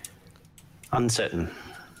 Uncertain.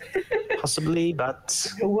 Possibly, but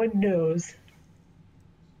No one knows.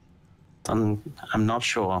 I'm not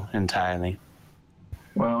sure entirely.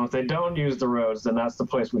 Well, if they don't use the roads, then that's the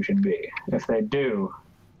place we should be. If they do,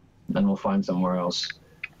 then we'll find somewhere else.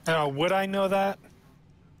 Would I know that?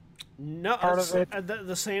 No, Part of it?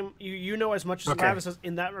 the same. You know as much as Okay. Lavias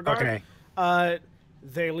in that regard. Okay.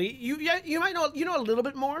 They lead you might know a little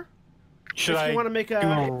bit more. Should if I you want to make a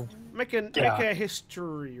do- make Yeah. a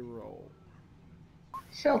history roll.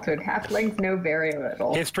 Sheltered halflings know very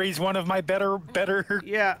little. History's one of my better.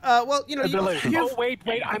 Yeah. Well, abilities. you Oh wait.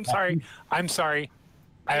 I'm sorry.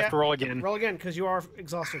 I have to roll again. Roll again because you are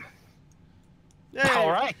exhausted. Yay. All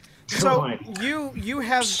right. So Fine. you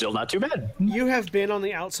have Still not too bad. you have been on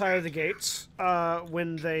the outside of the gates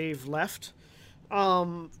when they've left.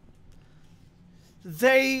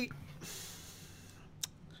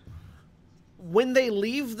 When they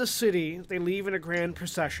leave the city, they leave in a grand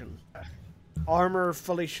procession. Armor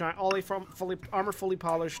fully armor fully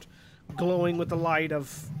polished, glowing with the light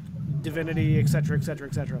of divinity, etc., etc.,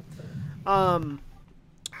 etc.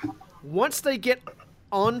 Once they get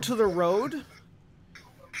onto the road,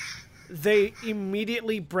 they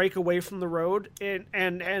immediately break away from the road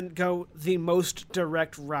and go the most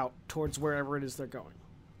direct route towards wherever it is they're going.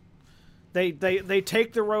 They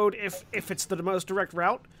take the road if it's the most direct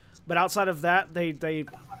route, but outside of that, they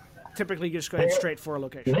typically just go ahead straight for a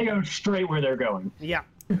location. They go straight where they're going. Yeah.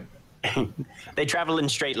 They travel in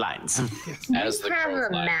straight lines. As We the have crow a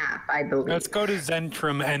flies. map, I believe. Let's go to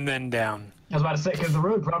Zentrum and then down. I was about to say, because the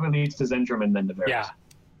road probably leads to Zentrum and then to Varus. Yeah.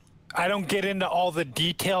 I don't get into all the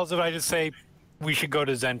details of it. I just say we should go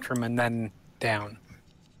to Zentrum and then down.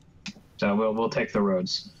 So we'll take the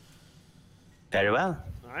roads. Very well.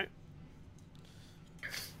 All right.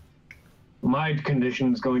 My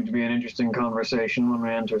condition is going to be an interesting conversation when we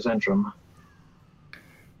enter Zentrum.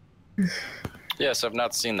 Yes, I've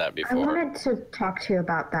not seen that I before. wanted to talk to you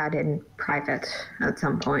about that in private at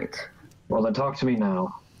some point. Well, then talk to me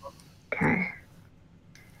now. Okay.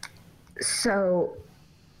 So,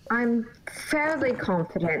 I'm fairly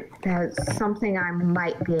confident that's something I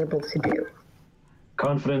might be able to do.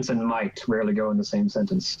 Confidence and might rarely go in the same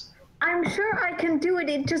sentence. I'm sure I can do it,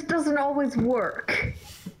 it just doesn't always work.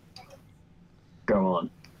 Go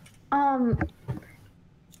on.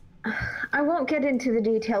 I won't get into the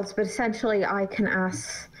details, but essentially I can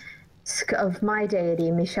ask of my deity,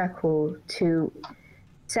 Mishaku, to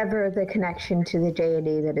sever the connection to the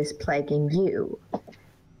deity that is plaguing you.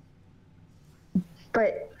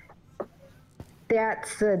 But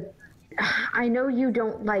that's the... I know you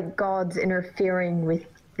don't like gods interfering with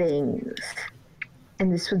things,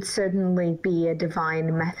 and this would certainly be a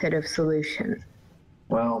divine method of solution.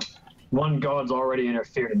 Well, one god's already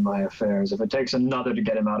interfered in my affairs. If it takes another to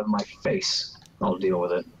get him out of my face, I'll deal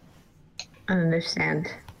with it. I understand.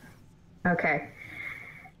 Okay.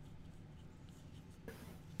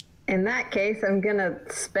 In that case, I'm gonna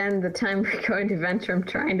spend the time we're going to Ventrum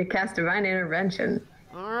trying to cast Divine Intervention.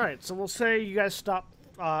 All right. So we'll say you guys stop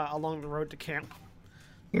along the road to camp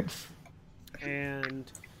Yes.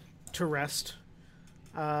 and to rest,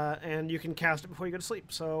 and you can cast it before you go to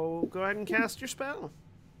sleep. So go ahead and cast your spell.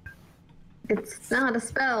 It's not a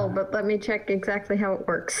spell, but let me check exactly how it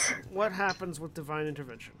works. What happens with divine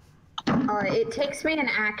intervention? It takes me an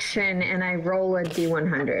action, and I roll a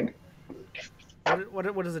d100. What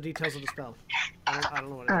are the details of the spell? I don't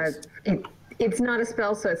know what it is. It's not a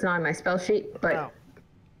spell, so it's not on my spell sheet, but Oh.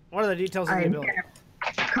 What are the details of the I'm ability?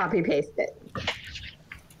 gonna copy-paste it.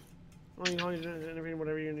 Intervene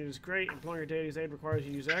whatever you need is great. Employing your deity's aid requires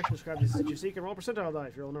you to use action. Describe this as you seek and roll percentile die.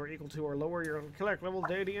 If you roll number equal to or lower your cleric level,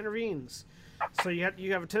 deity intervenes. So you have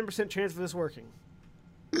a 10% chance of this working.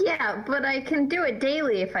 Yeah, but I can do it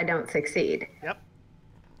daily if I don't succeed. Yep.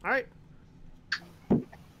 All right.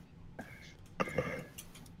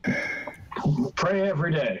 Pray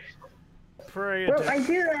every day. Pray. Well, I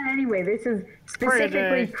do that anyway. This is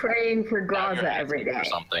specifically praying for Graza every day. Or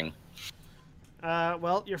something.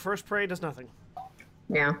 Well, your first pray does nothing.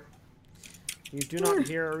 Yeah. You do not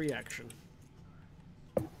hear a reaction.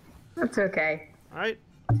 That's okay. All right.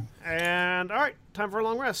 And all right, time for a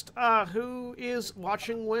long rest. Who is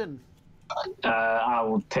watching when? I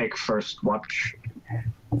will take first watch.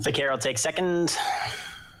 Fakir will take second.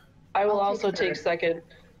 I will I'll also take take third.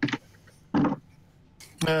 second.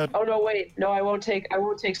 Oh no, wait. No, I won't take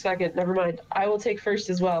second. Never mind. I will take first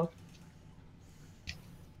as well.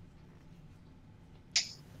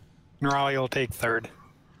 Nerali will take third.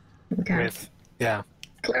 Okay. Yeah.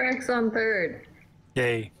 Cleric's on third.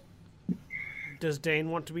 Yay. Does Dain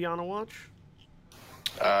want to be on a watch?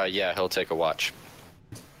 Yeah, he'll take a watch.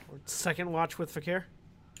 Or second watch with Fakir?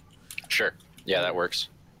 Sure. Yeah, that works.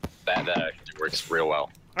 That works real well.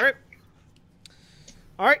 All right.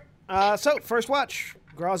 All right. So first watch,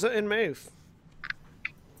 Graza and Maeve.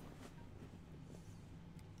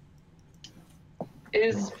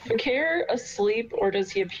 Is Fakir asleep, or does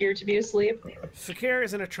he appear to be asleep? Fakir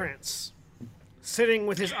is in a trance, sitting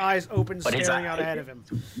with his eyes open, But his staring eye- out ahead of him.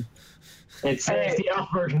 It's the elf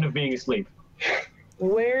version of being asleep.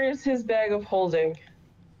 Where is his bag of holding?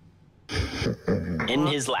 In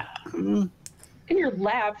his lap. In your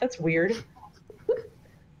lap? That's weird.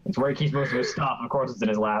 It's where he keeps most of his stuff. Of course, it's in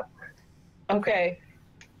his lap. Okay.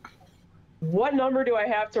 What number do I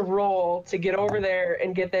have to roll to get over there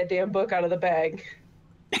and get that damn book out of the bag?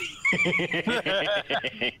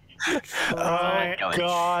 Try-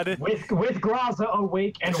 God. With Graza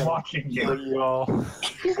awake and watching you.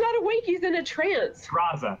 He's not awake, he's in a trance.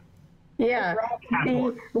 Graza. Yeah. The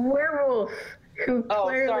Half-Orc. werewolf who Oh,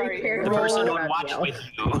 clearly sorry. cares The a person lot on about watch you. with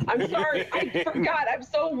you. I'm sorry, I forgot. I'm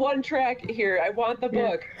so one track here. I want the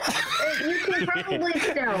book. You can probably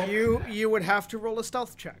stealth. You would have to roll a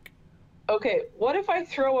stealth check. Okay, what if I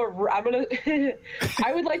throw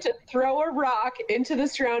I would like to throw a rock into the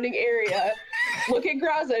surrounding area, look at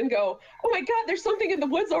Graza and go, oh my god, there's something in the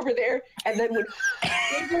woods over there. And then when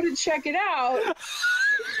they go to check it out,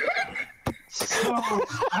 So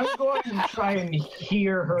I'm going to try and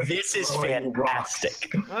hear her. This is throwing rocks.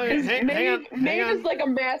 fantastic. Okay, hang Maeve on. is like a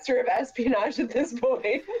master of espionage at this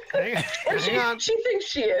point. Hang Or on. she thinks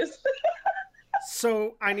she is.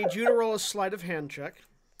 So I need you to roll a sleight of hand check.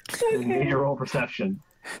 Need to roll perception.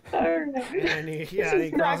 Alright. I need is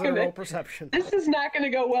Graza not to gonna- roll perception. This is not going to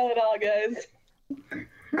go well at all, guys.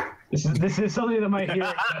 This is something that my hearing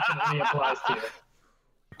definitely applies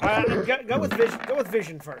to. Go with vision. Go with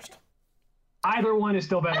vision first. Either one is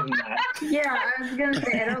still better than that. Yeah, I was gonna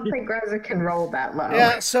say I don't think Graza can roll that low.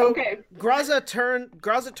 Yeah. So Okay. Graza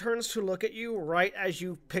turns to look at you right as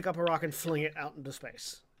you pick up a rock and fling it out into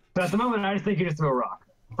space. So at the moment, I just think you just threw a rock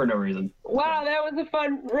for no reason. Wow, that was a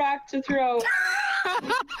fun rock to throw.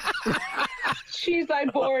 Jeez, I'm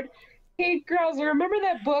bored. Hey, girls, remember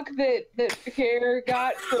that book that Fakir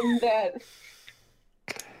got from that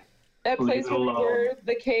place Leave it where we alone. were,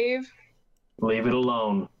 the cave? Leave it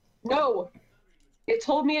alone. No. It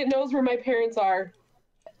told me it knows where my parents are.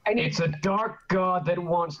 I need It's a dark god that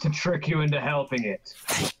wants to trick you into helping it.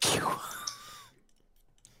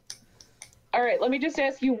 All right, let me just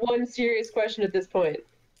ask you one serious question at this point.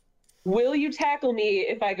 Will you tackle me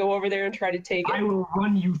if I go over there and try to take I it? will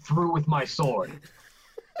run you through with my sword.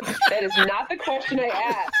 That is not the question I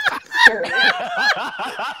asked, sir.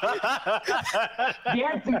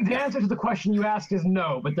 The answer to the question you asked is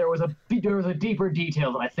no, but there was a deeper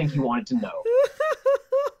detail that I think you wanted to know.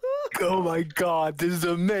 Oh my god, this is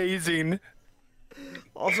amazing.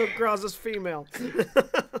 Also, Graza's female.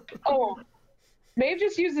 Oh, Maeve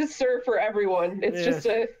just uses sir for everyone. It's Yeah. just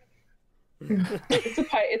it's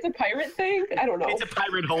a pirate thing. I don't know. It's a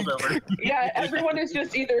pirate holdover. Yeah, everyone is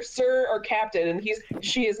just either sir or captain, and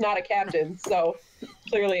she is not a captain, so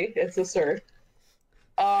clearly it's a sir.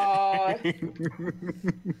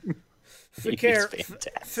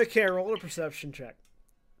 Fakir, roll a perception check.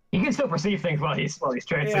 He can still perceive things while he's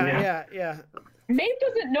trancing. Yeah. Maeve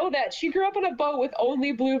doesn't know that. She grew up on a boat with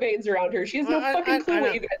only blue veins around her. She has no fucking clue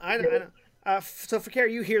what you guys do. So, Fakir,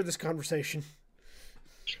 you hear this conversation.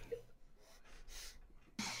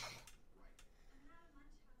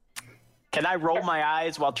 Can I roll my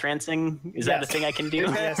eyes while trancing? Is that a thing I can do?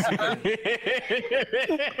 Yes, you can.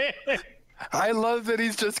 I love that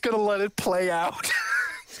he's just gonna let it play out.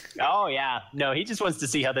 Oh yeah, no, he just wants to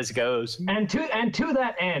see how this goes. And to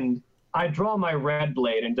that end, I draw my red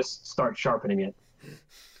blade and just start sharpening it.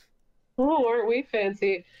 Oh, aren't we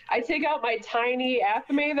fancy? I take out my tiny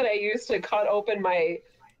athame that I use to cut open my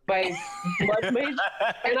blood mage,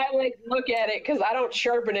 and I look at it because I don't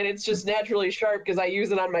sharpen it. It's just naturally sharp because I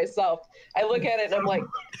use it on myself. I look at it and I'm like,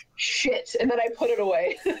 shit, and then I put it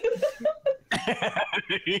away.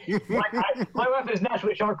 My weapon is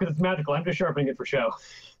naturally sharp because it's magical. I'm just sharpening it for show.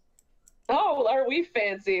 Oh, aren't we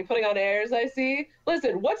fancy? Putting on airs, I see.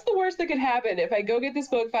 Listen, what's the worst that could happen if I go get this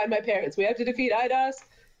book, find my parents? We have to defeat Idas?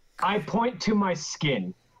 I point to my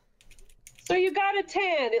skin. So you got a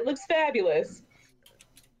tan. It looks fabulous.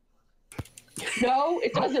 No,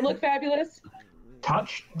 it doesn't look fabulous.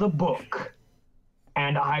 Touch the book,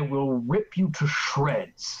 and I will rip you to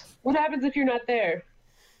shreds. What happens if you're not there?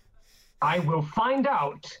 I will find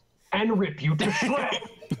out and rip you to shreds.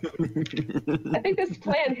 I think this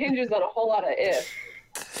plan hinges on a whole lot of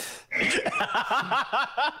if.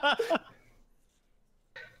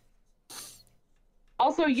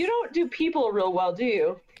 Also, you don't do people real well, do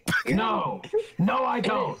you? No, I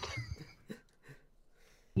don't.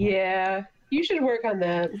 Yeah, you should work on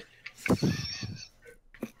that.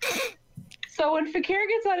 So when Fakir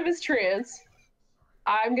gets out of his trance,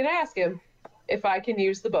 I'm going to ask him if I can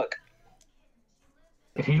use the book.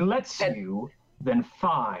 If he lets you, then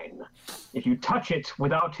fine. If you touch it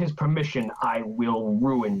without his permission, I will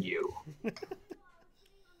ruin you.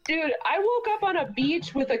 Dude, I woke up on a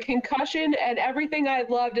beach with a concussion and everything I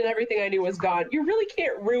loved and everything I knew was gone. You really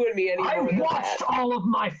can't ruin me anymore. I watched all of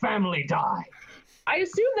my family die. I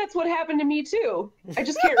assume that's what happened to me too. I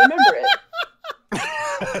just can't remember it.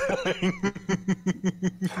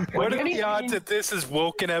 What are the odds that this has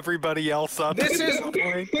woken everybody else up? This is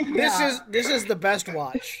the best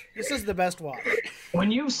watch. This is the best watch.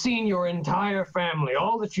 When you've seen your entire family,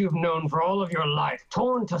 all that you've known for all of your life,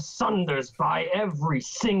 torn to sunders by every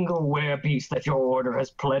single werebeast that your order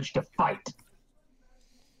has pledged to fight,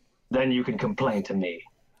 then you can complain to me.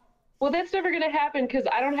 Well, that's never going to happen because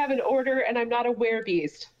I don't have an order and I'm not a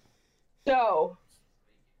werebeast. So,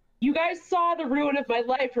 you guys saw the ruin of my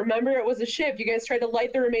life. Remember, it was a ship. You guys tried to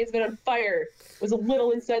light the remains of it on fire. It was a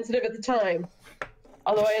little insensitive at the time.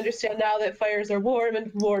 Although I understand now that fires are warm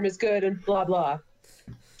and warm is good and blah, blah.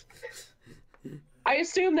 I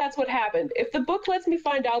assume that's what happened. If the book lets me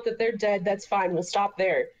find out that they're dead, that's fine. We'll stop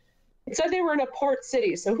there. It said they were in a port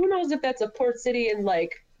city, so who knows if that's a port city in,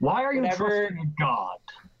 like, why are you whatever. trusting God?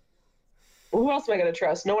 Who else am I going to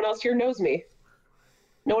trust? No one else here knows me.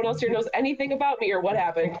 No one else here knows anything about me or what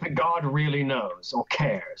happened. If God really knows or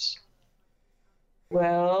cares.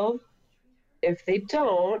 Well, if they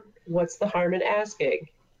don't, what's the harm in asking?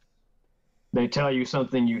 They tell you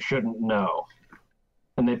something you shouldn't know.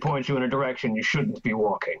 And they point you in a direction you shouldn't be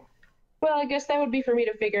walking. Well, I guess that would be for me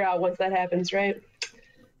to figure out once that happens, right?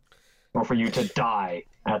 Or for you to die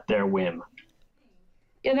at their whim.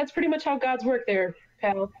 Yeah, that's pretty much how gods work there,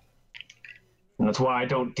 pal. And that's why I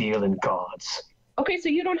don't deal in gods. Okay, so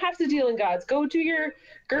you don't have to deal in gods. Go do your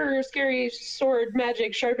scary sword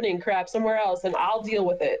magic sharpening crap somewhere else, and I'll deal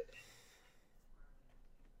with it.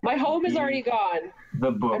 My home is already gone.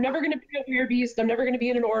 The book. I'm never going to be a werebeast. I'm never going to be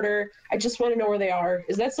in an order. I just want to know where they are.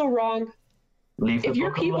 Is that so wrong? Leave the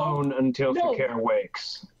book alone until Fakir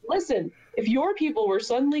wakes. Listen, if your people were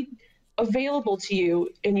suddenly available to you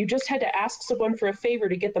and you just had to ask someone for a favor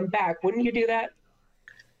to get them back, wouldn't you do that?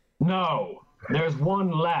 No. There's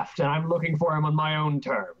one left, and I'm looking for him on my own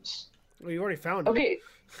terms. Well, you already found him. Okay.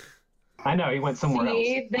 I know, he went somewhere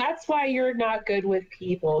else. That's why you're not good with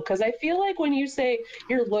people, because I feel like when you say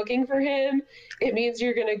you're looking for him, it means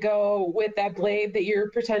you're going to go with that blade that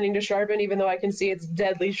you're pretending to sharpen, even though I can see it's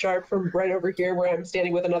deadly sharp from right over here where I'm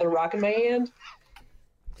standing with another rock in my hand.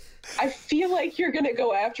 I feel like you're going to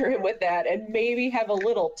go after him with that and maybe have a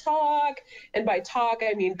little talk. And by talk,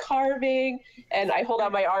 I mean carving. And I hold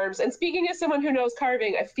out my arms. And speaking as someone who knows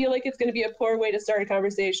carving, I feel like it's going to be a poor way to start a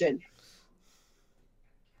conversation.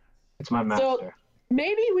 It's my master. So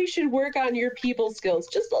maybe we should work on your people skills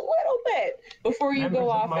just a little bit before you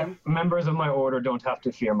go off. Members of my order don't have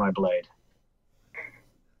to fear my blade.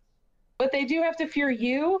 But they do have to fear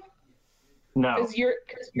you? No. Because you're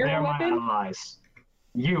They're a weapon? my allies.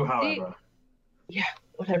 You, however. Yeah,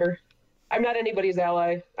 whatever. I'm not anybody's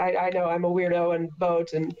ally. I know I'm a weirdo and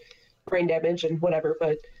boat and brain damage and whatever,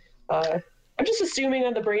 but I'm just assuming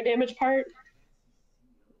on the brain damage part.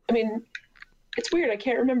 I mean, it's weird. I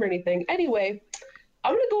can't remember anything. Anyway,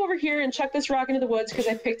 I'm going to go over here and chuck this rock into the woods because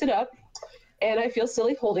I picked it up and I feel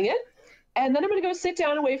silly holding it. And then I'm going to go sit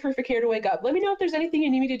down and wait for Fakir to wake up. Let me know if there's anything you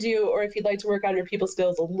need me to do or if you'd like to work on your people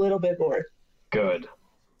skills a little bit more. Good.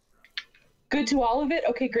 Good to all of it?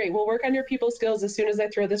 Okay, great. We'll work on your people skills as soon as I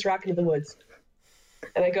throw this rock into the woods.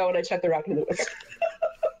 And I go and I chuck the rock into the woods.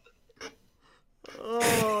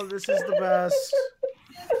 Oh, this is the best.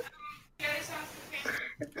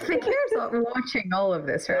 Fakir's watching all of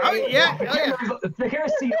this, right? Oh, yeah. Fakir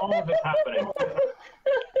see all of it happening.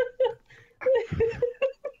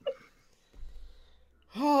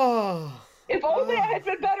 Oh. If only I had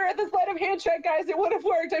been better at the sleight of hand check, guys, it would have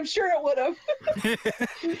worked. I'm sure it would have.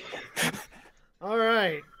 All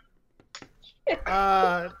right.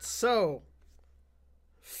 So,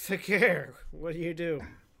 Fakir, what do you do?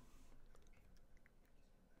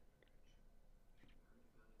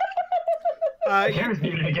 Fakir's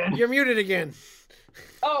muted again. You're muted again.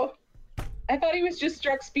 Oh, I thought he was just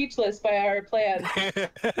struck speechless by our plan.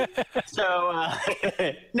 So,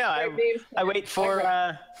 no, I wait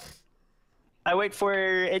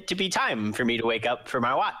for it to be time for me to wake up for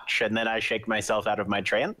my watch, and then I shake myself out of my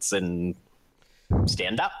trance and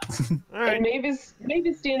stand up. All right. And Maeve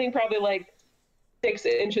is standing probably like 6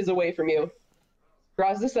 inches away from you.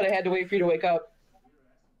 Graza said I had to wait for you to wake up.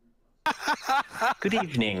 Good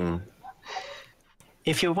evening.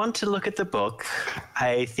 If you want to look at the book,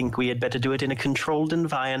 I think we had better do it in a controlled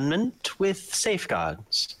environment with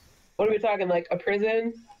safeguards. What are we talking, like a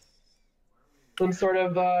prison? Some sort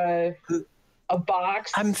of a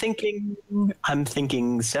box? I'm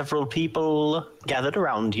thinking several people gathered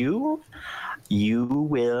around you. You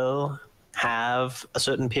will have a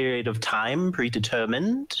certain period of time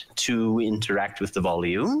predetermined to interact with the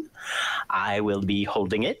volume. I will be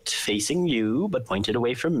holding it facing you, but pointed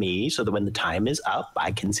away from me, so that when the time is up,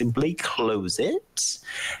 I can simply close it,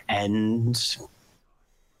 and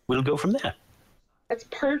we'll go from there. That's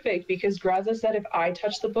perfect, because Graza said if I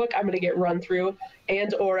touch the book, I'm going to get run through,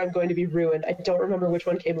 or I'm going to be ruined. I don't remember which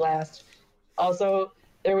one came last. Also,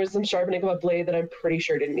 there was some sharpening of a blade that I'm pretty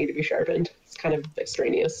sure didn't need to be sharpened. It's kind of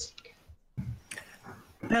extraneous.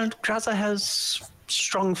 Well, Graza has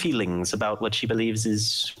strong feelings about what she believes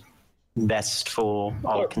is best for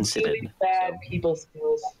all considered. Really bad people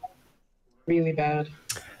skills. Really bad.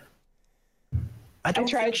 I don't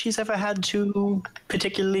think she's ever had to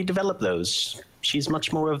particularly develop those. She's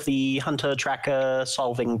much more of the hunter-tracker,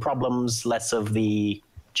 solving problems, less of the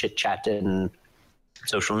chit-chat and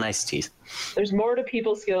social niceties. There's more to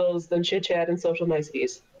people skills than chit-chat and social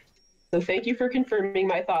niceties. So thank you for confirming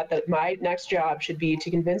my thought that my next job should be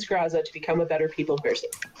to convince Graza to become a better people person.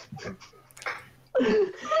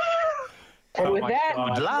 And with that,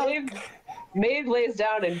 Maeve lays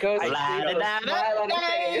down and goes to sleep with a smile on her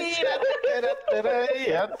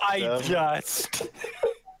face. I just...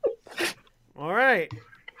 All right.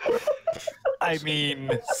 I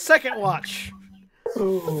mean... Second watch.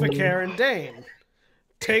 Fakir and Dain.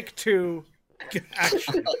 Take 2.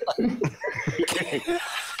 Action.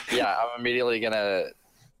 Yeah, I'm immediately gonna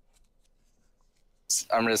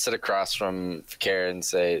sit across from Fakir and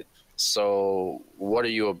say, so what are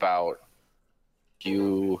you about?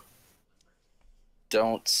 You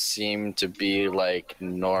don't seem to be like a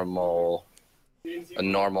normal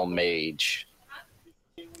mage.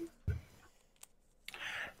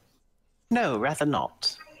 No, rather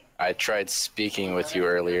not. I tried speaking with you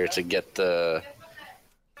earlier to get the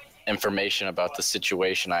information about the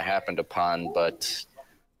situation I happened upon, but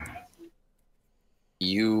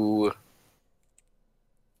you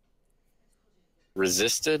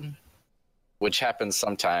resisted, which happens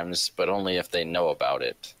sometimes, but only if they know about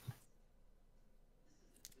it.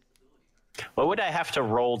 What would I have to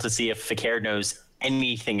roll to see if Fakir knows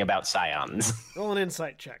anything about scions? Roll an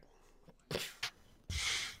insight check.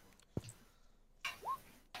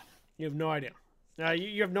 You have no idea.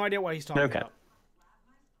 You have no idea what he's talking about.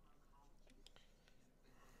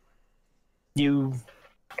 You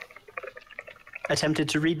attempted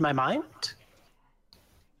to read my mind?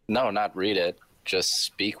 No, not read it. Just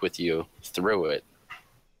speak with you through it.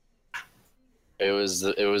 It was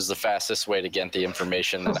the fastest way to get the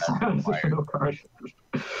information that I required.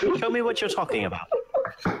 Show me what you're talking about.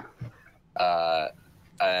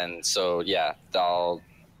 And so yeah,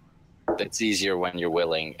 it's easier when you're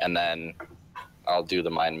willing, and then I'll do the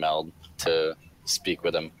mind meld to speak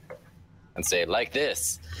with him and say like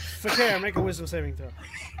this. Fakir, make a wisdom saving throw.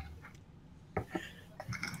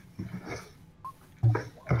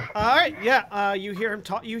 All right, yeah. You hear him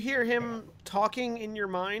talk. You hear him talking in your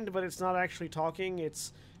mind, but it's not actually talking.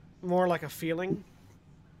 It's more like a feeling.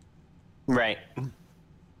 Right. And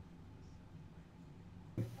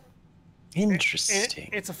Interesting.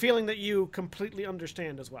 it's a feeling that you completely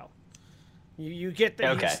understand as well. You get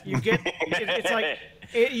that. Okay. You get. It's like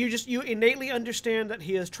you innately understand that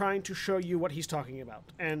he is trying to show you what he's talking about,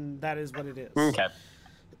 and that is what it is. Okay.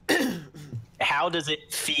 How does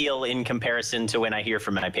it feel in comparison to when I hear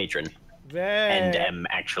from my patron and am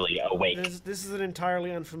actually awake? This is an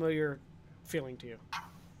entirely unfamiliar feeling to you.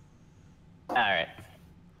 All right.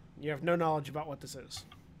 You have no knowledge about what this is.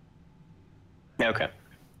 Okay.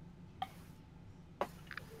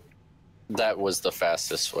 That was the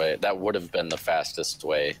fastest way. That would have been the fastest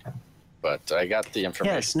way, but I got the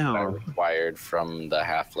information I required from the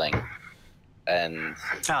halfling, and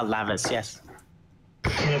Lavias, yes.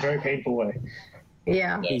 In a very painful way.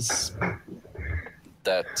 Yeah.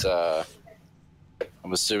 that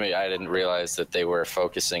I'm assuming I didn't realize that they were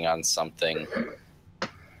focusing on something.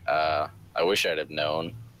 I wish I'd have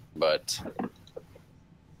known, but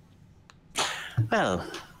Well,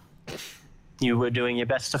 you were doing your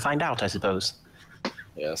best to find out, I suppose.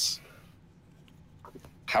 yes.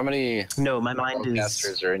 How many No, my mind is...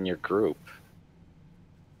 casters are in your group?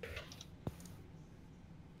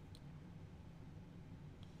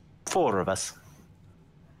 Four of us.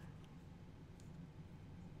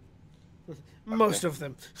 Most of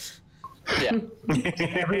them. Yeah,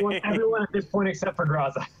 Everyone at this point except for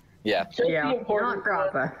Graza. yeah. Just the Yeah. important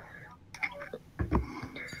Not one.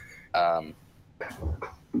 Graza.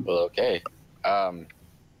 Well, okay.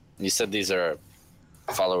 You said these are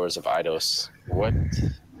followers of Eidos. What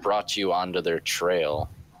brought you onto their trail?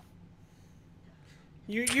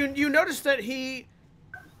 You notice that he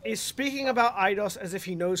is speaking about Eidos as if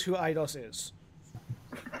he knows who Eidos is.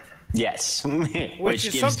 Yes. Which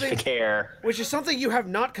is gives something- the care. Which is something you have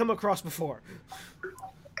not come across before.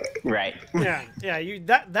 Right. Yeah, you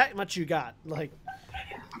that much you got. Like,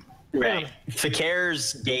 Right.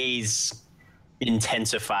 Faker's gaze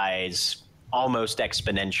intensifies almost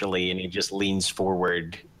exponentially, and he just leans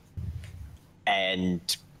forward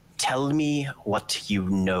and tell me what you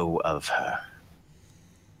know of her.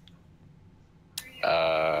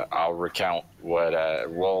 I'll recount what.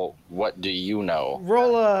 Roll. What do you know?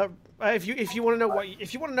 roll a if you want to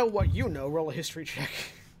know what you know, roll a history check.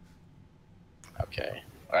 Okay.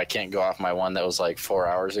 I can't go off my one that was like 4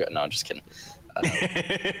 hours ago. No, I'm just kidding.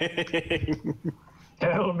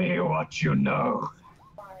 Tell me what you know.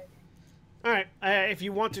 All right. If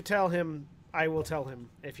you want to tell him, I will tell him.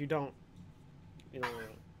 If you don't, you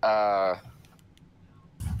know.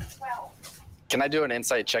 Can I do an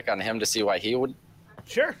insight check on him to see why he would?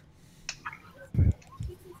 Sure.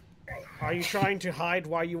 Are you trying to hide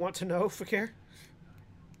why you want to know, Fakir?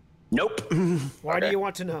 Nope. Why do Okay. you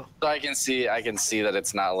want to know? So I can see that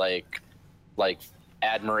it's not like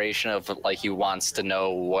admiration of like he wants to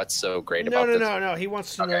know what's so great about this. No. He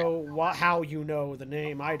wants to know how you know the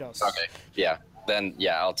name Eidos. Okay. Yeah. Then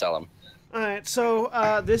yeah, I'll tell him. All right,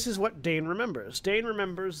 so this is what Dain remembers. Dain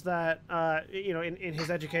remembers that, in his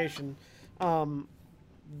education,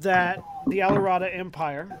 that the Alorada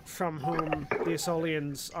Empire, from whom the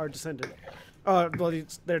Asolians are descended,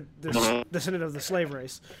 they're descendant of the slave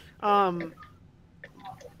race,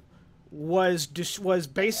 was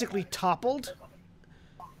basically toppled,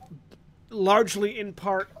 largely in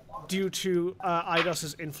part due to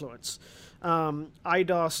Eidos' influence.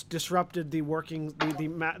 Eidos disrupted the workings, the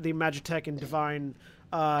magitech and divine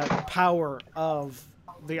power of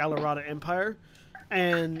the Alorada Empire,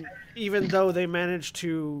 and even though they managed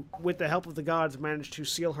to, with the help of the gods, managed to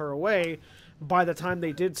seal her away, by the time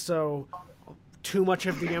they did so, too much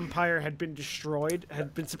of the empire had been destroyed,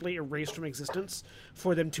 had been simply erased from existence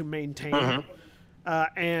for them to maintain.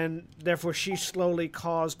 And therefore she slowly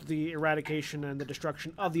caused the eradication and the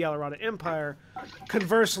destruction of the Alorada Empire.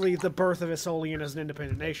 Conversely, the birth of Isolian as an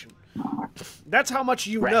independent nation. That's how much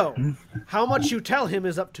you know. How much you tell him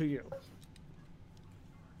is up to you.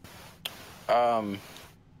 All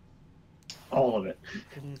of it.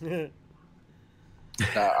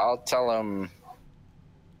 I'll tell him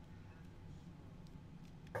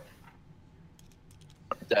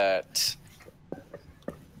that.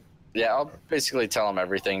 Yeah, I'll basically tell him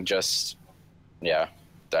everything. Just, yeah.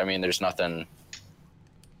 I mean, there's nothing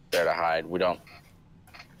there to hide. We don't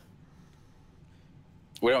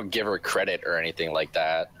give her credit or anything like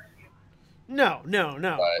that. No.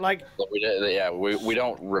 But we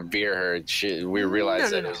don't revere her. We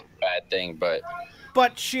realize that it was a bad thing, but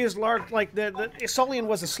But she is large. Like the Solian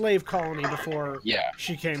was a slave colony before Yeah.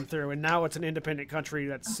 she came through, and now it's an independent country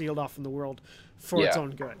that's sealed off from the world for its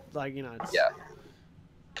own good. Like It's, Yeah.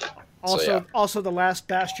 Also the last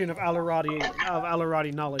bastion of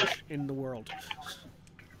Alarati knowledge in the world.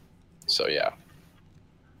 So yeah.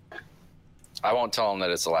 I won't tell them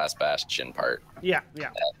that it's the last bastion part. Yeah.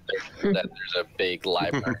 That there's a big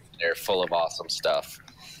library there full of awesome stuff.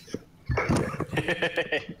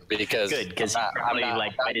 Because Good, because I'm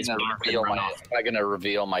not gonna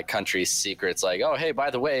reveal my country's secrets. Like, oh hey, by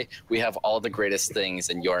the way, we have all the greatest things,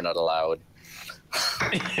 and you're not allowed.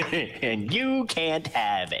 And you can't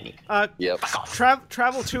have any. Yep.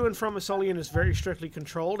 Travel to and from Solian is very strictly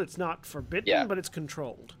controlled. It's not forbidden, but it's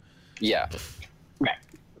controlled. Yeah. Right.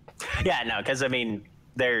 Yeah, no, because I mean,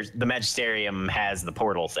 the Magisterium has the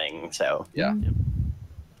portal thing, so. Yeah.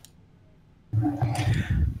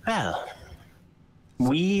 Well,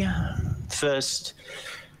 we first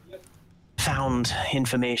found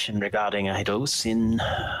information regarding Eidos in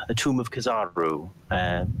the Tomb of Kazaru,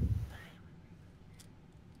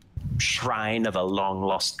 shrine of a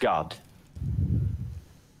long-lost god.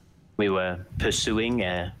 We were pursuing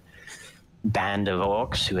a band of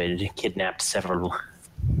orcs who had kidnapped several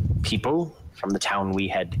people from the town we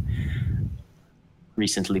had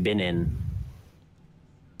recently been in.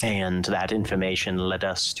 And that information led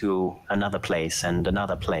us to another place, and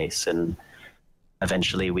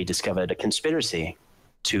eventually we discovered a conspiracy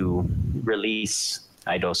to release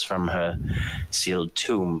Eidos from her sealed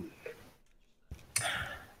tomb.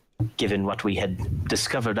 Given what we had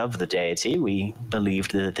discovered of the deity, we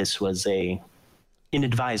believed that this was a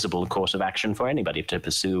inadvisable course of action for anybody to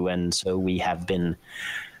pursue, and so we have been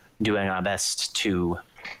doing our best to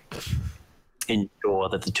ensure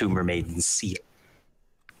that the tomb remains sealed.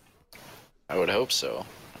 I would hope so.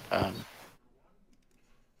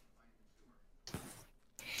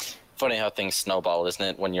 Funny how things snowball, isn't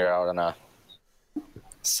it, when you're out on a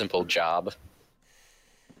simple job?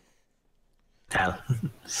 Well,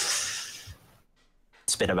 it's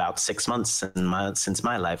been about 6 months since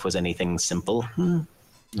my life was anything simple,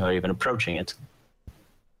 or even approaching it.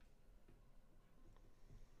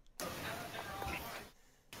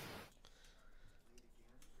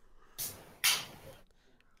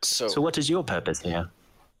 So what is your purpose here?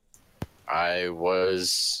 My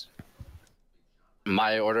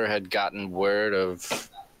order had gotten word of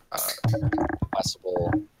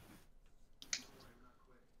possible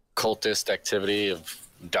cultist activity of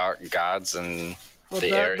dark gods and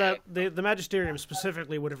the area. The Magisterium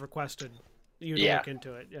specifically would have requested you to look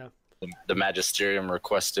into it. Yeah. The Magisterium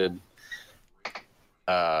requested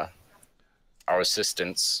our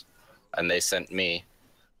assistance, and they sent me.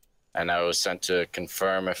 And I was sent to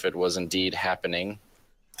confirm if it was indeed happening.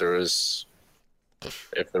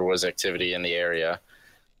 If there was activity in the area.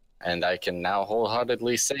 And I can now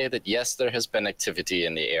wholeheartedly say that yes, there has been activity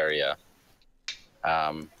in the area.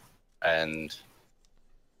 And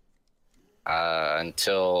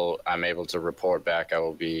until I'm able to report back, I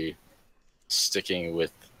will be sticking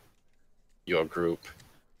with your group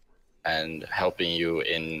and helping you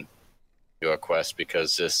in your quest,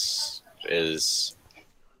 because this is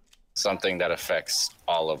something that affects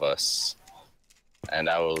all of us. And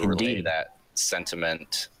I will relay that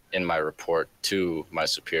sentiment in my report to my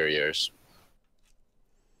superiors.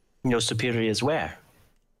 Your superiors where?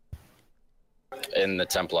 In the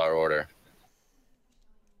Templar Order.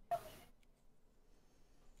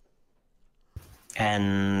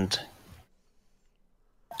 And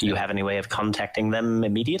do you have any way of contacting them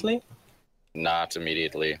immediately? Not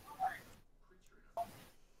immediately.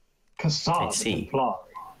 Cassandra. I see.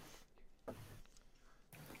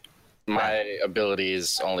 My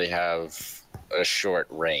abilities only have a short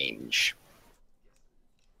range.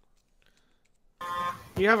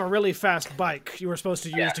 You have a really fast bike you were supposed to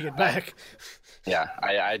use to get back. Yeah,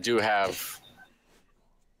 I do have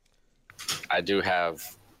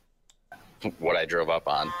what I drove up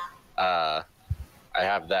on. I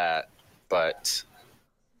have that, but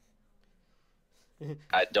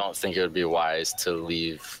I don't think it would be wise to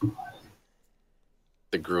leave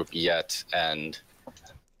the group yet, and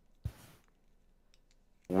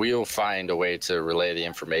we'll find a way to relay the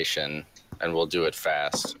information, and we'll do it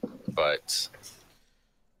fast. But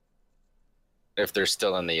if they're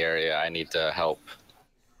still in the area, I need to help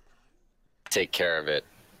take care of it.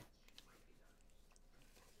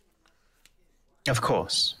 Of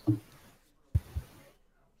course.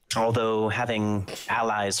 Although having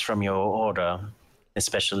allies from your order,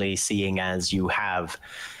 especially seeing as you have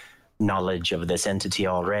knowledge of this entity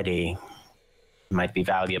already, might be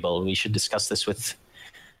valuable. We should discuss this with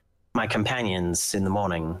my companions in the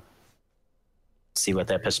morning. see what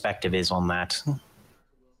their perspective is on that.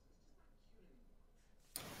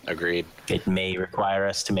 Agreed. It may require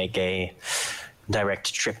us to make a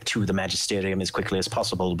direct trip to the Magisterium as quickly as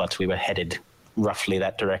possible, but we were headed roughly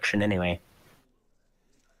that direction anyway.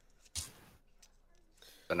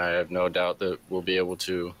 And I have no doubt that we'll be able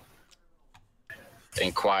to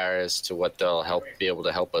inquire as to what they'll be able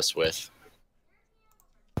to help us with.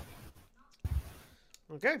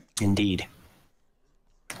 Okay. Indeed.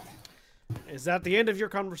 Is that the end of your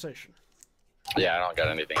conversation? Yeah, I don't got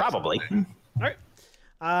anything. Probably. All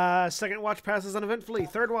right. Second watch passes uneventfully.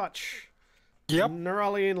 Third watch. Yep.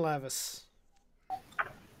 Nerali and Lavias.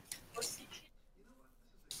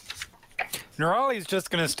 Nerali's just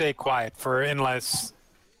going to stay quiet unless...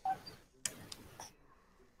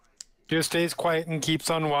 Just stays quiet and keeps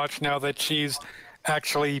on watch now that she's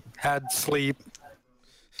actually had sleep.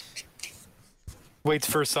 Waits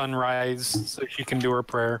for sunrise so she can do her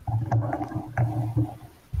prayer.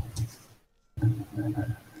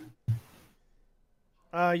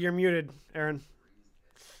 You're muted, Erin.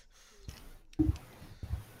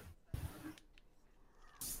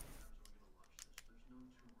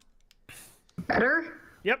 Better?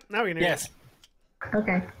 Yep, now we can hear Yes.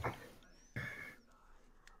 Okay.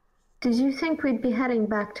 Did you think we'd be heading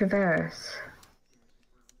back to Varus?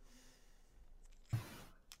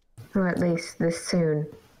 Or at least this soon.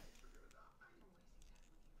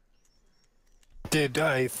 Did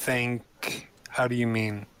I think... How do you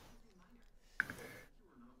mean?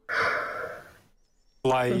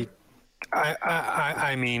 Like...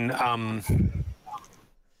 I mean,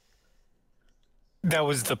 that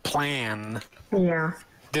was the plan. Yeah.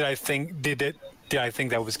 Did I think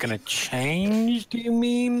that was going to change, do you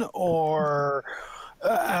mean? Or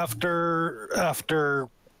after,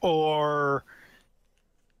 or...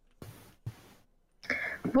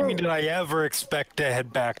 Well, I mean, did I ever expect to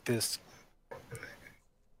head back this?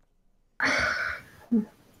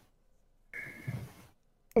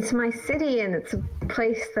 it's my city and it's a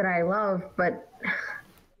place that I love, but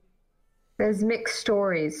there's mixed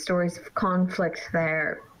stories of conflict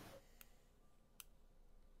there.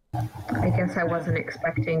 I guess I wasn't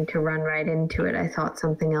expecting to run right into it. I thought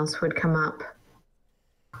something else would come up.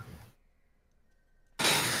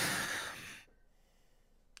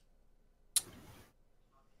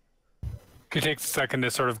 She takes a second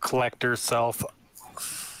to sort of collect herself.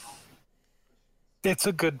 It's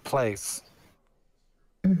a good place.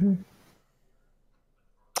 Mm-hmm.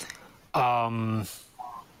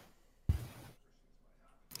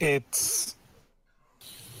 It's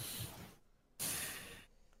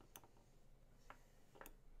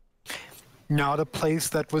not a place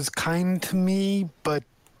that was kind to me, but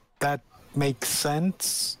that makes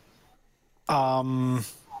sense. I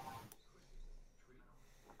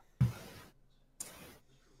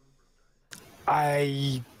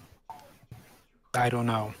don't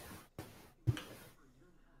know.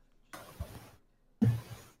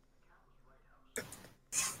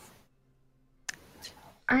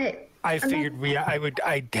 I figured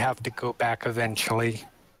I'd have to go back eventually.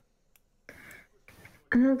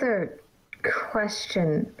 Another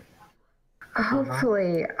question.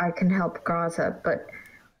 Hopefully I can help Graza, but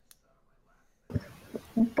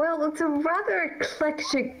well, it's a rather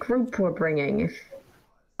eclectic group we're bringing.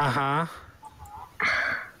 Uh-huh.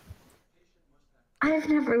 I've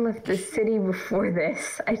never left the city before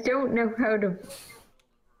this. I don't know how to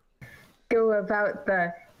go about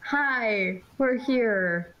the, hi, we're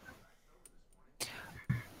here.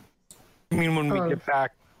 You mean when we get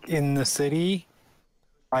back in the city?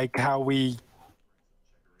 Like how we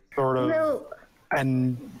sort of... Well,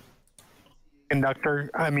 and conductor,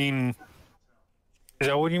 I mean... Is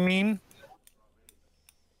that what you mean?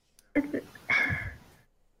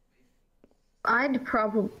 I'd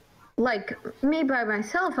probably... Like, me by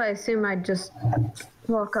myself, I assume I'd just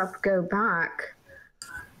walk up, go back.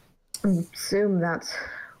 I assume that's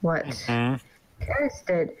what Karis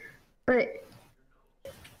did. But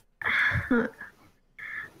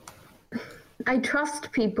I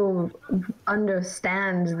trust people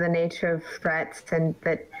understand the nature of threats and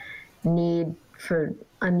that need for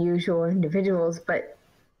unusual individuals, but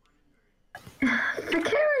the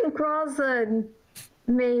Karen, Graza, and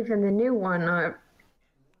Maeve and the new one are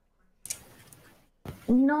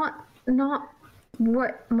not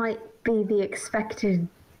what might be the expected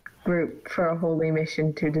group for a holy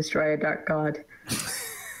mission to destroy a dark god.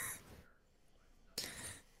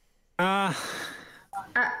 I'm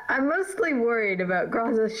mostly worried about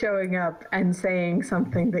Graza showing up and saying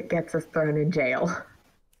something that gets us thrown in jail.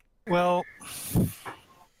 Well,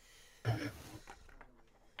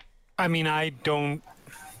 I mean, I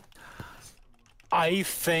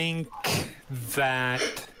think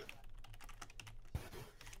that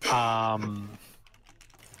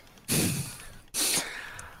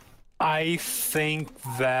I think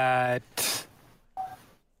that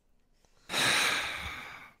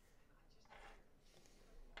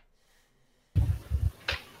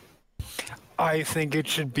it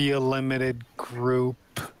should be a limited group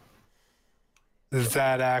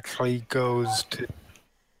that actually goes to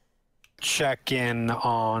check in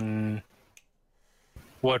on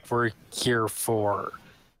what we're here for.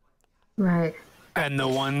 Right. And the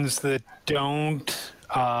ones that don't,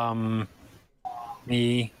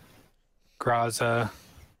 me, Graza,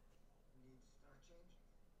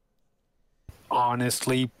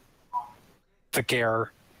 honestly, the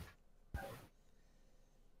care.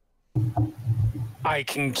 I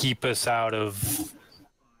can keep us out of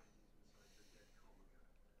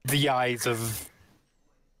the eyes of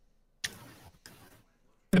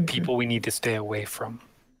the people we need to stay away from.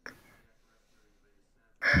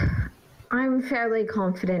 I'm fairly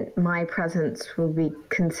confident my presence will be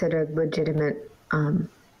considered legitimate.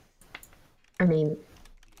 I mean,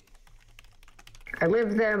 I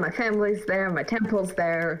live there, my family's there, my temple's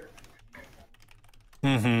there.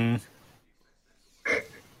 Mm-hmm.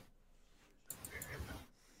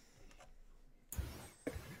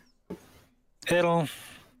 It'll...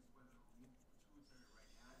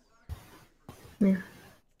 Yeah.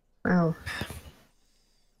 Well.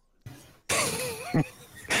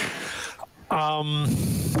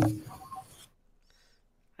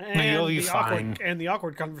 And you'll be fine. And the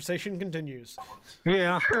awkward conversation continues.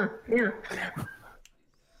 Yeah. Huh, yeah.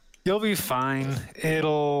 You'll be fine.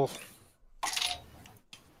 It'll...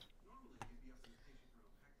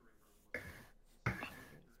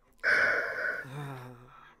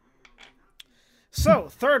 So,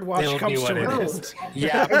 third watch It'll comes be to what an it end. is.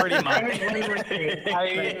 Yeah, pretty much.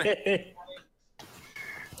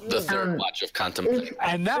 The third watch of contemplation.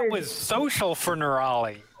 And that was social for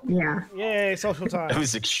Nerali. Yeah. Yay, social It time.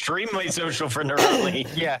 was extremely social for Nerali.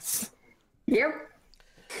 Yes. Yep.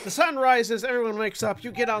 The sun rises, everyone wakes up,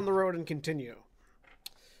 you get on the road and continue.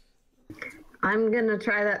 I'm gonna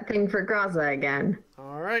try that thing for Graza again.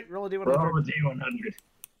 Alright, roll a D100. Roll a D100.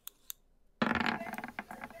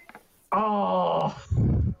 Oh,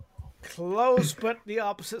 Close, but the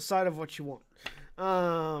opposite side of what you want.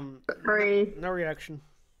 Sorry. No reaction.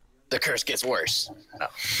 The curse gets worse. No.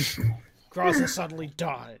 Graza suddenly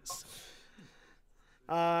dies.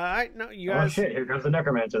 No, you oh guys. shit! Here comes the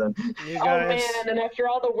necromancer then. You Oh guys. man, and after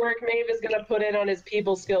all the work Maeve is gonna put in on his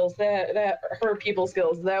people skills, that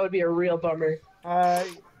would be a real bummer.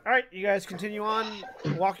 Alright, you guys continue on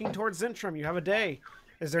walking towards Zentrum. You have a day.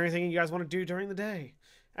 Is there anything you guys want to do during the day?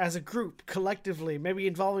 As a group, collectively, maybe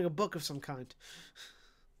involving a book of some kind.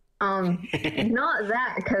 Not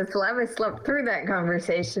that, because Lavias slept through that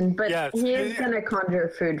conversation, but Yes. he is gonna conjure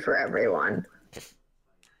food for everyone.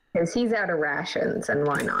 Because he's out of rations, and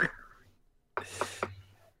why not?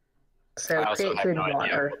 So I also create had food no and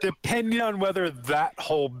idea. water. Depending on whether that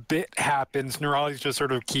whole bit happens, Nerali's just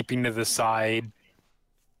sort of keeping to the side.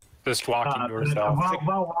 Just walking to herself.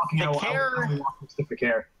 While walking, I will walk with the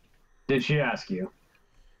care. Did she ask you?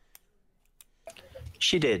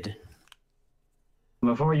 She did.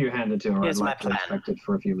 Before you hand it to her, Here's I'd my like to plan. inspect it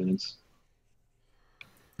for a few minutes.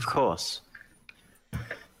 Of course.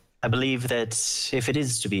 I believe that if it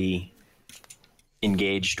is to be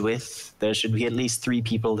engaged with, there should be at least 3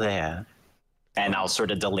 people there. And I'll sort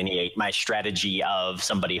of delineate my strategy of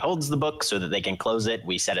somebody holds the book so that they can close it,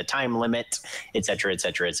 we set a time limit, etc.,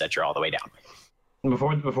 etc., etc., all the way down.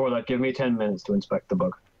 Before that, give me 10 minutes to inspect the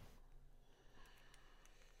book.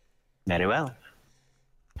 Very well.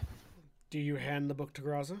 Do you hand the book to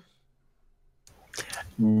Graza?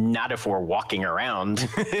 Not if we're walking around.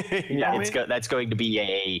 Yeah, That's going to be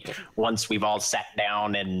a once we've all sat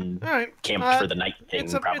down and Alright. camped for the night thing,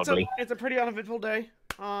 probably. It's a pretty uneventful day.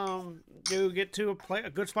 You get to a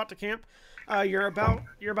good spot to camp. You're about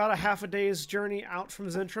a half a day's journey out from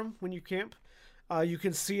Zentrum when you camp. You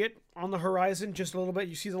can see it on the horizon just a little bit.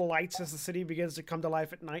 You see the lights as the city begins to come to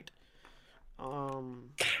life at night.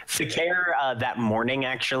 Fakir, that morning,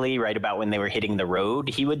 actually, right about when they were hitting the road,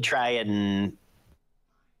 he would try and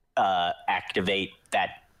activate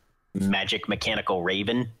that magic mechanical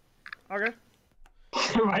raven. Okay.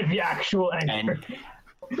 There might be actual anger.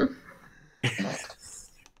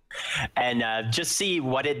 And just see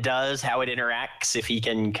what it does, how it interacts, if he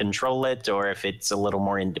can control it, or if it's a little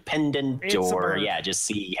more independent, It's a or bird. just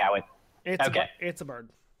see how it. It's Okay. It's a bird.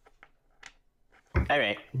 All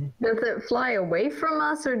right. Does it fly away from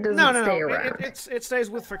us, or does No. it stay around? It stays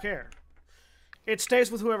with Fakir. It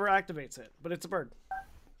stays with whoever activates it, but it's a bird.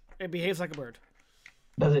 It behaves like a bird.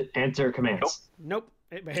 Does it answer commands? Nope.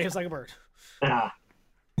 It behaves like a bird. Ah.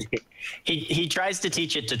 He tries to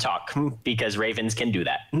teach it to talk because ravens can do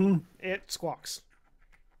that. It squawks.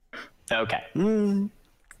 Okay.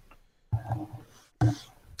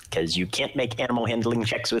 Because you can't make animal handling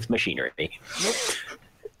checks with machinery. Nope.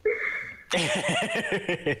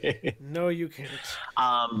 No, you can't.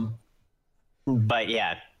 But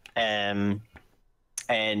yeah.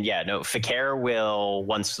 And yeah, no, Fakir will,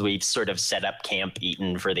 once we've sort of set up camp,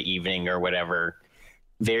 eaten for the evening or whatever,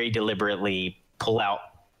 very deliberately pull out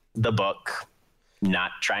the book,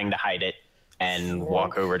 not trying to hide it, and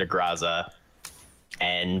walk over to Graza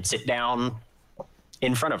and sit down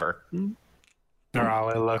in front of her.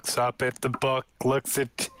 Nerali looks up at the book, looks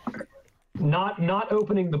at... Not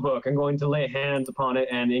opening the book. I'm going to lay hands upon it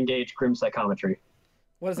and engage grim psychometry.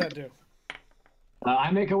 What does that do?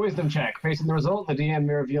 I make a wisdom check. Based on the result, the DM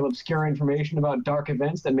may reveal obscure information about dark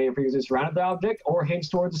events that may have previously surrounded the object, or hints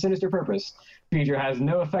towards a sinister purpose. Feature has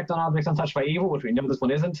no effect on objects untouched by evil, which we know this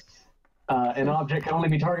one isn't. An object can only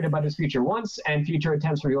be targeted by this feature once, and future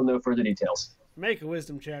attempts reveal no further details. Make a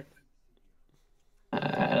wisdom check.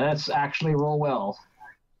 Let's actually roll well.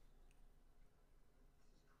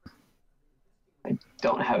 I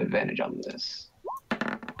don't have advantage on this.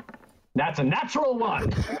 That's a natural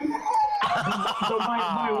one! So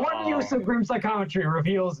my one use of grim psychometry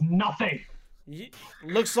reveals nothing.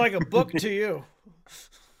 Looks like a book to you.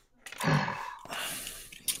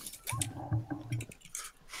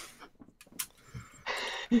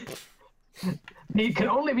 It can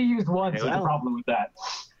only be used once. Is the problem with that.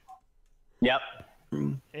 Yep.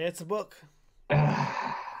 It's a book.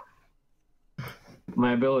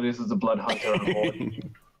 My abilities as a blood hunter are more.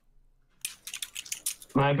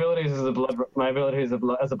 My abilities as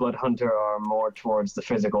a blood hunter are more towards the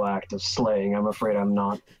physical act of slaying. I'm afraid I'm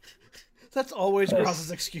not. That's always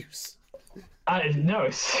Graza's excuse. No,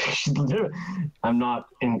 I'm not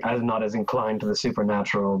as inclined to the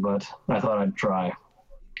supernatural, but I thought I'd try.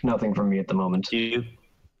 Nothing from me at the moment. Do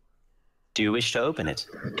you wish to open it?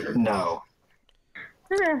 No.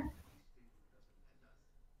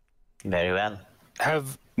 Very well.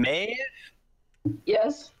 Have Maeve?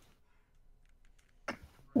 Yes.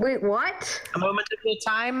 Wait, what? A moment of your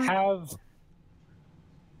time?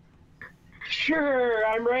 Sure,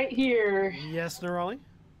 I'm right here. Yes, Nerali?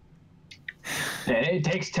 It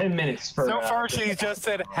takes 10 minutes for... So far, she's just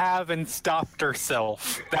said have and stopped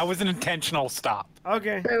herself. That was an intentional stop.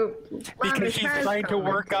 Okay. So, Because she's trying to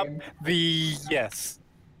work up the... Yes.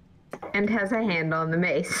 And has a hand on the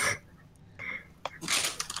mace.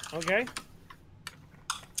 Okay.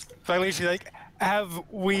 Finally, she's like, have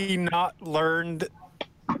we not learned...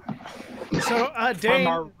 So,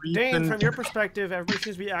 Dain, reason- from your perspective, everybody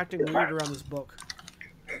seems to be acting weird around this book.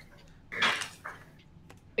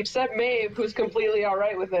 Except Maeve, who's completely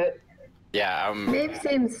alright with it. Yeah, Maeve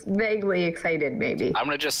seems vaguely excited, maybe. I'm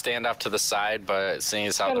gonna just stand off to the side, but seeing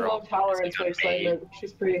as how Got a they're low all tolerance for focusing on me, excitement.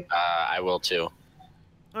 She's pretty. I will too.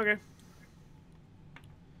 Okay.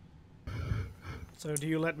 So, do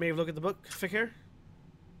you let Maeve look at the book, Fakir?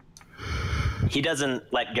 He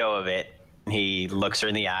doesn't let go of it. He looks her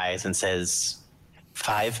in the eyes and says,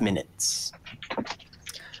 5 minutes.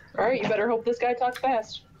 Alright, you better hope this guy talks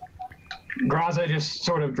fast. Graza just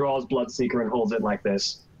sort of draws Bloodseeker and holds it like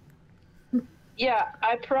this. Yeah,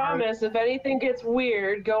 I promise if anything gets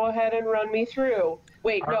weird, go ahead and run me through.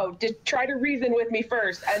 Wait, no, just try to reason with me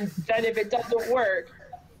first, and then if it doesn't work,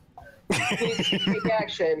 please take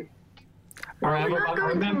action. We're not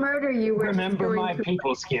going to murder you. We're Remember just my going to...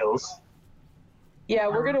 people skills. Yeah,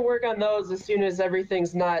 we're gonna work on those as soon as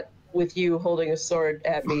everything's not with you holding a sword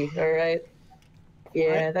at me, alright?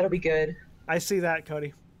 Yeah, that'll be good. I see that,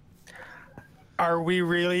 Koty. Are we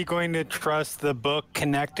really going to trust the book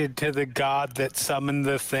connected to the god that summoned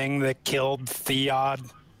the thing that killed Theod?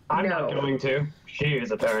 I'm not going to. She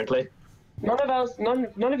is, apparently. None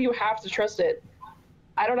of you have to trust it.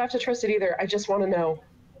 I don't have to trust it either. I just want to know.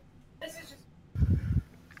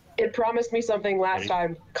 It promised me something last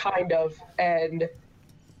time, kind of, and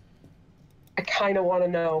I kind of want to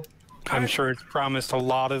know. I'm sure it's promised a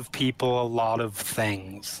lot of people a lot of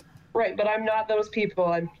things. Right, but I'm not those people.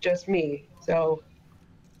 I'm just me. So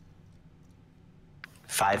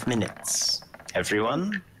 5 minutes.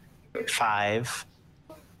 Everyone, 5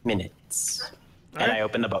 minutes. And Alright. I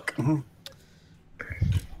open the book.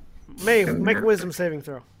 Maeve, make a wisdom saving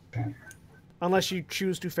throw. Unless you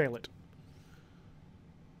choose to fail it.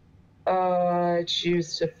 I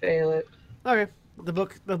choose to fail it. Okay. The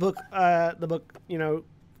book, you know,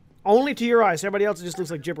 only to your eyes. Everybody else, it just looks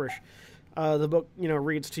like gibberish. The book, you know,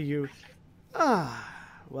 reads to you,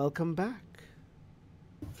 welcome back.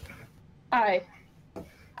 Hi.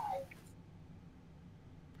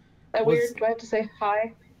 That weird? Do I have to say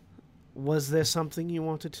hi? Was there something you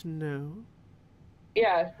wanted to know?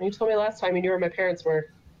 Yeah, you told me last time you knew where my parents were.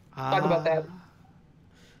 Talk about that.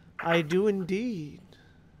 I do indeed.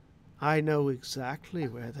 I know exactly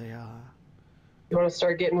where they are. You want to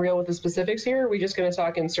start getting real with the specifics here, or are we just going to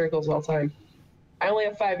talk in circles all the time? I only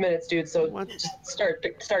have 5 minutes, dude, so just start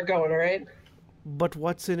going, all right? But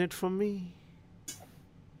what's in it for me?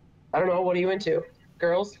 I don't know. What are you into?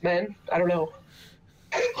 Girls? Men? I don't know.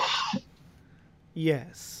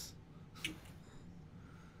 Yes.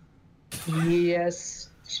 Yes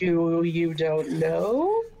to you don't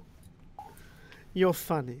know? You're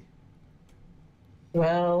funny.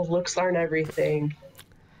 Well, looks aren't everything.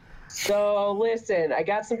 So, listen, I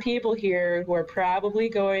got some people here who are probably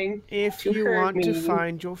going If to you hurt want me. to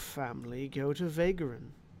find your family, go to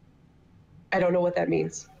Vagran. I don't know what that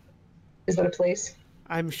means. Is that a place?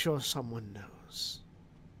 I'm sure someone knows.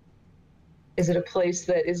 Is it a place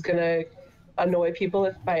that is going to annoy people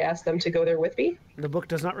if I ask them to go there with me? The book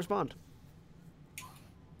does not respond.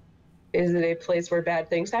 Is it a place where bad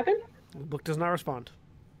things happen? The book does not respond.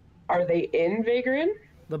 Are they in Vagran?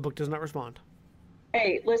 The book does not respond.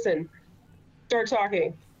 Hey, listen. Start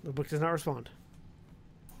talking. The book does not respond.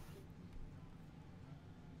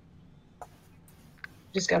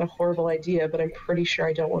 Just got a horrible idea, but I'm pretty sure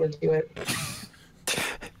I don't want to do it.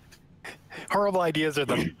 Horrible ideas are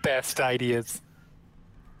the best ideas.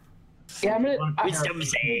 Yeah, I'm gonna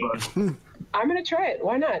try it.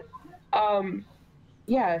 Why not?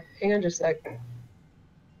 Yeah, hang on just a sec.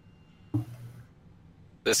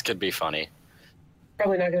 This could be funny.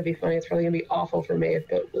 Probably not gonna be funny. It's probably gonna be awful for Maeve,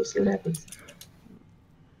 but we'll see what happens.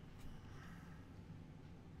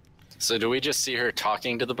 So do we just see her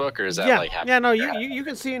talking to the book, or is that Yeah, like happening? yeah, no, you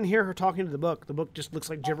can see and hear her talking to the book. The book just looks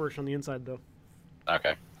like gibberish on the inside, though.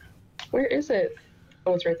 Okay. Where is it?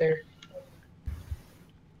 Oh, it's right there.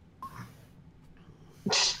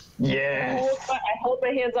 Yes. I hold my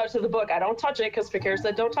hands out to the book. I don't touch it because Fakir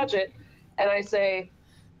said don't touch it, and I say,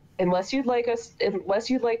 unless you'd like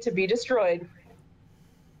to be destroyed,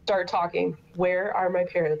 start talking. Where are my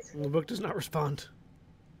parents? The book does not respond.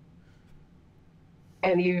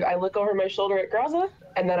 And I look over my shoulder at Graza,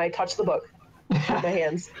 and then I touch the book with my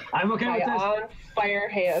hands. I'm okay with My this. on fire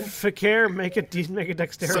hands. Fakir, make a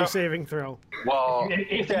dexterity saving throw. Well,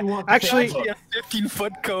 If you want to Actually- say A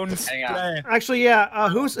 15-foot cone. Hang on. Actually, yeah.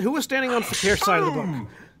 Who was standing on Fakir's side of the book?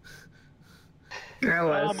 I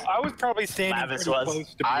was. I was probably standing Lavias pretty was.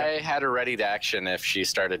 close to I had her ready to action if she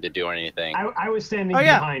started to do anything. I was standing Oh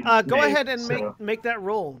yeah. behind. Go Maeve, ahead and so- make that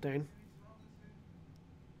roll, Dain.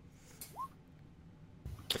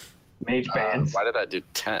 Mage bands. Why did I do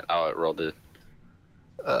 10? Oh, it rolled it.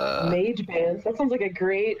 Mage bands. That sounds like a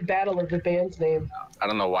great battle of the band's name. I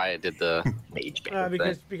don't know why it did the Mage band.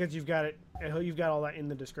 Because you've got it. You've got all that in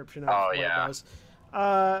the description. Of Oh, what yeah. It does.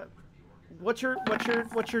 What's your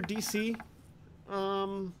DC?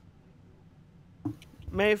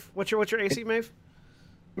 Maeve. What's your AC, Maeve?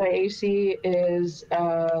 My AC is,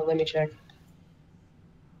 let me check.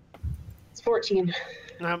 It's 14.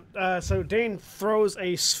 So Dain throws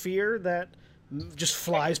a sphere that just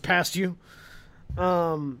flies past you.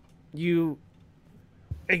 You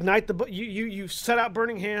ignite the book. You set out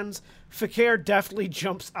burning hands. Fakir deftly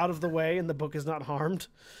jumps out of the way, and the book is not harmed.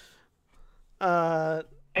 A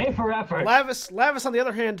for effort. Lavias, on the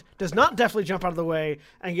other hand, does not deftly jump out of the way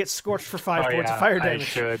and gets scorched for 5 points of fire damage. I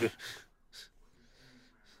should.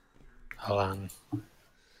 Hold on.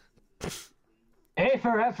 A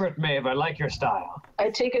for effort, Maeve. I like your style. I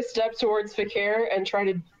take a step towards Fakir and try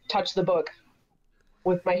to touch the book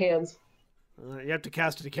with my hands. You have to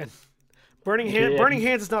cast it again. Burning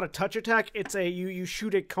hands is not a touch attack. It's a you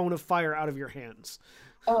shoot a cone of fire out of your hands.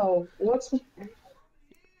 Oh, what's the...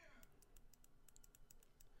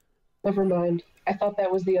 Never mind. I thought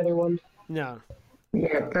that was the other one. No.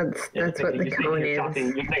 Yeah, that's what the cone is. You're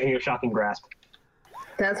taking your shocking grasp.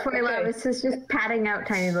 That's why Lavias is just patting out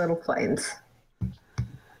tiny little flames.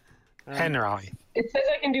 Nerali. It says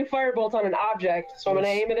I can do firebolt on an object, so I'm going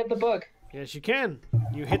to aim it at the book. Yes, you can.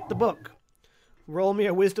 You hit the book. Roll me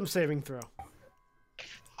a wisdom saving throw.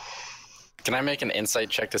 Can I make an insight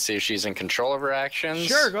check to see if she's in control of her actions?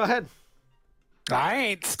 Sure, go ahead. I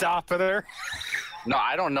ain't stopping her. No,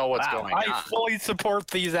 I don't know what's going on. I fully support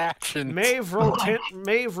these actions. Maeve roll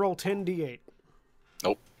 10d8.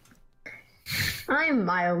 Nope. I'm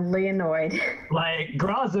mildly annoyed. Like,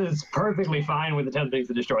 Graza's perfectly fine with attempting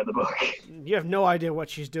to destroy the book. You have no idea what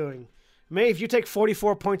she's doing. Maeve, you take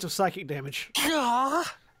 44 points of psychic damage.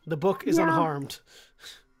 The book is unharmed.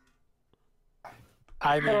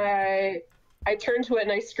 I mean, I turn to it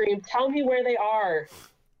and I scream, "Tell me where they are."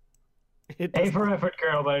 A for effort,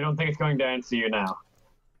 girl, but I don't think it's going to answer you now.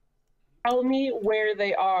 Tell me where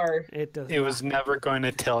they are. It does. It was never going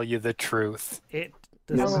to tell you the truth. It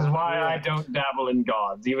does. This is not why I react. don't dabble in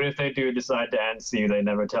gods. Even if they do decide to answer you, they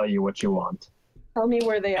never tell you what you want. Tell me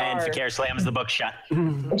where they And are. Fakir slams the book shut.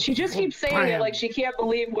 And she just keeps saying it like she can't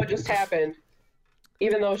believe what just happened.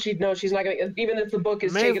 Even though she knows she's not going to... Even if the book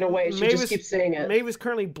is taken away, she just keeps saying it. Maeve is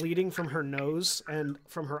currently bleeding from her nose and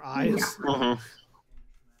from her eyes. And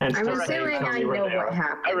I'm still assuming tell I you where know they what are.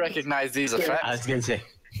 happened. I recognize these I effects. was gonna say,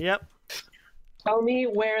 Yep. Tell me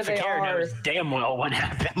where they Fakir are. knows damn well what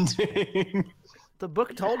happened. The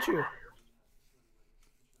book told you.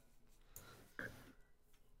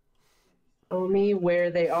 Tell me where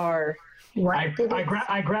they are. What did it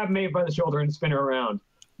I grab Maeve by the shoulder and spin her around.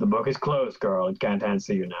 The book is closed, girl. It can't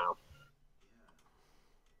answer you now.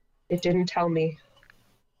 It didn't tell me.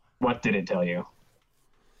 What did it tell you?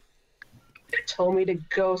 It told me to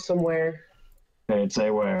go somewhere. Did it say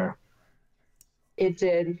where? It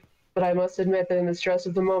did. But I must admit that in the stress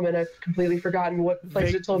of the moment, I've completely forgotten what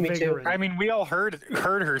place it told me to. Vigorant. I mean, we all heard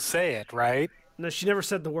her say it, right? No, she never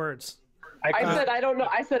said the words. I said I don't know.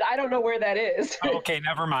 I said I don't know where that is. Okay,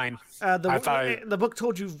 never mind. The thought the book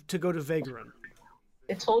told you to go to Vigorant.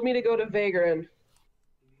 It told me to go to Vagran.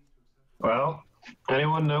 Well,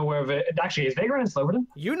 anyone know where... Actually, is Vagrant in Sloverton?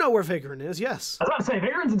 You know where Vigorant is, yes. I was about to say,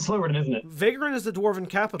 Vagrant's in Sloverton, isn't it? Vigorant is the dwarven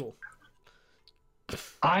capital.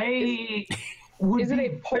 I would Is it be a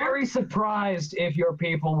port? very surprised if your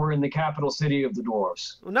people were in the capital city of the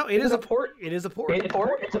dwarves. Well, no, it is it a a port? It is a port. It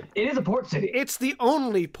is a port city. It's the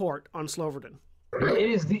only port on Sloverton.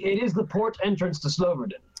 It is the port entrance to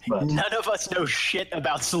Sloverton. But None of us know shit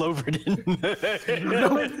about Sloverton.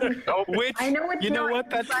 Which, I know it's you know not what,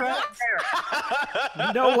 that inside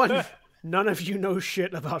tracks. None of you know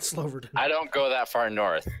shit about Sloverton. I don't go that far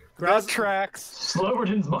north. That tracks.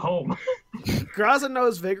 Sloverton's my home. Graza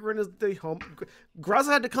knows Vigorant is the home. Graza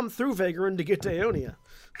had to come through Vigorant to get to Aeonia.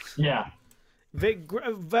 Yeah.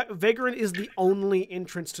 Vigorant is the only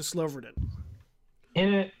entrance to Sloverton.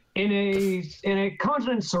 In a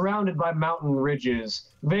continent surrounded by mountain ridges,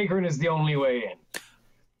 Vagrant is the only way in.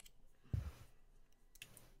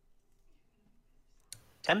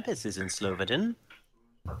 Tempest is in Sloverton.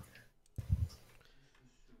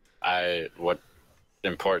 What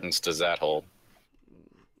importance does that hold?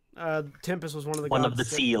 Tempest was one of the One gods of the that-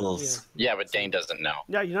 seals. Yeah, but Dain doesn't know.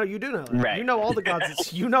 Yeah, you do know that. Right. You know all the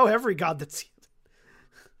gods. You know every god that's.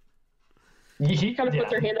 He Kind of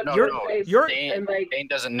puts her hand up No, to her no, face you're- and Dain, like Dain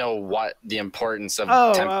doesn't know what the importance of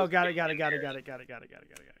Oh, Tempest. got it.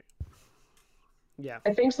 Yeah,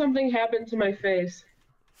 I think something happened to my face.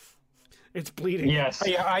 it's bleeding. Yes.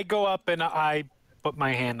 Yeah, I go up and I put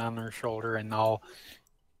my hand on her shoulder and I'll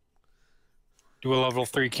do a level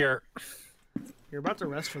 3 cure. You're about to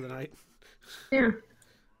rest for the night. Yeah.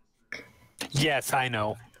 Yes, I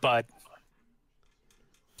know, but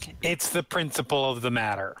it's the principle of the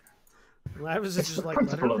matter. Lavias is just like, let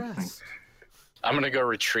her principle of rest. things. I'm gonna go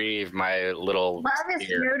retrieve my little Lavias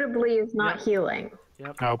spear. notably is not healing.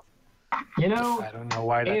 Nope. You know, I don't know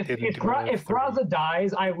why that if didn't do it. if Graza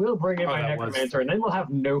dies, I will bring in Oh, my that was- necromancer, and then we'll have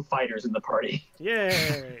no fighters in the party.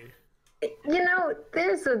 Yay! You know,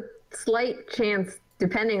 there's a slight chance,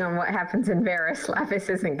 depending on what happens in Varus, Lavias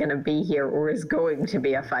isn't going to be here or is going to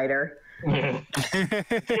be a fighter. Give up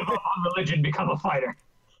on religion, become a fighter.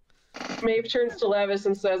 Maeve turns to Lavis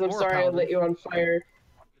and says, I'm Or sorry I paladin. lit you on fire.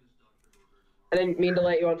 I didn't mean to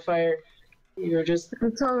let you on fire. You were just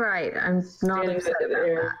It's all right. I'm not standing upset about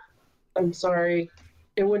there. that. I'm sorry.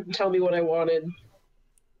 It wouldn't tell me what I wanted.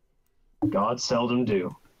 Gods seldom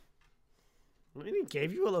do. I mean, he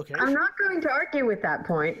gave you a location. I'm not going to argue with that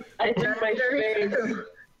point. I think my face.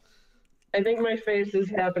 I think my face is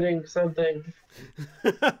happening something.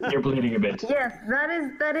 You're bleeding a bit. Yes,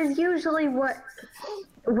 that is usually what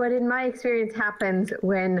in my experience happens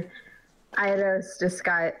when Eidos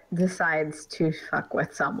decides to fuck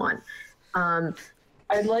with someone.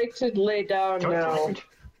 I'd like to lay down now.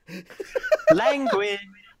 Language.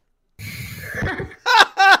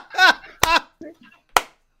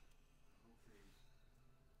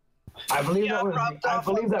 I believe that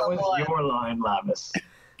was your line, Lavis.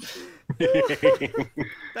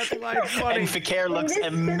 That's like funny. And Fakir looks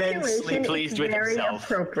In this immensely situation, pleased it's with very himself.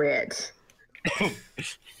 appropriate.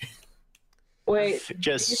 Wait,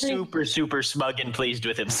 Just you think- super, super smug and pleased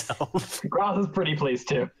with himself. Graza's pretty pleased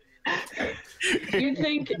too. do you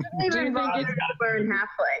think Even it- bothers to learn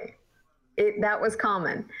halfling. That was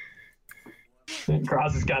common.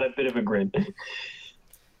 Graza's got a bit of a grin. do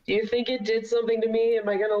you think it did something to me? Am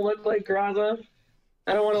I gonna look like Graza?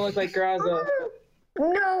 I don't want to look like Graza.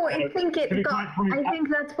 No, I think to be it got. quite frank, I think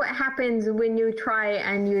that's what happens when you try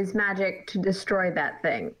and use magic to destroy that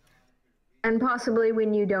thing, and possibly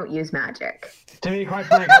when you don't use magic. To be quite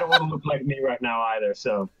frank, I don't want to look like me right now either.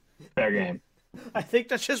 So, fair game. I think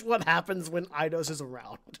that's just what happens when Eidos is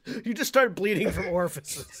around. You just start bleeding from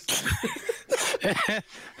orifices. I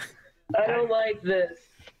don't like this.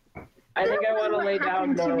 I think I want to lay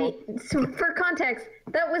down now. So for context,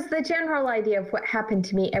 that was the general idea of what happened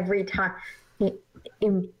to me every time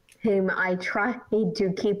I tried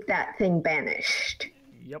to keep that thing banished.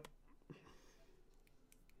 Yep.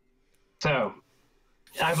 So,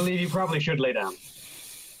 I believe you probably should lay down.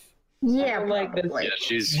 Yeah, I don't like this. probably. Yeah,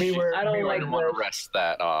 she's. I don't like want this. to rest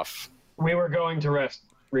that off. We were going to rest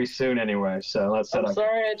pretty soon anyway, so let's set I'm up.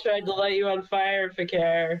 sorry I tried to light you on fire,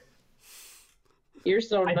 Fakir. You're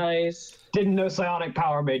so nice. Didn't know psionic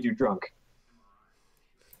power made you drunk.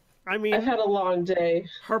 I mean, I've had a long day.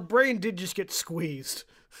 her brain did just get squeezed.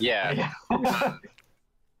 Yeah.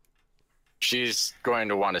 She's going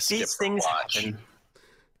to want to skip These her things watch. happen.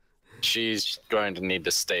 She's going to need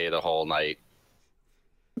to stay the whole night,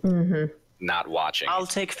 not watching. I'll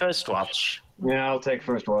take first watch. Yeah, I'll take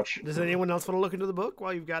first watch. Does anyone else want to look into the book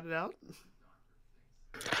while you've got it out?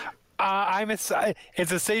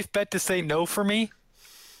 It's a safe bet to say no for me.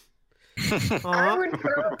 I would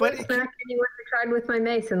throw but it back anyone I tried with my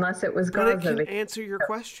mace unless it was But it Graza. can answer your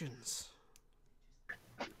questions.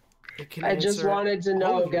 It can I just answer wanted to all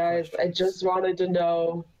know, of your guys. I questions. just wanted to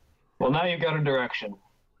know. Well, now you've got a direction.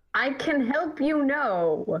 I can help you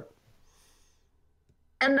know.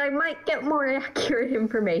 And I might get more accurate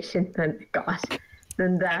information than that.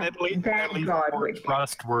 And at least God more would.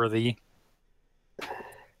 trustworthy.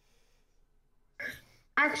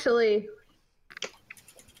 Actually,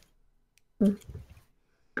 oh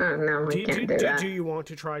no, I can't do that. Do you want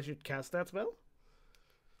to try to cast that spell?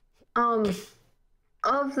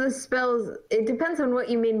 Of the spells, it depends on what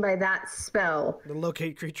you mean by that spell. The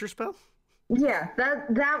locate creature spell? Yeah,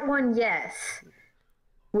 that one, yes.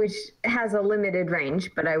 Which has a limited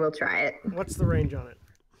range, but I will try it. What's the range on it?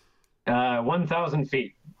 1,000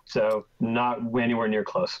 feet, so not anywhere near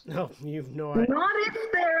close. No, you've no idea. Not if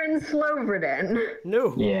they're in Sloverden.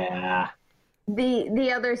 No. Yeah.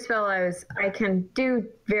 The other spell I can do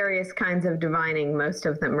various kinds of divining. Most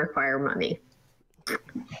of them require money.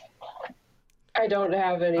 I don't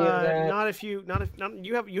have any of that. Not if you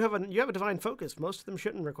have a divine focus. Most of them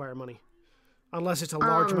shouldn't require money, unless it's a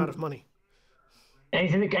large amount of money.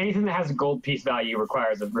 Anything that has a gold piece value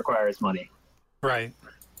requires money. Right.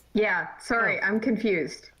 Yeah, sorry, I'm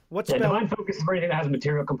confused. What Yeah, spell? divine focus is for anything that has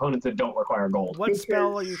material components that don't require gold. What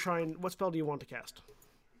spell are you trying? What spell do you want to cast?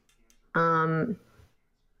 Well,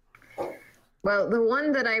 the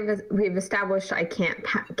one that we've established I can't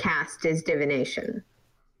cast is divination.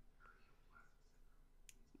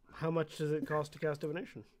 How much does it cost to cast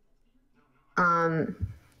divination? Wait,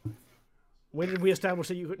 When did we establish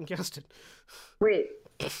that you couldn't cast it? wait,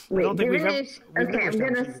 don't think we've divination. we've Okay, never I'm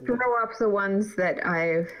gonna established that. throw up the ones that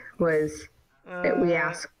that we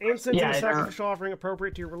asked. Incense Yeah, and a it's, sacrificial offering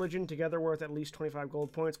appropriate to your religion, together worth at least 25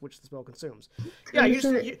 gold points, which the spell consumes. Yeah, you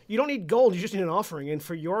don't need gold. You just need an offering. And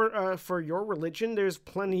for your religion, there's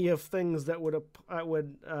plenty of things that would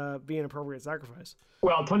be an appropriate sacrifice.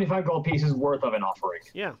 Well, 25 gold pieces worth of an offering.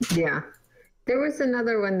 Yeah. Yeah. There was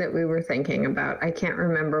another one that we were thinking about. I can't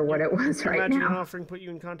remember what it was right Imagine an now. offering put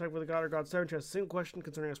you in contact with a god or god's servant who has a single question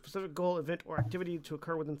concerning a specific goal, event, or activity to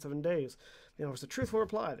occur within 7 days. They offers a truthful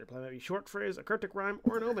reply. Their reply might be a short phrase, a cryptic rhyme,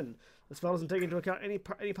 or an omen. The spell doesn't take into account any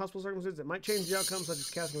possible circumstances that might change the outcome, such as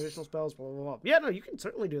casting additional spells, blah, blah, blah. Yeah, no, you can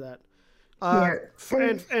certainly do that.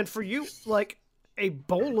 And for you, like, a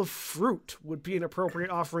bowl of fruit would be an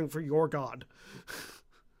appropriate offering for your god.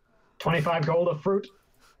 25 gold of fruit.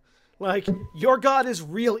 Like, your god is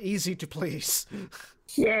real easy to please.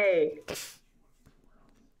 Yay.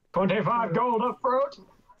 25 gold of fruit.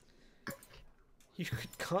 You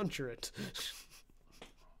could conjure it.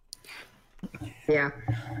 Yeah.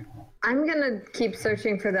 I'm gonna keep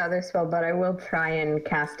searching for the other spell, but I will try and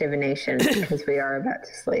cast divination because we are about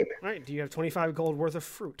to sleep. All right, do you have 25 gold worth of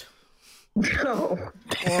fruit? No.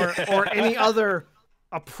 Or any other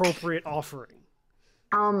appropriate offering?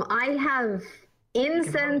 I have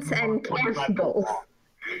incense and candles,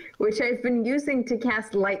 which I've been using to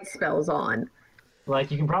cast light spells on.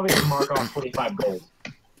 Like, you can probably just mark off 25 gold.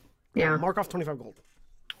 Yeah. Mark off 25 gold.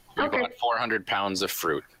 We Okay. bought 400 pounds of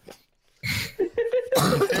fruit.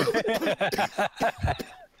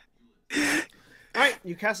 All right,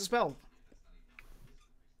 you cast a spell.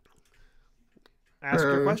 Ask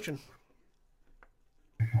your question.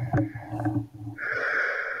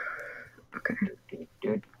 Okay.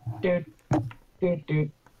 Dude. This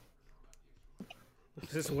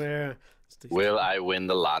is where Will I win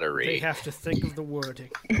the they lottery? have to think of the wording.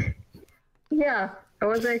 Yeah, I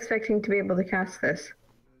wasn't expecting to be able to cast this.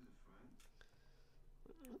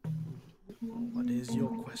 What is your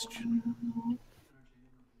question?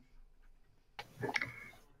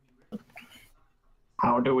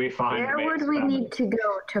 How do we find Where Maeve's would we family? need to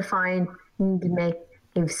go to find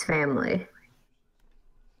Maeve's family?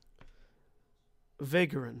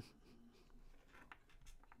 Vagrant.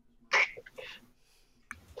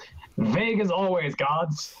 Vague as always,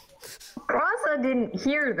 gods. Graza didn't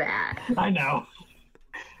hear that. I know.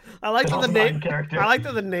 I like that the Also my name. character. I like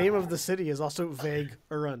that the name of the city is also Vague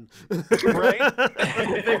Urun. Right?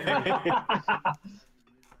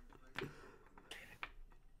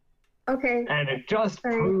 Okay. And it just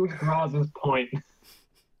proves Graza's point.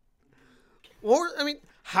 Or I mean,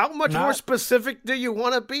 how much more specific do you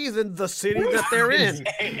want to be than the city that they're in?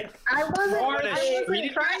 I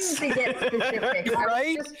wasn't trying to get specific. I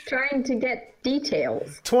Right? was just trying to get details.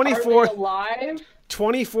 Are they 24, alive?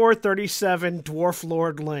 2437 Dwarf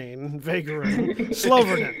Lord Lane, Vagrant,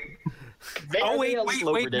 Sloverden. Oh, wait,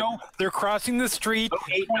 no. They're crossing the street.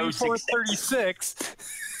 2436.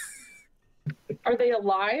 Are they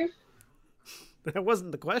alive? That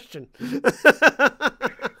wasn't the question.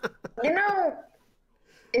 You know,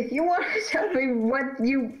 if you want to tell me what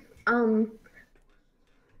you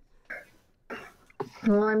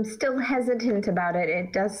well, I'm still hesitant about it.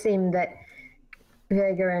 It does seem that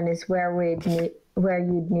Vagrant is where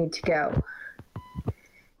you'd need to go.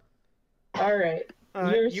 All right.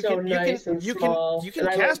 You're you so can- you nice can- and you can- small. you can And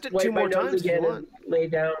I, cast it wipe 2 my more nose times if you again want. and lay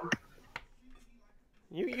down.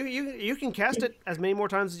 You can cast it as many more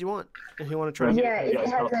times as you want if you want to try. Yeah, it Yeah, has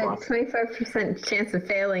spell a slots. 25% chance of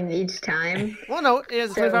failing each time. Well, no, it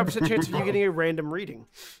has a 25% chance of you getting a random reading.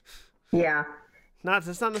 Yeah.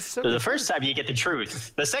 It's not necessarily. The first time you get the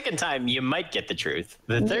truth. The second time you might get the truth.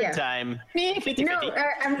 The third Yeah. time, 50-50. No,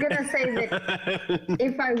 I'm gonna say that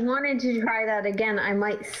if I wanted to try that again, I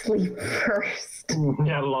might sleep first.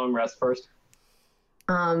 Yeah, long rest first.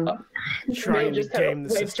 trying to Just game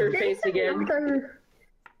the wipes her system. face again. Another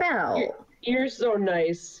spell. You're so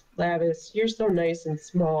nice, Lavis. You're so nice and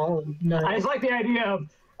small and I nice. just like the idea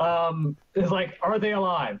of, it's like, are they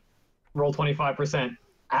alive? Roll 25%.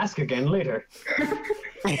 Ask again later.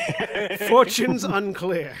 Fortune's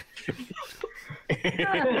unclear.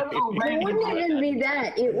 It wouldn't even be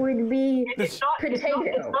that. It would be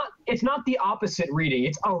potato. It's not the opposite reading.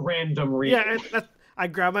 It's a random reading. Yeah, and I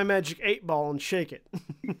grab my magic 8-ball and shake it.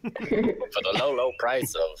 For the low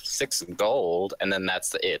price of 6 gold, and then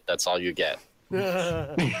that's it. That's all you get.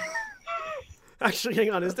 Actually,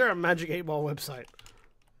 hang on. Is there a magic 8-ball website?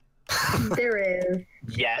 There is.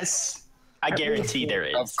 Yes. I guarantee there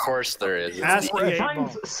is. Of course there is. Ask the 8-ball.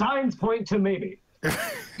 Signs point to maybe.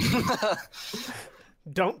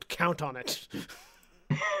 Don't count on it.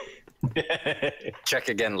 Check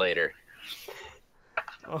again later.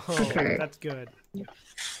 Oh, Okay. that's good.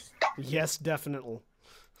 Yes, definitely.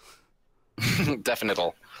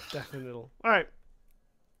 Definitely. Definitely. All right.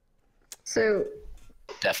 So,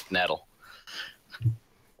 Definitely.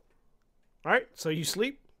 All right. So you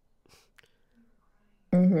sleep.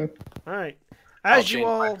 mhm. All right. I'll As you change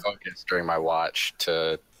my all. focus during my watch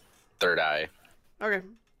to third eye. Okay.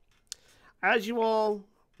 As you all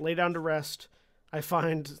lay down to rest, I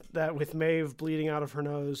find that with Maeve bleeding out of her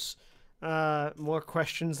nose, more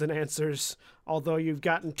questions than answers, although you've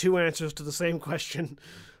gotten 2 answers to the same question.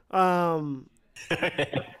 I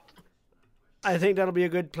think that'll be a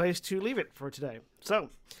good place to leave it for today. So,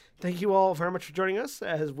 thank you all very much for joining us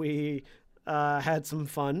as we had some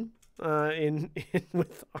fun in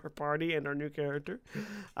with our party and our new character.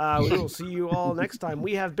 We will see you all next time.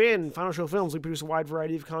 We have been Final Show Films. We produce a wide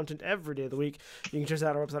variety of content every day of the week. You can check us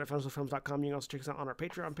out on our website at finalshowfilms.com. You can also check us out on our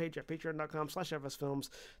Patreon page at patreon.com/fsfilms.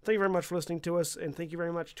 Thank you very much for listening to us, and thank you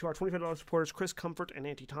very much to our $25 supporters, Chris Comfort and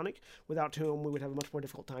Antitonic, without whom we would have a much more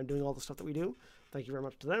difficult time doing all the stuff that we do. Thank you very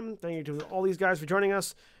much to them. Thank you to all these guys for joining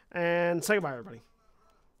us, and say goodbye, everybody.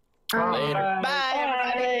 Later.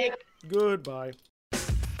 Bye, everybody. Goodbye.